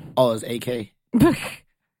Ja Rule. Oh, it's AK.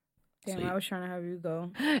 Damn, I was trying to have you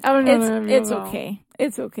go. I don't know. It's okay.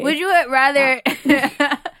 It's okay. Would you rather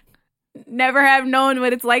never have known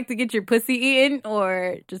what it's like to get your pussy eaten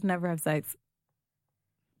or just never have sex?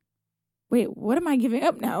 Wait, what am I giving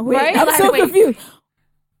up now? Wait, Right? I'm Like, so wait. confused.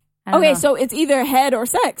 I don't Okay, know. so it's either head or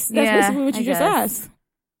sex. That's Yeah, basically what you I just guess. asked.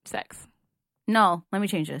 Sex. No, let me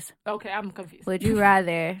change this. Okay, I'm confused. Would you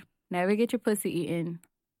rather never get your pussy eaten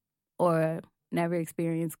or never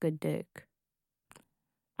experience good dick?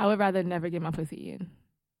 I would rather never get my pussy eaten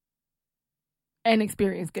and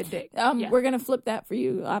experience good dick. Yeah. We're gonna flip that for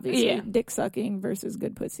you, obviously. Yeah. Dick sucking versus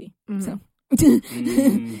good pussy. Mhm. So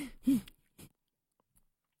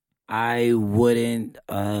I wouldn't.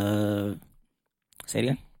 Say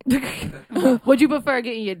it again. Would you prefer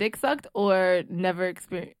getting your dick sucked or never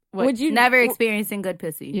experience? would you Never experiencing good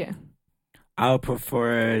pussy. Yeah. I would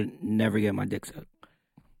prefer never get my dick sucked.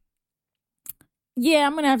 Yeah,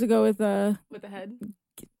 I'm gonna have to go with With the head?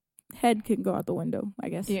 head can go out the window, I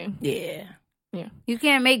guess. Yeah. Yeah. You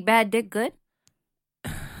can't make bad dick good?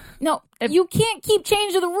 No, you can't keep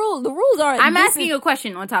changing the rules. The rules are. I'm asking you a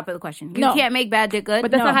question on top of the question. You No. can't make bad dick good?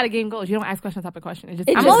 But that's No. not how the game goes. You don't ask questions on top of question. It just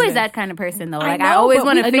It I'm just always is. that kind of person, though. I Like, know, I always but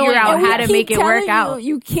want to we- figure out and we how to keep make it work telling out.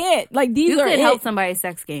 You can't. Like, these You are could help somebody's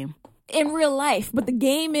sex game. in real life, but the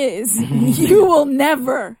game is you will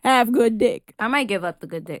never have good dick. I might give up the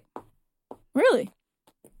good dick. Really?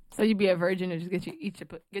 So you'd be a virgin and just get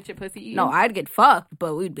your pussy eaten? No, I'd get fucked,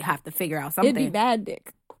 but we'd have to figure out something It'd be bad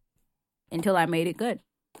dick. until I made it good.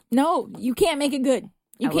 No, you can't make it good.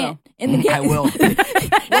 You I can't. In the game. I will. What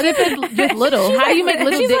if it's just little? How do you make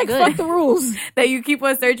little She's dick like, good? fuck the rules. That you keep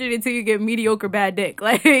on searching until you get mediocre bad dick.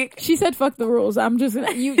 Like, She said, fuck the rules. I'm just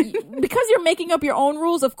gonna, you because you're making up your own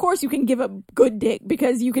rules. Of course, you can give up good dick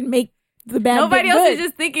because you can make The bad Nobody dick else good. is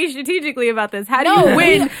just thinking strategically about this. How do you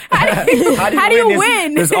win? How do you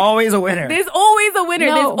win? There's always a winner. There's always a winner.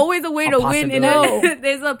 No. There's always a way to win. And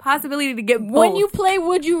there's a possibility to get both. When you play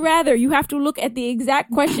Would You Rather, you have to look at the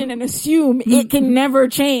exact question and assume it can never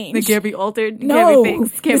change. It can't be altered. No. Can't be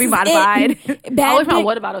fixed. Can't be This is modified. it. I always Bad my dick,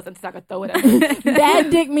 what about us until I could throw it at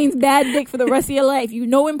bad dick means bad dick for the rest of your life. You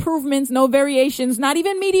no improvements, no variations, not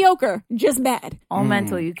even mediocre, just bad. All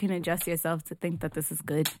mental. You can adjust yourself to think that this is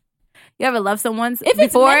good. You ever love someone If it's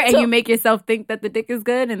before and mental- you make yourself think that the dick is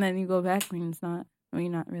good, and then you go back when it's not, when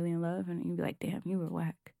you're not really in love, and you be like, "Damn, you were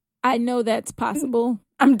whack." I know that's possible.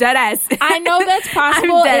 I'm dead ass. I know that's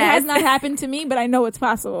possible. I'm dead It has ass. not happened to me, but I know it's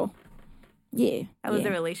possible. Yeah. That was yeah.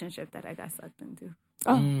 a relationship that I got sucked into.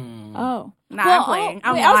 Oh. Nah, Well, I'm playing.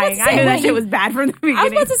 I'm wait, I was about lying. to I say, knew that wait, shit was bad from the beginning. I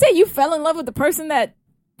was about to say you fell in love with the person that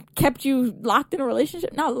kept you locked in a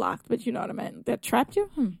relationship. Not locked, but you know what I meant. That trapped you.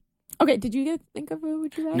 Okay, did you think of a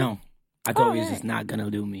Would You Rather? No. I thought he was Alright. just not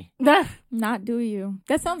gonna do me. Not do you.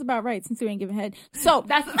 That sounds about right since you ain't giving head. So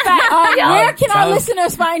That's a fact. where can our that was-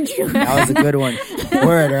 listeners find you? That was a good one.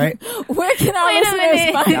 Word, right? Where can our Wait a listeners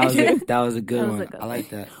minute. find That was you? that was a good That was one. a good I like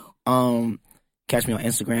that. Catch me on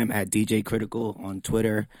Instagram at DJ Critical, on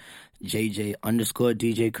Twitter,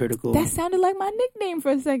 JJ_DJ Critical. That sounded like my nickname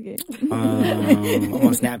for a second. I'm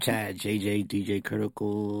on Snapchat, JJ DJ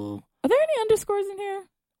Critical. Are there any underscores in here?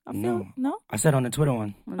 No? I said on the Twitter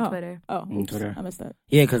one. on Twitter. Oh, On oops, Twitter. I messed up.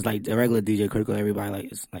 Yeah, because like the regular DJ Critical, everybody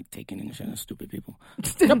like is like taking in the shit. Stupid people. But,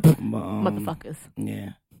 Motherfuckers. Yeah.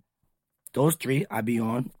 Those three I be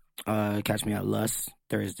on. Catch me at Lust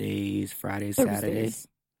Thursdays, Fridays, Saturdays.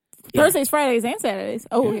 Yeah. Thursdays, Fridays, and Saturdays.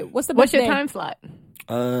 Oh, Yeah. what's the What's best your day? time slot?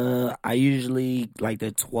 I usually like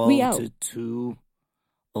the 12 We out. to 2,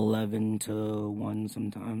 11 to 1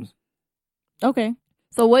 sometimes. Okay.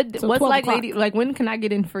 So what's 12 like, o'clock. lady? Like, when can I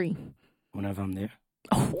get in free? Whenever I'm there.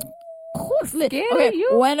 Scared Okay, of you?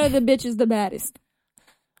 When are the bitches the baddest?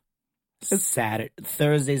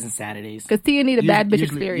 Thursdays and Saturdays. Because Tia need a bad bitch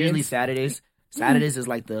Usually experience. Saturdays. Saturdays is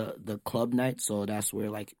like the club night, so that's where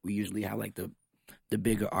like we usually have like the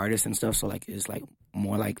bigger artists and stuff. So like it's like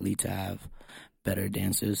more likely to have better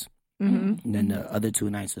dancers. Mm-hmm. And then the other 2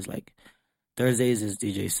 nights is like Thursdays is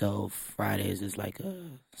DJ Self, Fridays is like a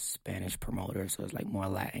Spanish promoter, so it's like more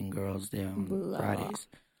Latin girls there on Fridays.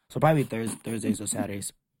 So probably Thursdays or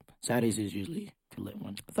Saturdays. Saturdays is usually the lit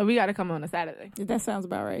one. So we got to come on a Saturday. That sounds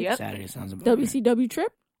about right. Yep. Saturday sounds about right. WCW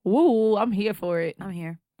trip? Ooh, I'm here for it. I'm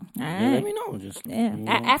here. All Yeah, let right. me know. Just Yeah. you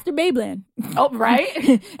know. After Beyblade. Oh,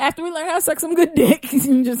 right? After we learn how to suck some good dick.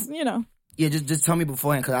 Just, Yeah, just tell me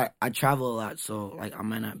beforehand because I travel a lot, so like I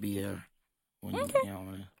might not be here. When, Okay. You know,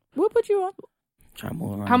 we'll put you on. try to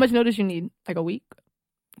move around. How much notice you need? Like a week?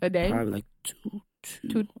 A day? Probably like two.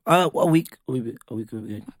 A week. A week would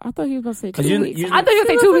be good. I thought he was about to say 2 Usually- weeks. usually- I thought you were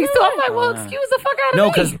going to say 2 weeks, too. I'm like, well, Nah. excuse the fuck out of No,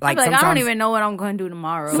 me. because like I'm like, sometimes I don't even know what I'm going to do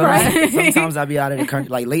tomorrow. sometimes I'll be out of the country.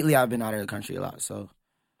 Like lately, I've been out of the country a lot. So,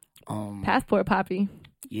 Passport Poppy.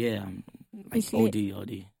 yeah, like It's lit.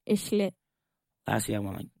 OD. It's lit. Last year I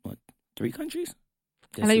went like 3 countries.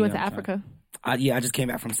 I know you went to Africa. Yeah, I just came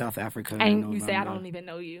back from South Africa. And you say, I don't even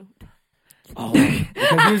know you. Oh, because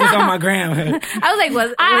you was just on my gram. I was like,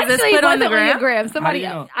 was I this actually put on wasn't the on your gram? gram. Somebody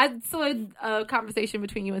How do you know? I saw a conversation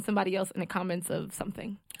between you and somebody else in the comments of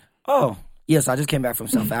something. Oh, yes, I just came back from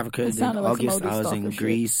South Africa. That Then sounded like some August, OD I was in stalker shit.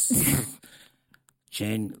 Greece.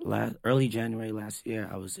 Early January last year,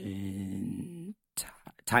 I was in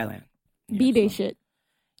Thailand. Yeah, B-Day so- shit.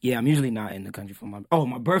 Yeah, I'm usually not in the country for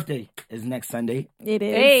my birthday is next Sunday. It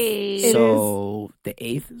is. Hey. It is. So the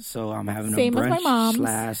 8th. So I'm having Same a as my mom's.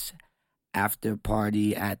 brunch / after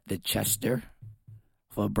party at the Chester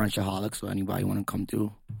for a brunchaholic. So anybody want to come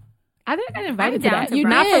through? I think I invited I'm to down that. to You're brunch.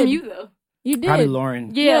 not did. from you, though. You did. Probably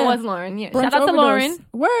Lauren. Yeah, Yeah. it was Lauren. Yeah. Brunch Shout out to overdose. Lauren.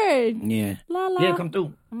 Word. Yeah. La la. Yeah, come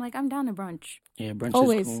through. I'm like, I'm down to brunch. Yeah, brunch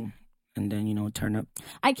Always. is cool. And then, turn up.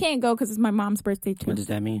 I can't go because it's my mom's birthday too. What does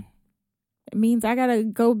that mean? It means I gotta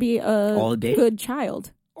go be a All day? good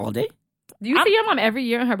child. All day? Do you see your mom every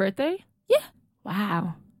year on her birthday? Yeah.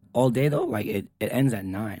 Wow. All day, though? Like, it ends at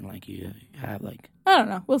 9. Like, you have, like... I don't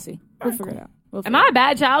know. We'll see. We'll Alright, figure it cool. out. We'll Am figure I it a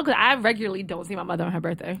bad child? Because I regularly don't see my mother on her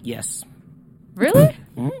birthday. Yes. Really?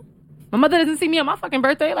 Mhm. My mother doesn't see me on my fucking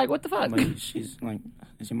birthday. Like, what the fuck? Like, she's, like...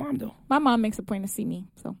 It's your mom, though. out. My mom makes a point to see me.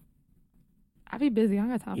 So I be busy. I don't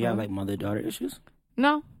got time You for have, it. like, mother-daughter issues?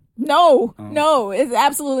 No. no, it's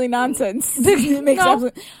absolutely nonsense. It makes No.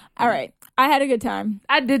 absolute. All right, I had a good time.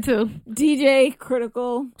 I did too. DJ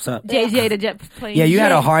Critical. What's up? JJ the Jet plane. Yeah, you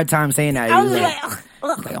had a hard time saying that. I You was was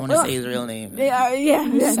like, like, I want to say his real name.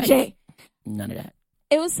 yeah, Jay. None of that.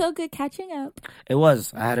 It was so good catching up. It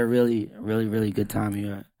was. I had a really, really, really good time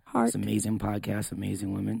here. Heart. It's amazing podcast,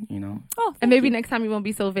 amazing women, you know. Oh, And maybe next time you won't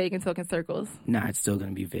be so vague and talk in circles. Nah, it's still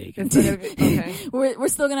gonna be vague. Okay. we're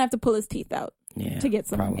still gonna have to pull his teeth out to get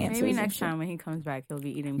some answers. Maybe next time when he comes back, he'll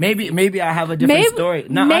be eating. Maybe I have a different story.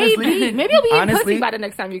 No, honestly, maybe you'll be eating honestly, pussy by the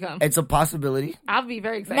next time you come. it's a possibility. I'll be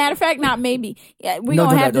very excited. Matter of fact, not maybe. Yeah, we No,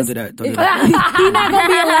 gonna don't have do this. that. Don't do that. He's not gonna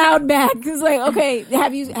be allowed back. It's like, okay,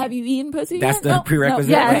 have you eaten pussy? That's yet? the No, prerequisite.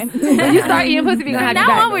 No, Yes. When you start eating pussy, we're gonna have you Now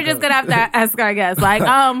back. on, we're just gonna have to ask our guests, like,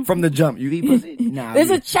 From the jump, you eat pussy? Nah, There's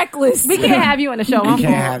a checklist. We can't have you on the show. you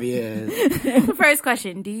can't have you. first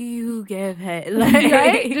question: do you give head?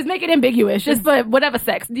 Right? Just make it ambiguous. Just for whatever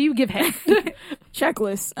sex. Do you give head?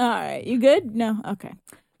 checklist. All right, you good? No, okay.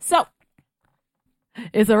 So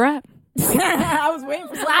It's a wrap. I was waiting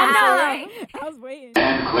for. I know, right? I was waiting.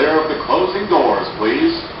 And clear of the closing doors,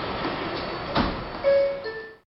 please.